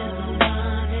love is the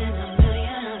one in a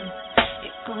million.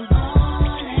 It goes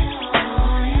on and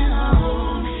on and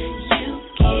on. You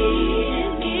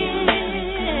give me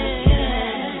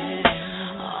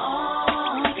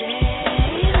all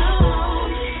day long.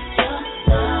 Your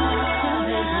love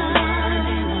is the one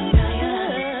in a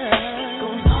million. It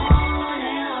goes on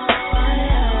and on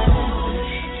and on.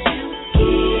 You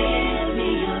give me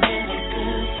a really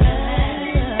good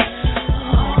feeling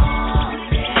all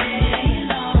day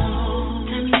long.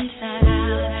 Turn me inside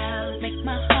out, make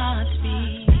my heart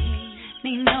beat.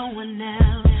 Need no one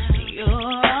else. You're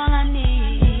all I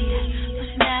need.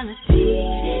 Personality,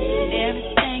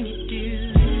 everything you do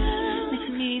makes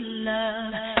me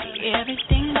love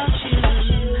everything about you.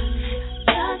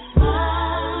 Your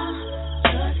smile,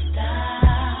 your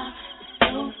style is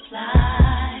so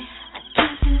fly. I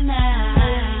can't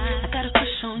deny. I got a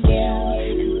crush on you,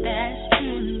 and that's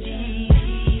true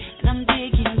indeed. And I'm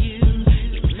digging you.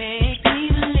 You make me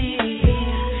believe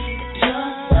that your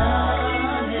love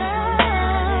is the one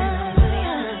in a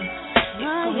million. It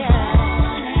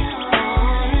goes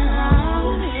on and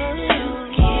on. You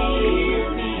give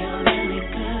me a really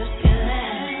good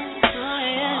feeling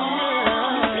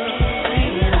all day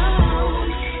long.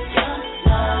 Your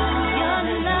love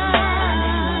is the one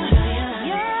in a million.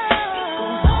 It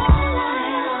goes on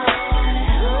and on.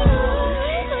 You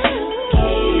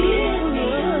give me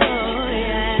a really good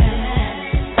feeling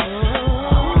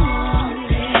all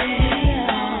day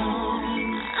long.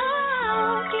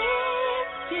 I'll give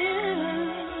you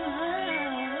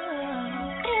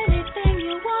anything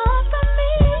you want from me.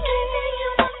 Anything you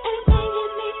want, anything you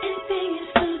need, anything you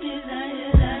so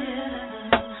desire.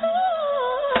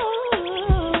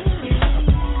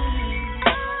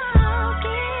 I'll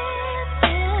give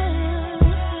you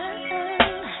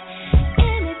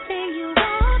anything you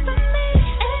want from me.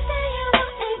 Anything you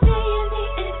want, anything you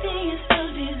need, anything you so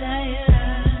desire.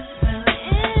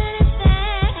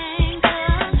 Anything,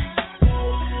 'cause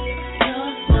your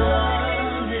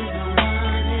love is the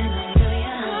one in a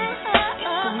million. It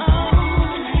goes on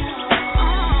and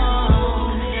on.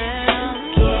 You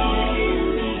give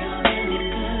me a really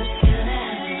good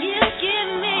feeling. You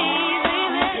give me,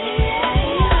 baby.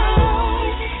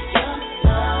 Your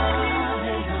love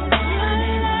is the one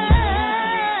in a million.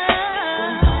 It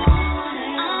goes on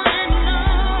and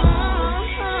on.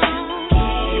 You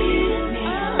give me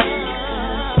a really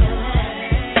good feeling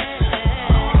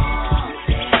all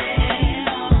day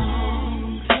long.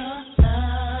 Your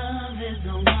love is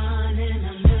the one in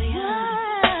a million.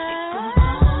 It goes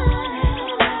on and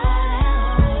on.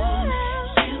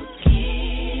 You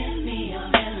give me a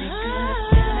really good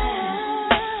feeling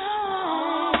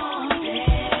all day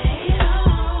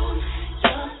long.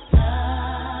 Your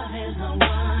love is the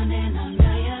one in a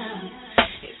million.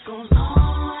 It goes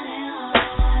on and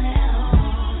on and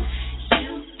on.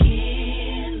 You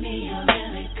give me a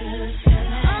really good feeling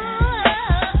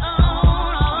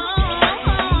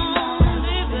love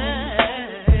it, baby.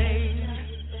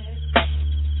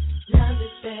 Love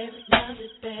it, baby. Love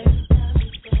it, baby. Love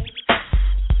it, baby.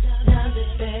 Love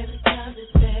it, baby. Love it, baby. Love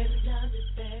it, baby. Love it,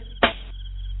 baby.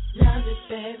 Love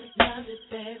it,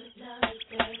 baby. Love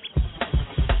it, baby.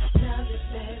 Love it,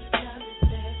 baby. Love it,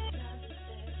 baby.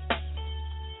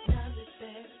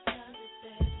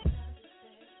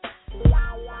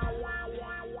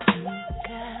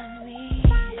 Got me. Got me.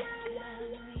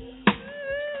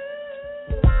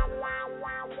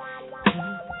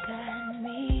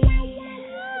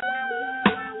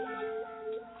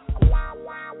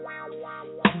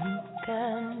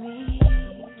 Got me.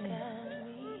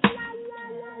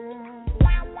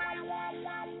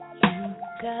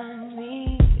 Got me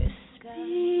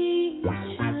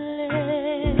speechless.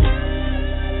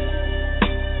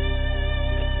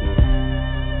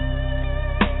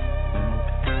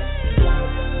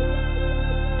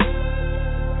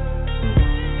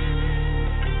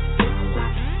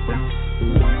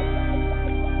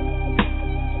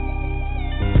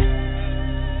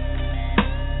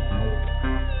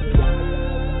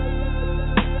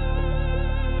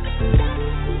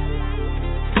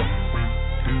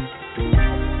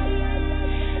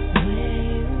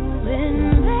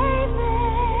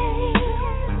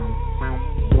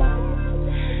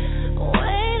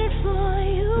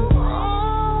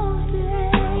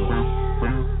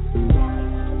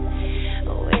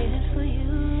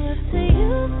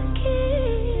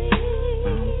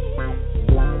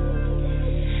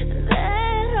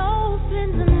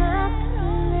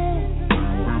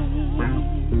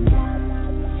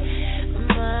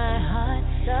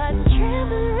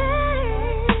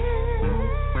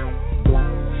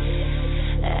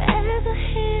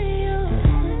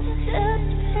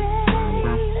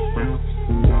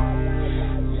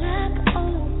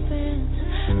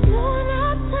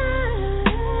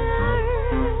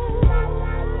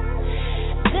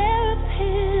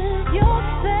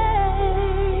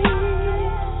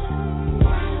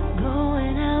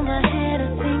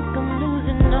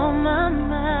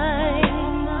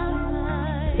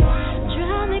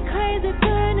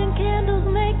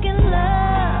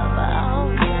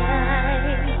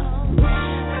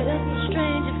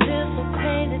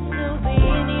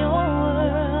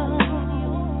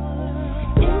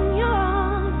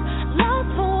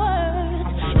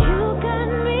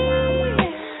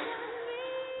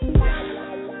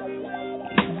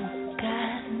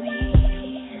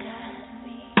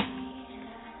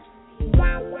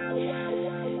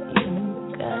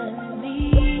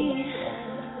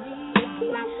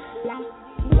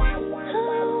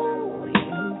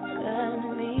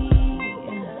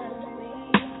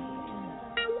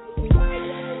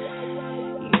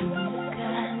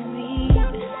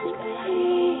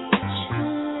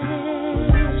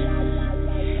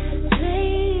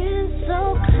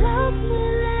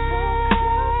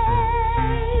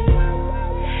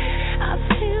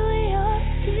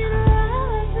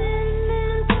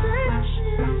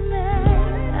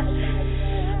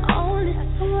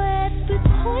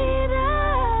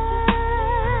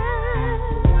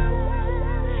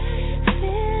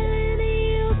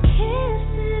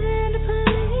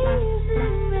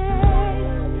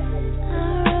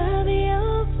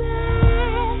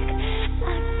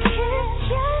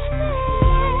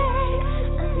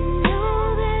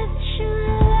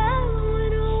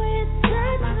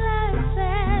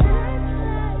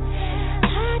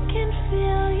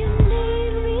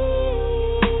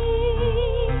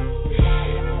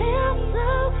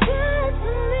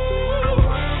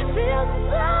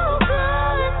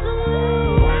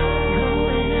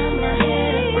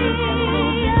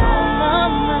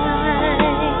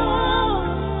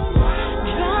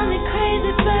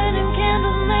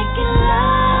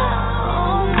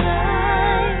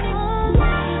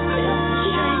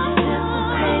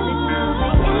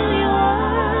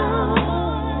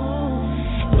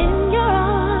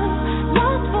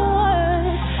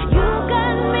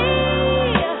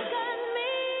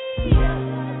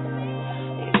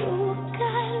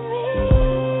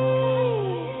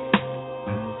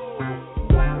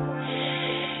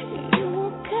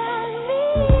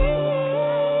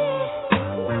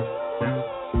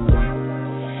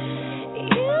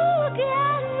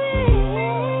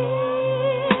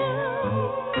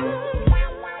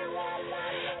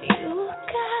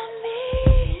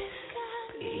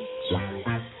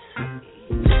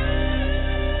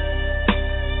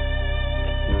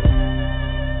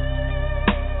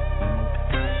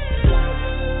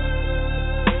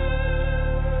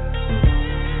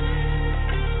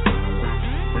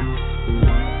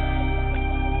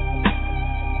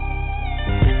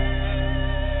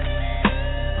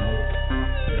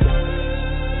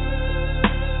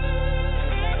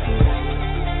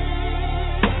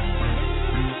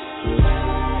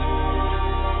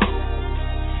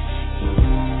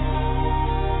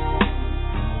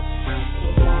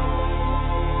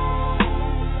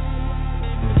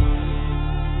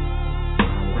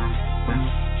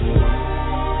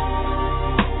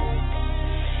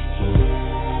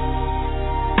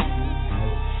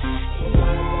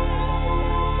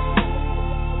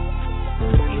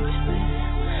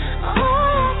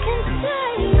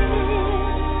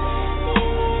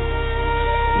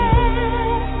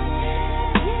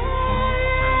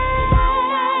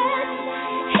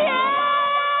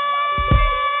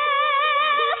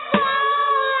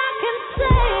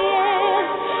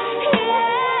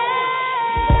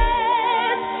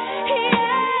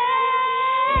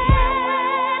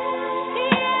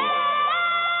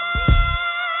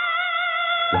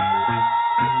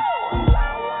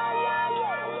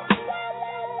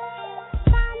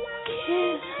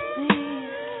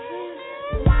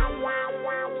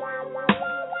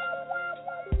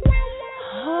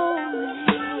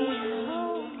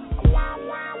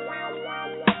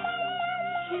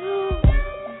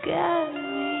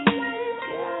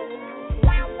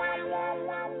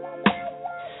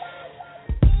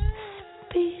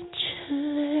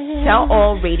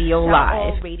 Tellallradio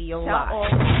Live.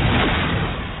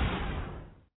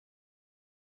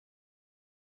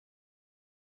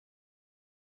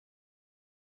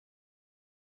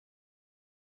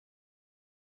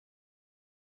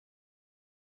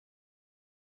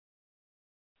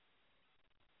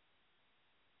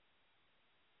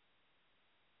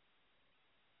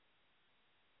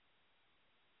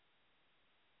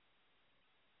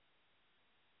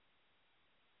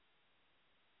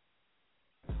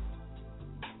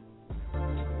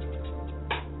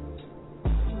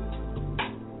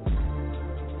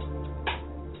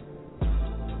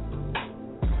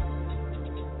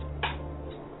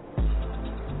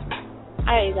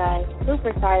 Alright, you guys.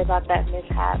 Super sorry about that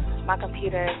mishap. My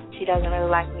computer, she doesn't really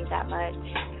like me that much.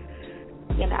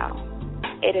 You know,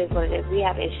 it is what it is. We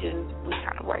have issues we're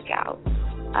trying to work out.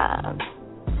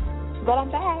 But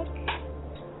I'm back.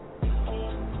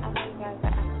 And I know you guys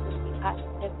are absolutely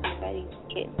positively ready to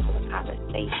get into the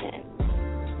conversation.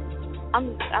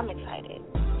 I'm excited.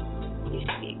 You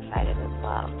should be excited as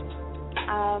well.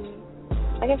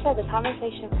 Like I said, the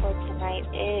conversation for tonight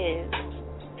is,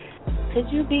 could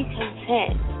you be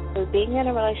content with being in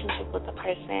a relationship with a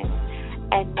person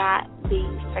and not be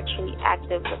sexually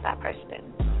active with that person?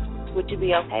 Would you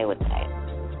be okay with that?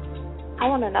 I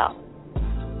want to know.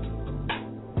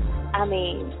 I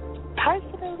mean,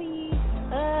 personally,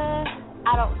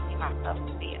 I don't see myself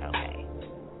being okay.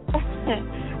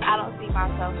 I don't see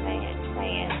myself saying,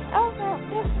 oh, no,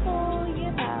 it's cool,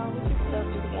 you know, we can still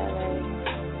be together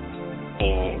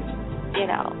and, you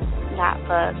know, not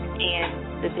fuck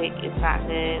and the dick is not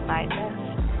good. Like,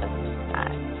 that's not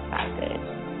good.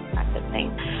 Not a good thing.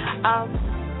 I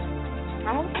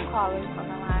have some callers on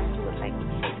the line who would like to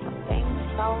say something,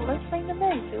 so let's bring them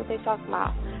in, see what they talk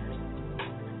about.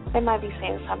 They might be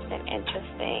saying something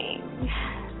interesting.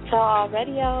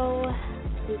 Tellallradio,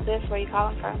 who's this? Where you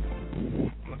calling from?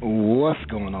 What's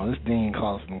going on? This is Dean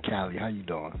calling from Cali. How you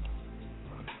doing?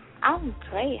 I'm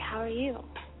great. How are you?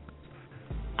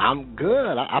 I'm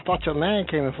good. I thought your line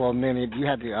came in for a minute. You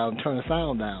had to turn the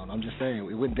sound down. I'm just saying,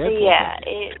 it went dead. It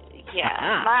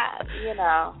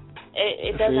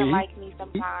doesn't like me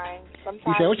sometimes.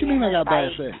 He said, "What you mean I got bad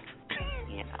sex?"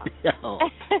 You know. Yo.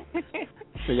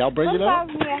 So y'all bring it up?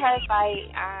 Sometimes me and her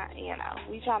fight.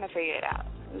 We trying to figure it out.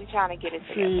 We trying to get it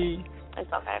together. See,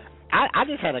 it's okay. I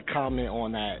just had a comment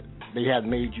on that. They had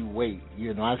made you wait.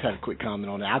 You know, I just had a quick comment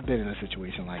on that. I've been in a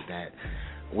situation like that,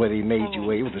 where they made you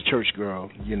wait. It was a church girl,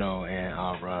 you know, and,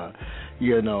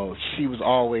 she was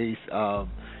always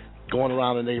going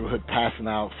around the neighborhood passing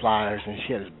out flyers, and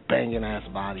she had this banging ass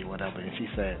body or whatever, and she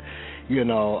said,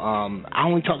 I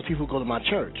only talk to people who go to my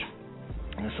church.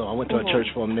 And so I went to her church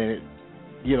for a minute,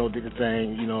 did the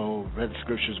thing, read the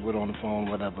scriptures with her on the phone,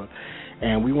 whatever,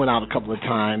 and we went out a couple of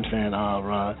times, and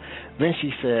then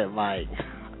she said, like,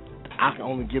 I can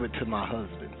only give it to my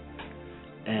husband.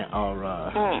 And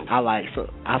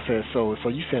I said, so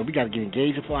you said we got to get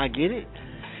engaged before I get it?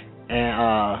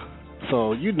 And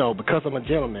so because I'm a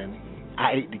gentleman,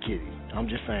 I ate the kitty. I'm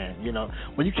just saying,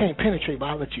 well, you can't penetrate, but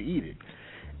I'll let you eat it.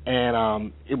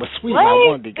 And it was sweet. What? I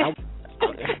wanted to.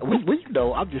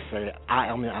 I'm just saying,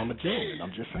 I'm a gentleman.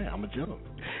 I'm just saying, I'm a gentleman.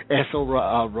 And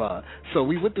so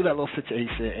we went through that little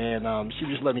situation, and she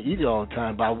just let me eat it all the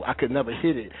time, but I could never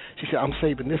hit it. She said, I'm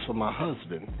saving this for my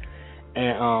husband.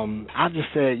 And I just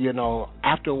said,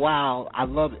 after a while, I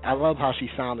love how she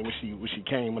sounded when she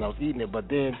came when I was eating it, but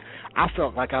then I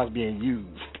felt like I was being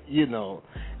used,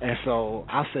 And so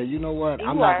I said, you know what,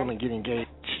 I'm not going to get engaged.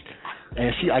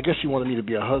 And I guess she wanted me to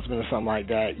be a husband or something like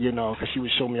that, because she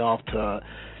would show me off to,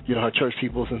 her church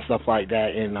peoples and stuff like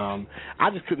that. And I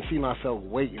just couldn't see myself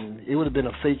waiting. It would have been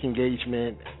a fake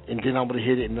engagement, and then I would have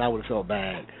hit it, and I would have felt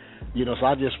bad, So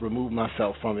I just removed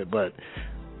myself from it. But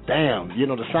damn,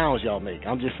 the sounds y'all make.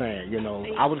 I'm just saying,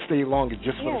 I would have stayed longer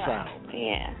just for the sound.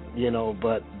 Yeah.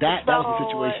 But that was the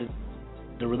situation.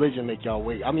 The religion make y'all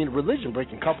wait. I mean, religion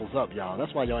breaking couples up, y'all.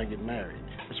 That's why y'all ain't getting married.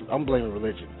 I'm blaming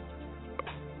religion.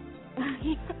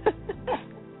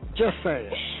 Just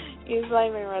saying. You're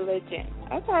blaming religion.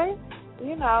 Okay.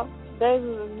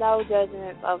 There's no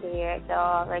judgments over here at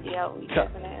Tellallradio. We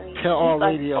definitely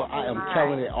Tellallradio. I am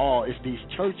telling it all. It's these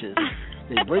churches.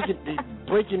 They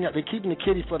breaking up. They're keeping the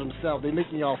kitty for themselves. They're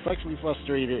making y'all sexually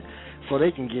frustrated so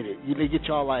they can get it. They get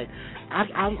y'all like,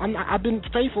 I've been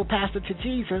faithful, pastor, to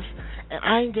Jesus, and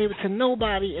I ain't gave it to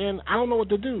nobody, and I don't know what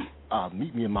to do.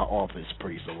 Meet me in my office.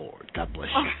 Praise the Lord. God bless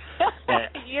you.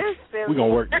 You're silly. We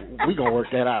gonna work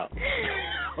that out.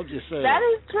 I'm just saying. That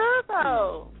is true,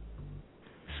 though.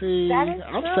 See,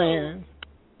 I'm saying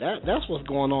that's what's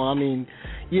going on. I mean,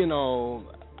 you know,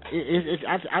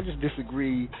 I just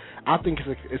disagree. I think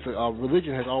it's a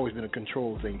religion has always been a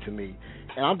control thing to me,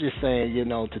 and I'm just saying, you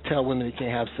know, to tell women they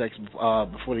can't have sex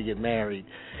before they get married,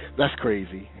 that's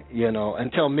crazy, you know.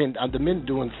 And tell men, the men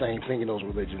doing the same thing in those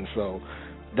religions. So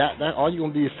that all you're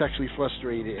gonna be is sexually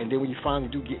frustrated, and then when you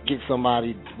finally do get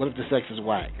somebody, what if the sex is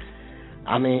whack?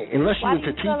 I mean, unless you're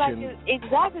into teaching.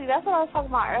 Exactly, that's what I was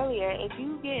talking about earlier. If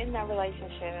you get in that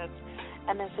relationship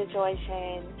and a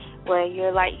situation where you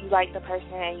like the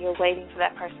person and you're waiting for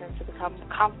that person to become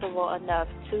comfortable enough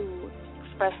to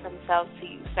express themselves to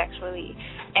you sexually,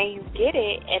 and you get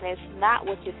it and it's not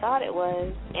what you thought it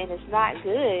was and it's not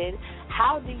good,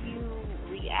 how do you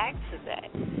react to that?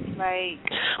 Like,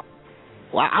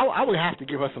 well, I would have to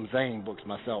give her some Zane books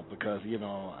myself because, you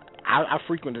know, I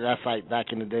frequented that site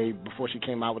back in the day before she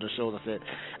came out with her shows. I said,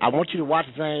 I want you to watch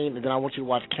Zane, and then I want you to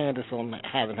watch Candace on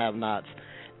Have and Have Nots,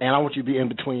 and I want you to be in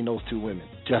between those two women.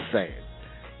 Just saying.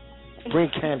 Bring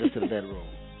Candace to the bedroom.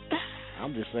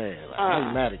 I'm just saying. I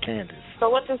ain't mad at Candace. So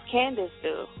what does Candace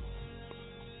do?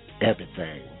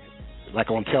 Everything. Like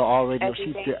on Tellallradio,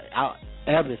 everything.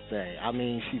 Everything. I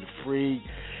mean, she the freak.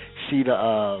 She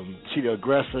the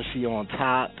aggressor. She on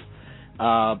top,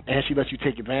 and she lets you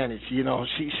take advantage. You know,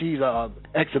 she's a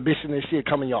exhibitionist. She'll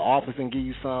come in your office and give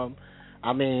you some.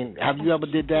 I mean, have you ever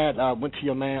did that? Went to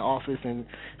your man's office and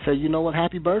said, you know what,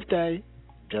 happy birthday?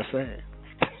 Just saying.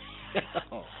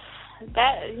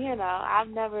 That, you know, I've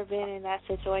never been in that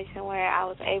situation where I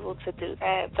was able to do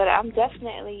that, but I'm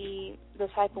definitely the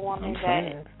type of woman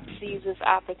that seizes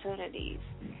opportunities.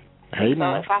 Hey,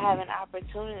 so if I have an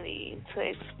opportunity to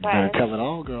express tell it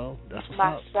all, girl. That's what's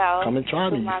myself up. Come and try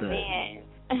to me, my man,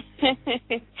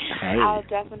 I'll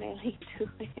definitely do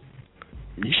it.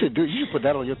 You should put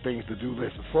that on your things to do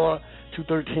list. Before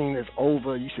 213 is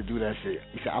over, you should do that shit.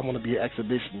 You said, I want to be an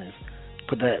exhibitionist.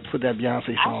 Put that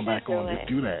Beyonce song back on. Just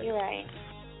do that. You're right.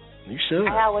 You should.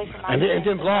 I gotta wait for my and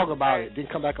then blog about it. Then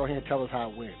come back on here and tell us how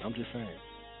it went. I'm just saying.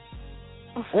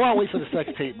 Or I'll wait for the sex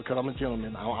tape because I'm a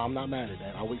gentleman. I'm not mad at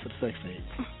that. I'll wait for the sex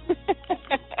tape.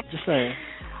 Just saying.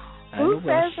 Who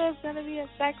says there's going to be a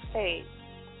sex tape?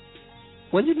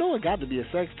 Well, you know it got to be a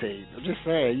sex tape. I'm just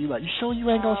saying. You sure you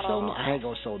ain't going to show I ain't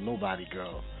going to show nobody,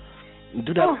 girl.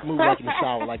 Do that move like in the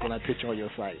shower, like when I picture on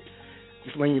your site.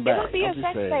 Just lean your back. It'll be a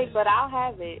sex tape, but I'll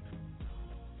have it.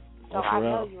 So I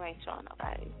know you ain't showing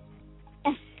nobody.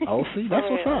 Oh, see, that's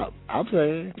what's up. I'm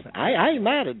saying, I ain't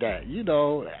mad at that. You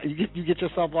know, you get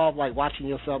yourself off like watching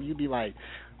yourself. You be like,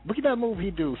 look at that move he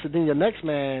do. So then your next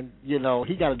man, you know,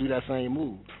 he got to do that same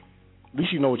move. At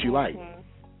least you know what you like.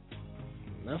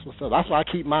 That's what's up. That's why I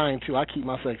keep mine too. I keep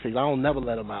my sex tapes. I don't never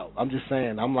let them out. I'm just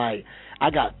saying. I'm like,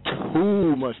 I got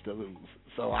too much to lose,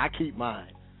 so I keep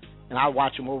mine. And I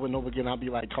watch them over and over again. I'll be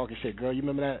like talking shit, girl. You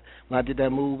remember that when I did that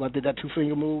move? I did that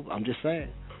 2-finger move. I'm just saying.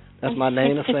 That's my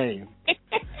name of fame.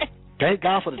 Thank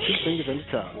God for the 2 fingers and the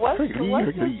tongue. What's the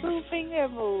 2-finger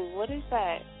move? What is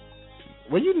that?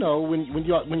 Well, you know, when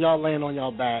y'all laying on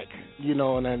y'all back, you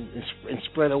know, and then and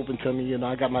spread open to me, you know,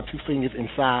 I got my 2 fingers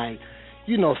inside,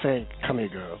 you know, saying, "Come here,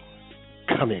 girl.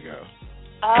 Come here, girl."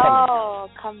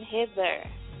 Come hither.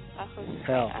 That's what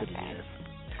hell it is.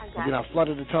 And then I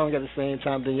flutter the tongue at the same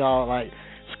time. Then y'all like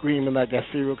screaming like that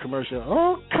cereal commercial.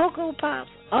 Oh, Cocoa Pops.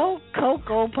 Oh,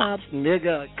 Cocoa Pops,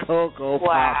 nigga. Cocoa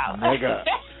Pops, nigga.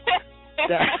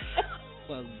 That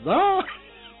was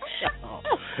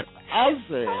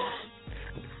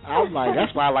I'm like,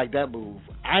 that's why I like that move.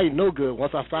 I ain't no good.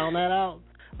 Once I found that out,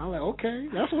 I'm like, okay,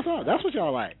 that's what's up. That's what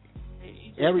y'all like.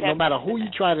 No matter who you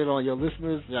tried it on, your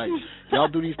listeners, like y'all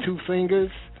do these 2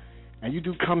 fingers, and you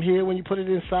do come here when you put it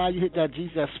inside. You hit that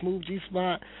smooth G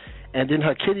spot, and then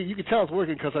her kitty. You can tell it's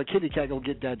working because her kitty cat gonna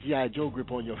get that G.I. Joe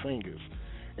grip on your fingers,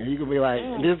 and you gonna be like,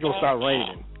 and this is gonna start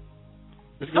raining.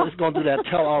 It's gonna do that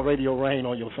Tellallradio rain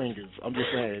on your fingers. I'm just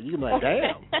saying. You can be like,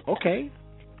 damn, okay,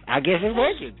 I guess it's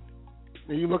working.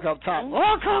 Then you look up top.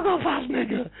 Oh, Cocoa Pops,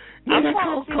 nigga. I'm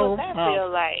trying to see what that feel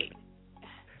like.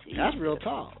 Jesus. That's real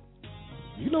talk.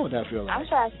 You know what that feel like. I'm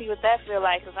trying to see what that feel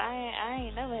like because I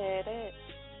ain't never had that.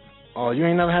 Oh, you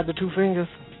ain't never had the 2 fingers?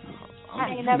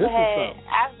 I've never had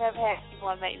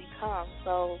anyone make me come,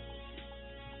 so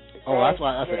That's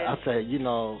why I said, you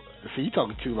know, see, you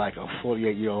talking to like a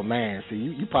 48-year-old man. See,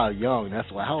 you probably young.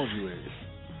 That's why. How old you is?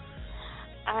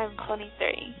 I'm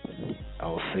 23.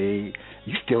 Oh, see,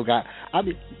 you still got. I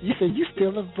mean, you said you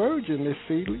still a virgin, Miss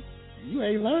Seeley. You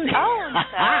ain't learned. Oh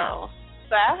no.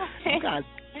 You got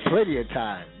plenty of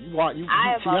time. You want you.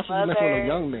 I See, that's what you mess with a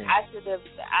young man. I should have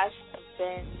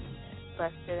been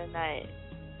busted a nut.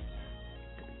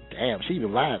 Damn, she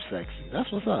even live sexy.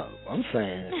 That's what's up. I'm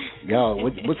saying, yo,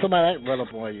 with somebody that run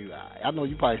up on you, I know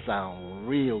you probably sound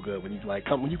real good when you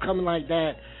when you coming like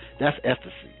that. That's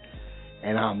ecstasy,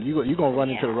 and you gonna run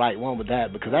into the right one with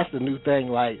that, because that's the new thing.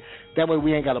 Like that way,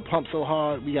 we ain't got to pump so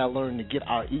hard. We gotta learn to get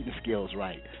our eating skills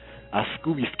right. Our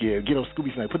Scooby skill, get those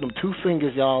Scooby snacks. Put them 2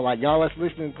 fingers, y'all. Like y'all that's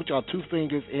listening, put y'all 2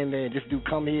 fingers in there and just do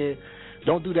come here.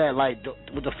 Don't do that like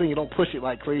with the finger. Don't push it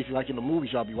like crazy like in the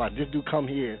movies y'all be watching. Just do come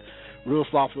here. Real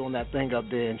softly on that thing up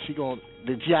there, and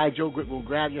the G.I. Joe grip will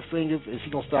grab your fingers, and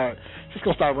she's gonna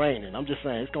start raining. I'm just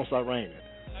saying, it's gonna start raining.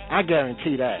 I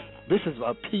guarantee that. This is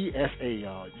a PSA,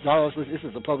 y'all. This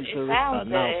is a public service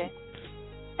announcement.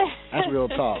 That's real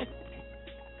talk.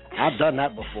 I've done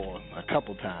that before a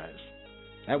couple times.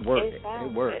 That worked.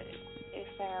 It worked. It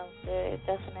sounds good,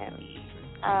 definitely.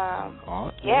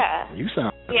 Yeah. You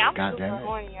sound good. I'm God super damn it.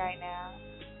 horny right now.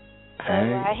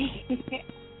 Hey.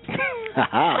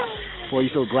 Boy, you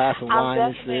feel a glass of wine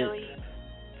and shit.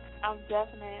 I'm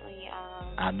definitely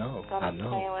I know.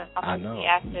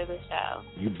 After the show.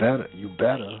 You better.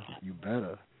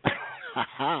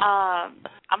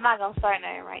 I'm not gonna start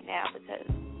nothing right now because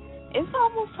it's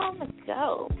almost time to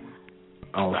go.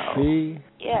 Oh, see?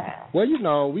 Yeah. Well, you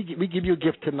know, we give you a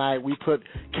gift tonight. We put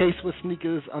case with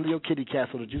sneakers under your kitty cat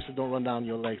so the juices don't run down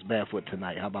your legs barefoot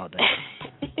tonight. How about that?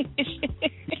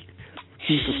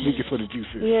 Keep the sneakers for the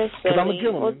juices. Yes, because I'm a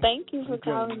gentleman. Well, thank you for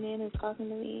calling in and talking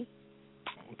to me.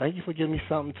 Thank you for giving me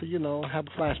something to, you know, have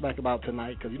a flashback about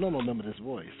tonight, because you don't remember this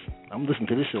voice. I'm listening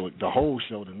to this show, the whole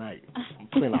show tonight. I'm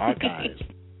playing the archives.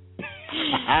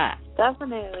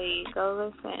 Definitely.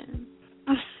 Go listen.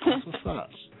 That's what's up.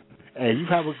 Hey, you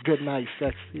have a good night,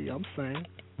 sexy. I'm saying.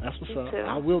 That's what's up. Too.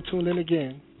 I will tune in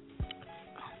again.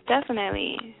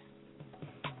 Definitely.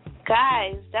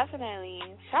 Guys, definitely.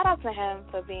 Shout out to him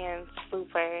for being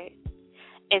super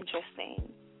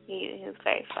interesting. He was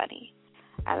very funny.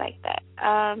 I like that.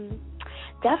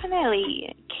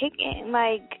 Definitely kick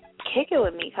it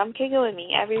with me. Come kick it with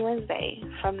me every Wednesday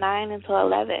from 9 until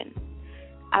 11.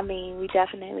 I mean, we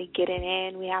definitely get it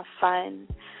in. We have fun.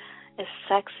 It's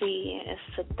sexy. It's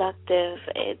seductive.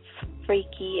 It's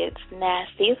freaky. It's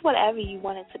nasty. It's whatever you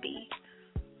want it to be.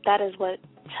 That is what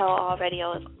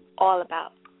Tellallradio is all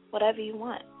about. Whatever you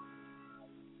want.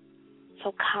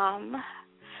 So come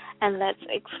and let's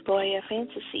explore your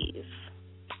fantasies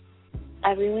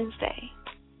every Wednesday.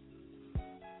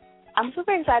 I'm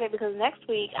super excited because next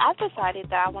week I decided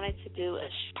that I wanted to do a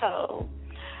show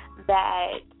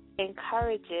that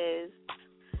encourages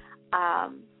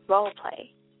role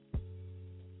play.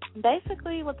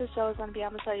 Basically what the show is going to be,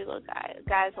 I'm going to tell you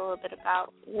guys a little bit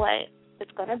about what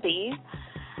it's going to be.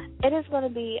 It is going to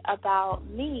be about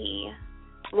me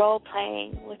role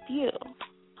playing with you,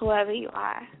 whoever you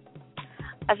are.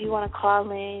 If you want to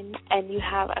call in and you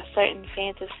have a certain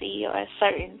fantasy or a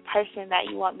certain person that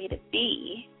you want me to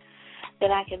be,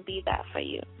 then I can be that for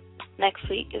you. Next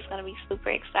week is going to be super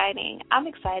exciting. I'm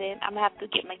excited. I'm going to have to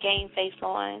get my game face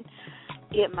on,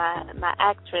 get my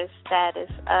actress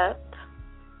status up.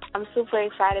 I'm super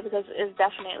excited because it's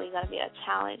definitely going to be a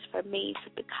challenge for me to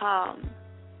become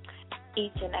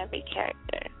each and every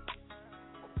character.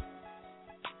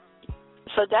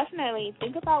 So definitely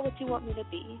think about what you want me to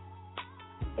be.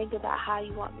 Think about how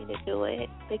you want me to do it.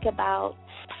 Think about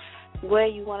where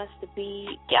you want us to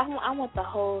be. I want the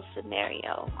whole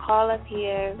scenario. Call up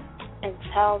here and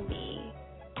tell me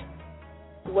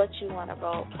what you want to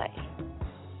role play.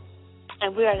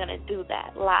 And we are going to do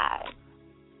that live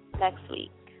next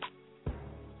week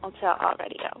on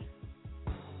Tellallradio.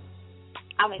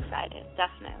 I'm excited.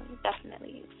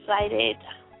 Definitely excited.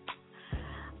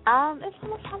 It's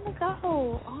almost time to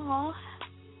go. Aw.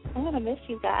 I'm going to miss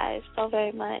you guys so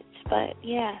very much. But,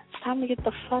 yeah, it's time to get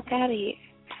the fuck out of here.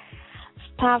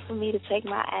 It's time for me to take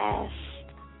my ass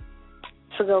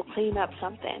to go clean up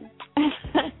something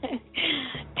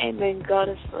and then go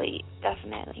to sleep.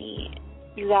 Definitely.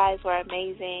 You guys were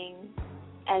amazing,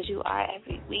 as you are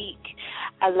every week.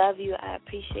 I love you. I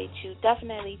appreciate you.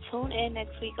 Definitely tune in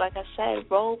next week. Like I said,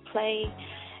 role play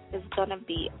is going to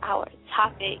be our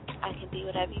topic. I can be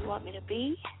whatever you want me to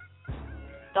be.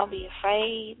 Don't be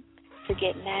afraid to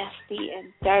get nasty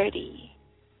and dirty.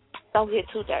 Don't get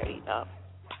too dirty, though.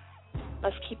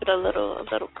 Let's keep it a little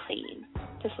clean.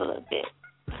 Just a little bit.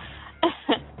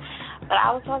 But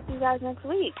I will talk to you guys next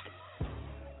week.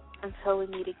 Until we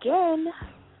meet again,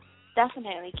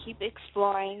 definitely keep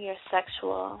exploring your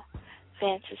sexual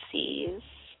fantasies.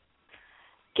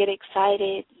 Get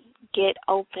excited, get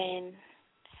open,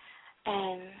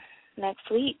 and next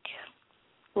week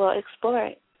we'll explore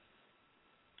it.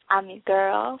 I'm your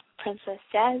girl, Princess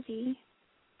Jazzy,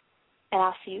 and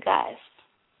I'll see you guys.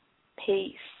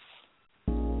 Peace.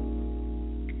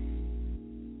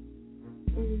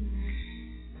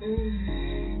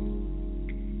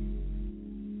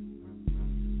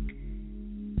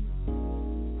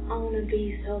 I want to be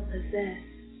so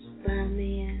possessed by a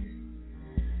man,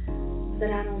 but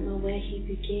I don't know where he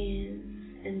begins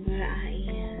and where I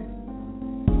end.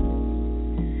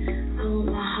 I want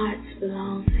my heart to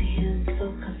belong to him so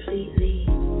completely,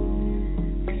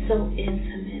 so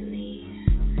intimately,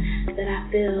 that I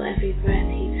feel every breath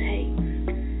he takes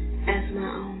as my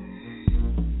own.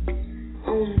 I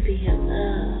want to be in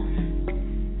love,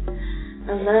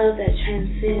 a love that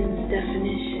transcends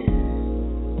definition.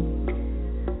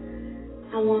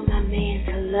 I want my man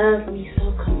to love me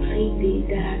so completely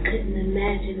that I couldn't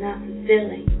imagine not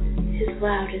fulfilling his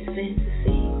wildest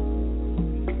fantasy.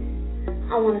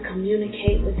 I want to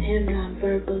communicate with him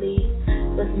non-verbally,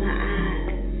 with my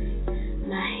eyes,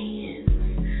 my hands,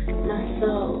 my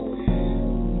soul.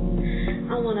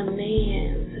 I want a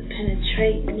man to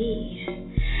penetrate me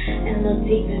and look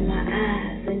deep in my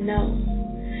eyes and know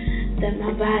that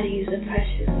my body is a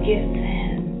precious gift to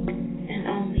him and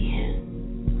only him.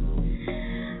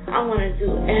 I want to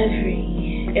do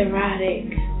every erotic,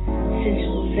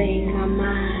 sensual thing my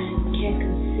mind can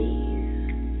conceive,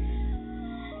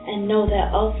 and know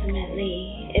that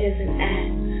ultimately it is an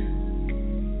act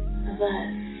of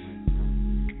us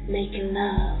making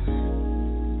love.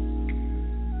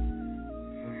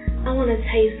 I want to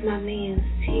taste my man's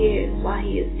tears while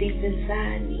he is deep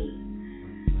inside me.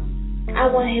 I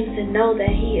want him to know that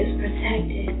he is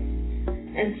protected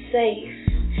and safe,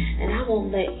 and I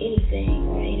won't let anything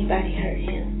or anybody hurt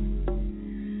him.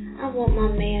 I want my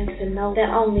man to know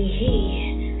that only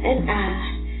he and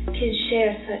I can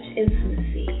share such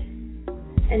intimacy,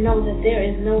 and know that there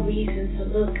is no reason to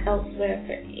look elsewhere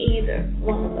for either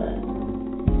one of us.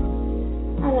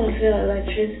 I want to feel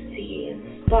electricity and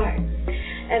sparks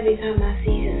every time I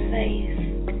see his face,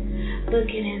 look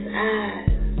in his eyes.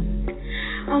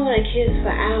 I want to kiss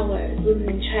for hours,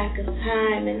 losing track of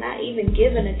time and not even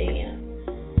giving a damn.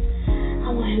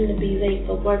 I want him to be late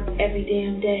for work every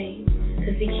damn day,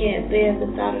 because he can't bear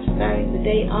the thought of starting the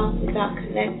day off without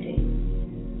connecting.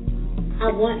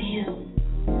 I want him,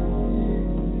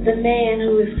 the man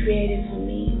who is created for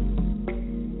me,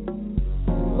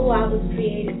 who I was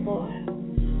created for.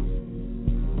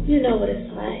 You know what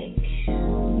it's like.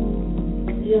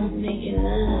 You're making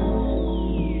love,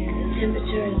 the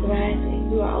temperature is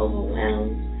rising, you are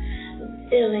overwhelmed with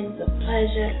feelings of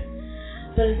pleasure,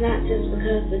 but it's not just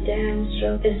because the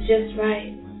downstroke is just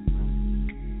right.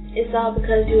 It's all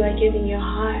because you are giving your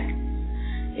heart,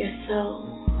 your soul,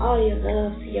 all your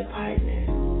love to your partner.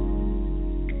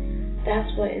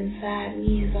 That's what inside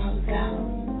me is all about.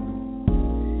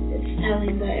 It's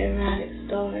telling the erotic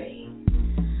story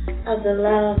of the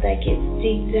love that gets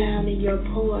deep down in your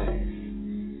pores,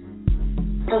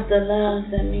 of the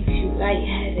love that makes you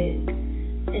lightheaded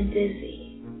and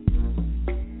dizzy,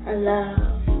 a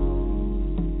love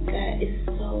that is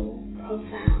so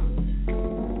profound.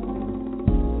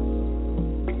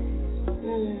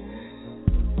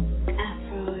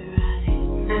 Afro-erotic,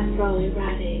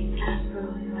 Afro-erotic,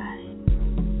 Afro-erotic.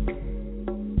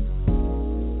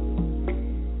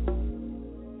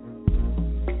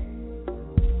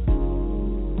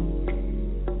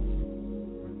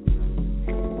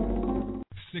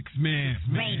 Six Man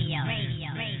Radio.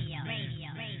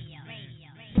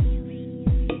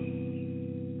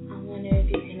 I wonder if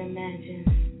you can imagine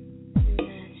a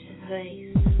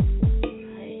place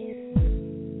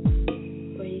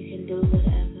where you can do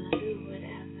whatever,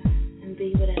 and be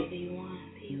whatever you want,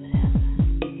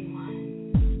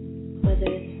 whether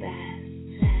it's fast,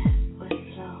 or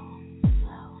slow,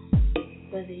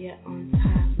 whether you're on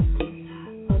top,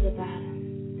 or the bottom.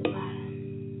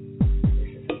 This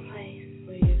is a place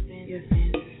where your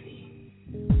fantasy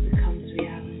becomes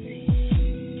reality.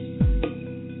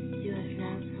 You have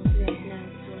now tuned in.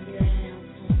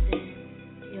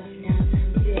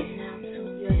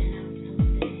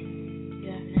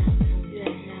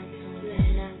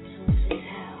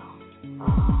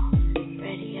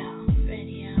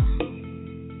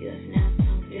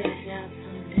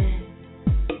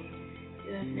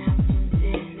 You have now tuned in.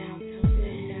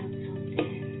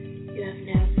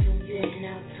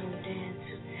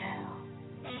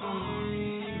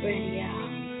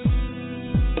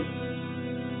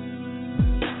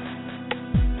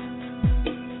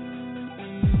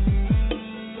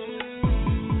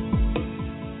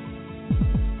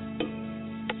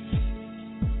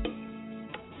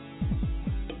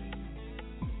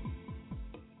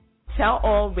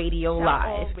 Tellallradio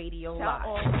Live.